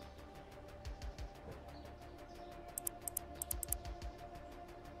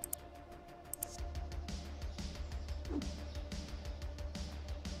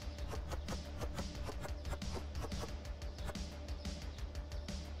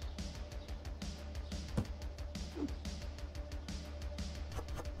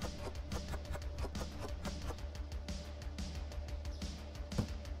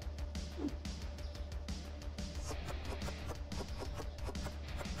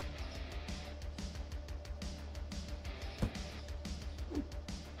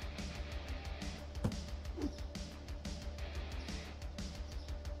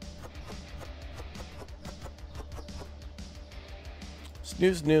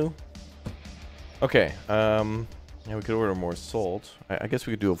 Snooze new. Okay, yeah, we could order more salt. I guess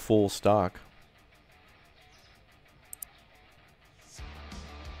we could do a full stock.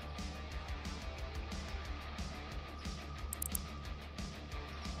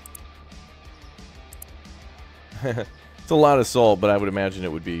 It's a lot of salt, but I would imagine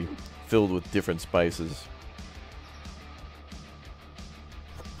it would be filled with different spices.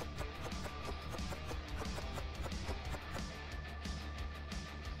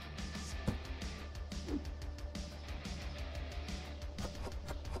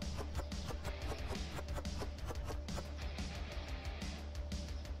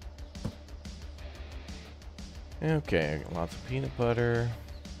 Okay, lots of peanut butter.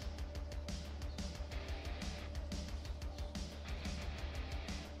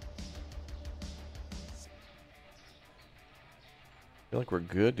 Feel like we're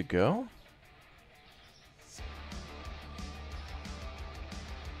good to go.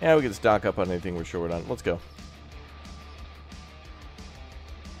 Yeah, we can stock up on anything we're short on. Let's go.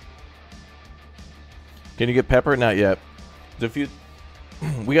 Can you get pepper? Not yet. If you,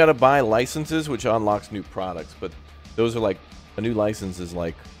 we got to buy licenses, which unlocks new products, but those are like, a new license is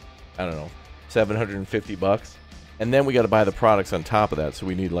like, I don't know, $750. And then we got to buy the products on top of that. So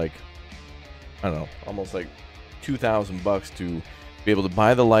we need like, I don't know, almost like $2,000 to be able to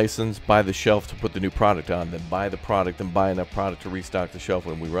buy the license, buy the shelf to put the new product on, then buy the product, then buy enough product to restock the shelf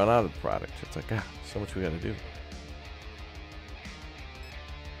when we run out of the product. It's like, ah, so much we got to do.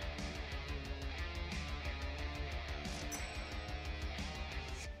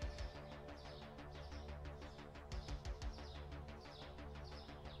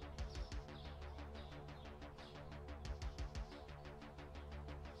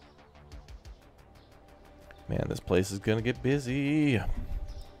 Man, this place is gonna get busy.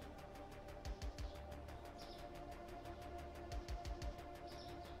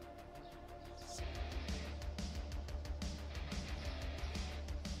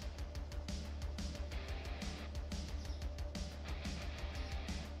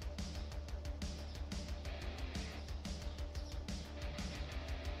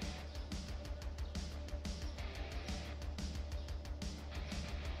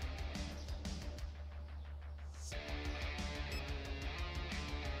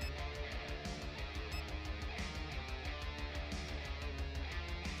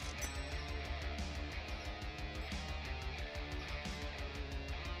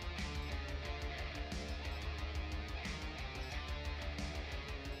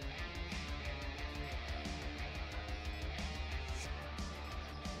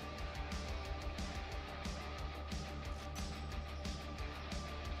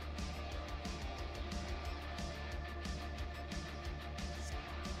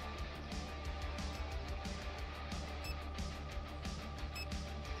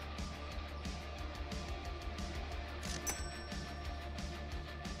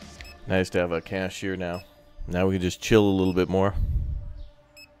 Nice to have a cashier now. Now we can just chill a little bit more.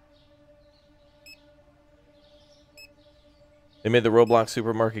 They made the Roblox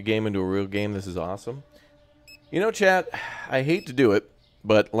supermarket game into a real game. This is awesome. You know, chat, I hate to do it,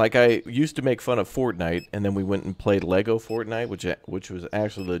 but like I used to make fun of Fortnite, and then we went and played Lego Fortnite, which was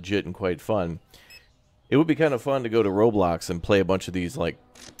actually legit and quite fun. It would be kind of fun to go to Roblox and play a bunch of these like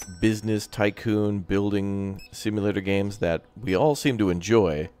business tycoon building simulator games that we all seem to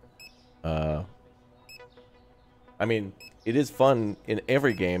enjoy. I mean, it is fun in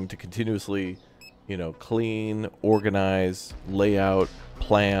every game to continuously, you know, clean, organize, lay out,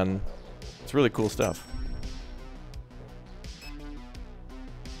 plan. It's really cool stuff.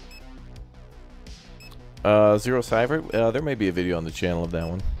 Zero Cyber, there may be a video on the channel of that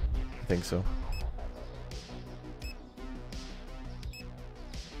one. I think so.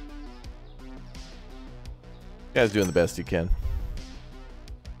 Guy's doing the best he can.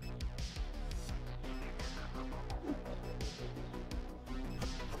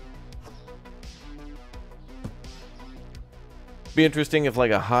 Be interesting if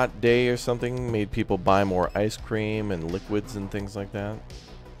like a hot day or something made people buy more ice cream and liquids and things like that.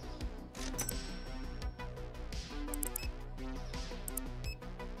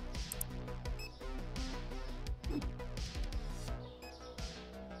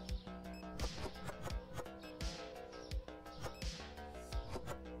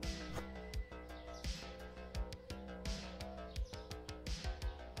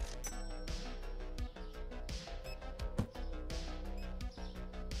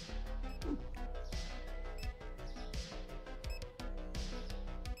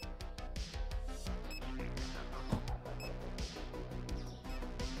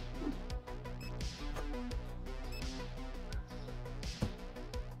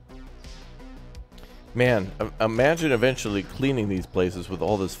 Man, imagine eventually cleaning these places with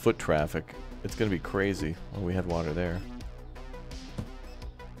all this foot traffic. It's going to be crazy. Oh, we had water there.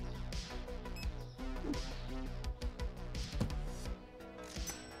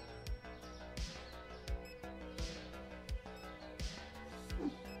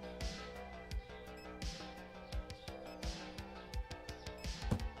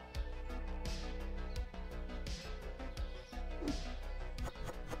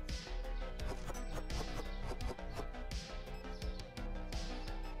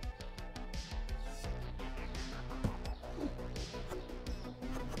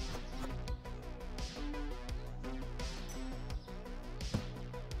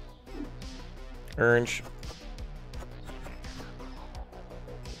 Orange.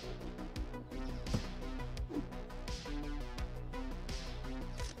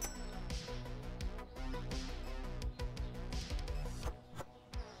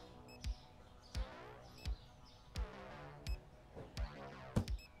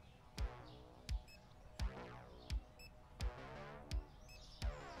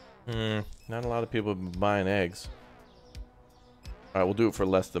 Not a lot of people have been buying eggs. Alright, we'll do it for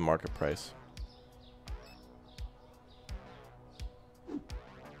less than market price.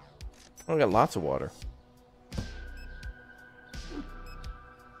 Oh, we got lots of water.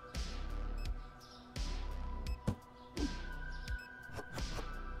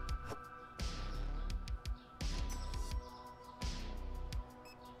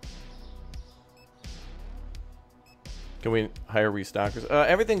 Can we hire restockers?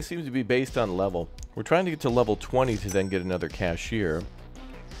 Everything seems to be based on level. We're trying to get to level 20 to then get another cashier.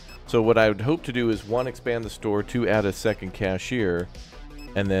 So what I would hope to do is 1, expand the store, 2, add a second cashier,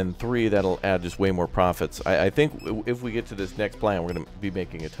 and then 3, that'll add just way more profits. I think if we get to this next plan, we're going to be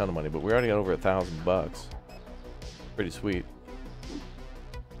making a ton of money, but we already got over $1,000. Pretty sweet.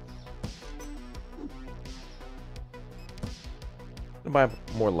 I'm going to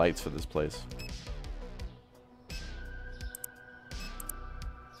buy more lights for this place.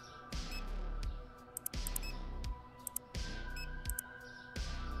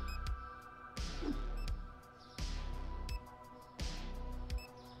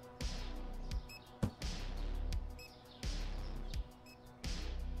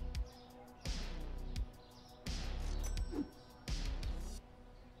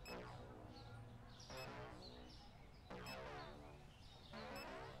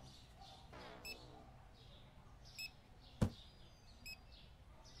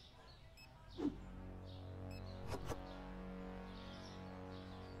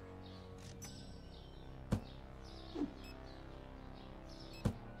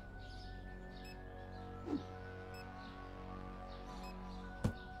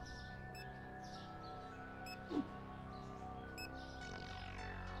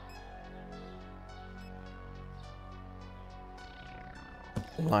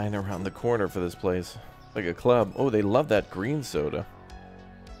 Line around the corner for this place. Like a club. Oh, they love that green soda.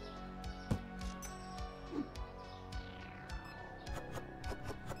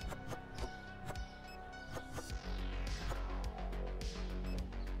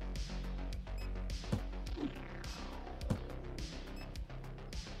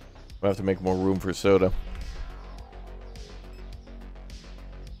 We'll have to make more room for soda.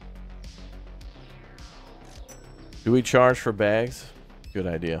 Do we charge for bags? Good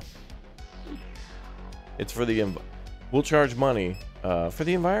idea. It's for the we'll charge money for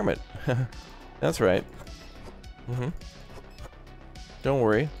the environment. That's right. Don't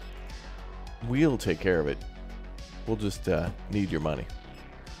worry. We'll take care of it. We'll just need your money.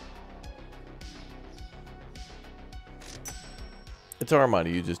 It's our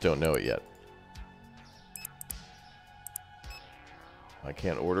money, you just don't know it yet. I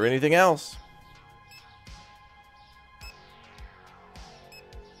can't order anything else.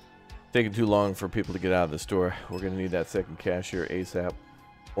 Taking too long for people to get out of the store. We're going to need that second cashier ASAP.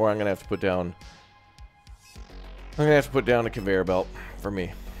 Or I'm going to have to put down... a conveyor belt for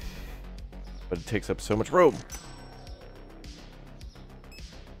me. But it takes up so much room.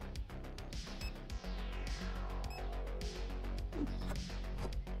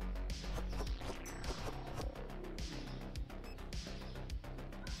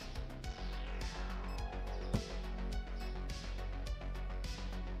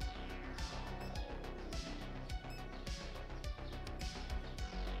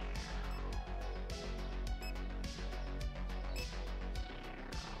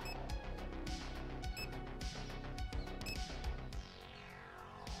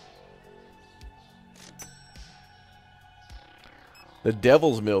 The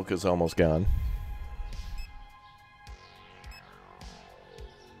devil's milk is almost gone.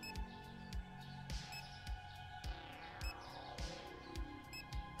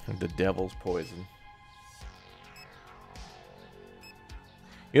 The devil's poison.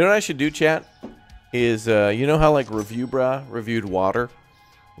 You know what I should do, chat? Is, you know how, like, Reviewbrah reviewed water?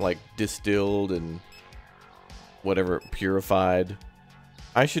 Like, distilled and whatever, purified.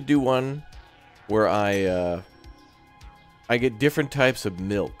 I should do one where I get different types of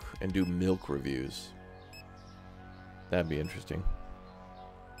milk and do milk reviews. That'd be interesting.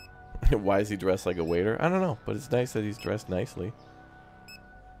 Why is he dressed like a waiter? I don't know, but it's nice that he's dressed nicely.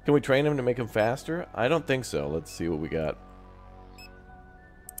 Can we train him to make him faster? I don't think so. Let's see what we got.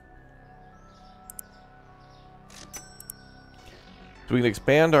 So we can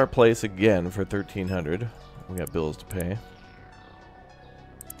expand our place again for 1,300. We got bills to pay.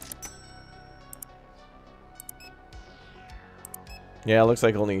 Yeah, it looks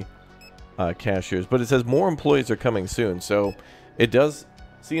like only cashiers, but it says more employees are coming soon. So it does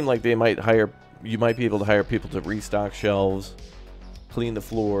seem like they might hire. You might be able to hire people to restock shelves, clean the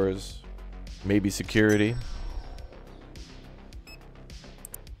floors, maybe security.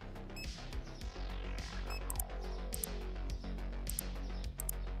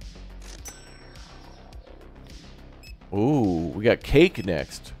 we got cake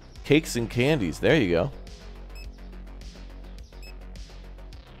next. Cakes and candies. There you go.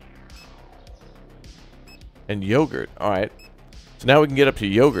 And yogurt. Alright. So now we can get up to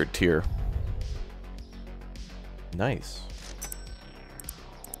yogurt tier. Nice.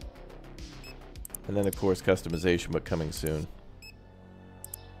 And then, of course, customization, but coming soon.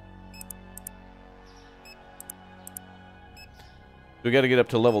 We got to get up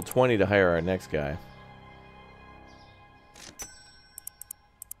to level 20 to hire our next guy.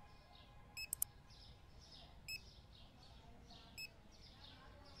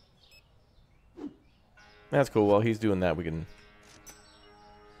 That's cool. While he's doing that, we can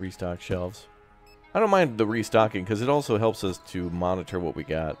restock shelves. I don't mind the restocking because it also helps us to monitor what we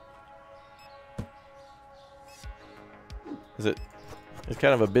got. It's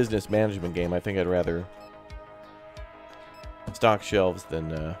kind of a business management game. I think I'd rather stock shelves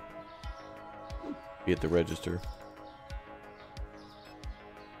than be at the register.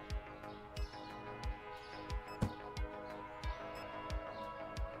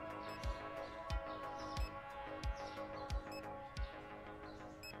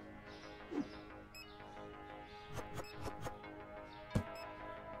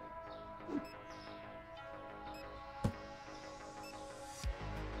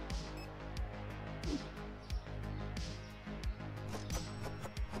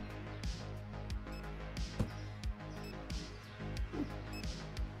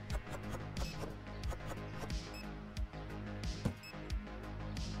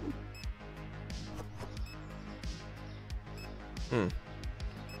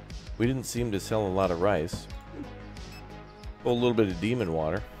 We didn't seem to sell a lot of rice. Oh, a little bit of demon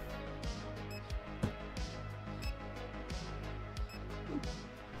water.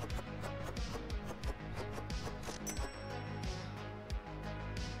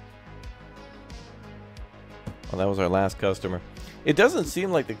 Well, that was our last customer. It doesn't seem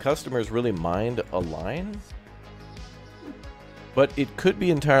like the customers really mind a line. But it could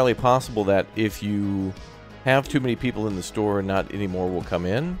be entirely possible that if you have too many people in the store, not any more will come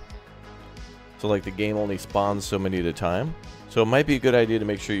in. So like the game only spawns so many at a time. So it might be a good idea to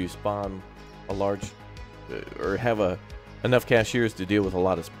make sure you spawn a large, or have enough cashiers to deal with a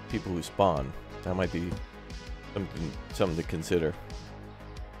lot of people who spawn. That might be something to consider.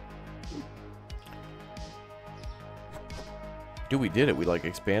 Dude, we did it. We like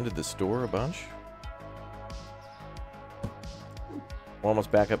expanded the store a bunch. We're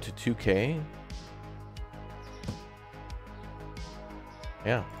almost back up to 2K.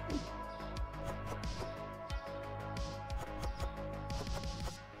 Yeah.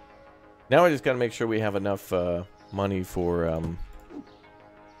 Now I just got to make sure we have enough money for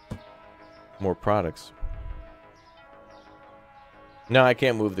more products. No, I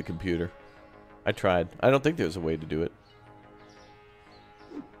can't move the computer. I tried. I don't think there's a way to do it.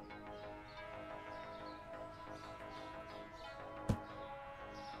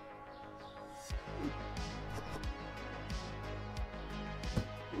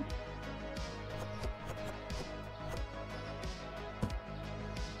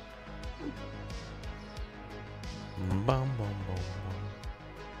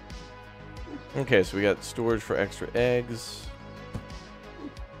 Okay, so we got storage for extra eggs.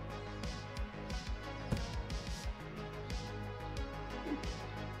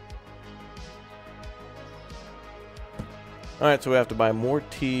 Alright, so we have to buy more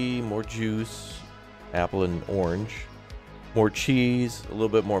tea, more juice, apple and orange, more cheese, a little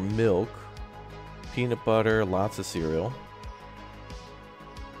bit more milk, peanut butter, lots of cereal.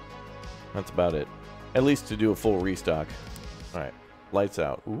 That's about it. At least to do a full restock. Alright, lights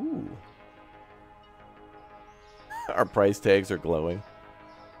out. Ooh. Our price tags are glowing.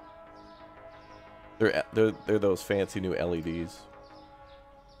 They're those fancy new LEDs.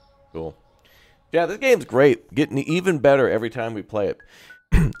 Cool. Yeah, this game's great. Getting even better every time we play it.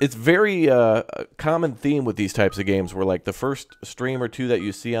 It's very common theme with these types of games where like the first stream or two that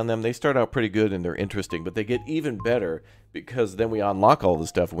you see on them, they start out pretty good and they're interesting, but they get even better because then we unlock all the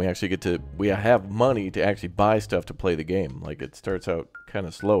stuff and we actually get to, we have money to actually buy stuff to play the game. Like it starts out kind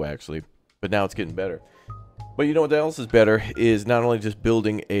of slow actually, but now it's getting better. But you know what else is better is not only just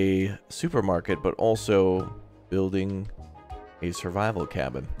building a supermarket, but also building a survival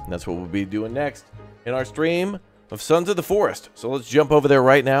cabin. And that's what we'll be doing next in our stream of Sons of the Forest. So let's jump over there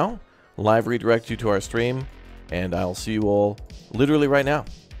right now, live redirect you to our stream, and I'll see you all literally right now.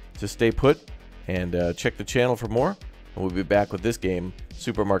 Just stay put and check the channel for more. And we'll be back with this game,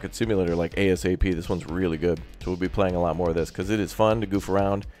 Supermarket Simulator, like ASAP. This one's really good. So we'll be playing a lot more of this because it is fun to goof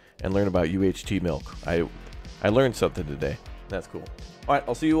around and learn about UHT milk. I learned something today. That's cool. All right,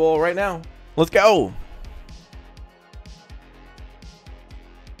 I'll see you all right now. Let's go.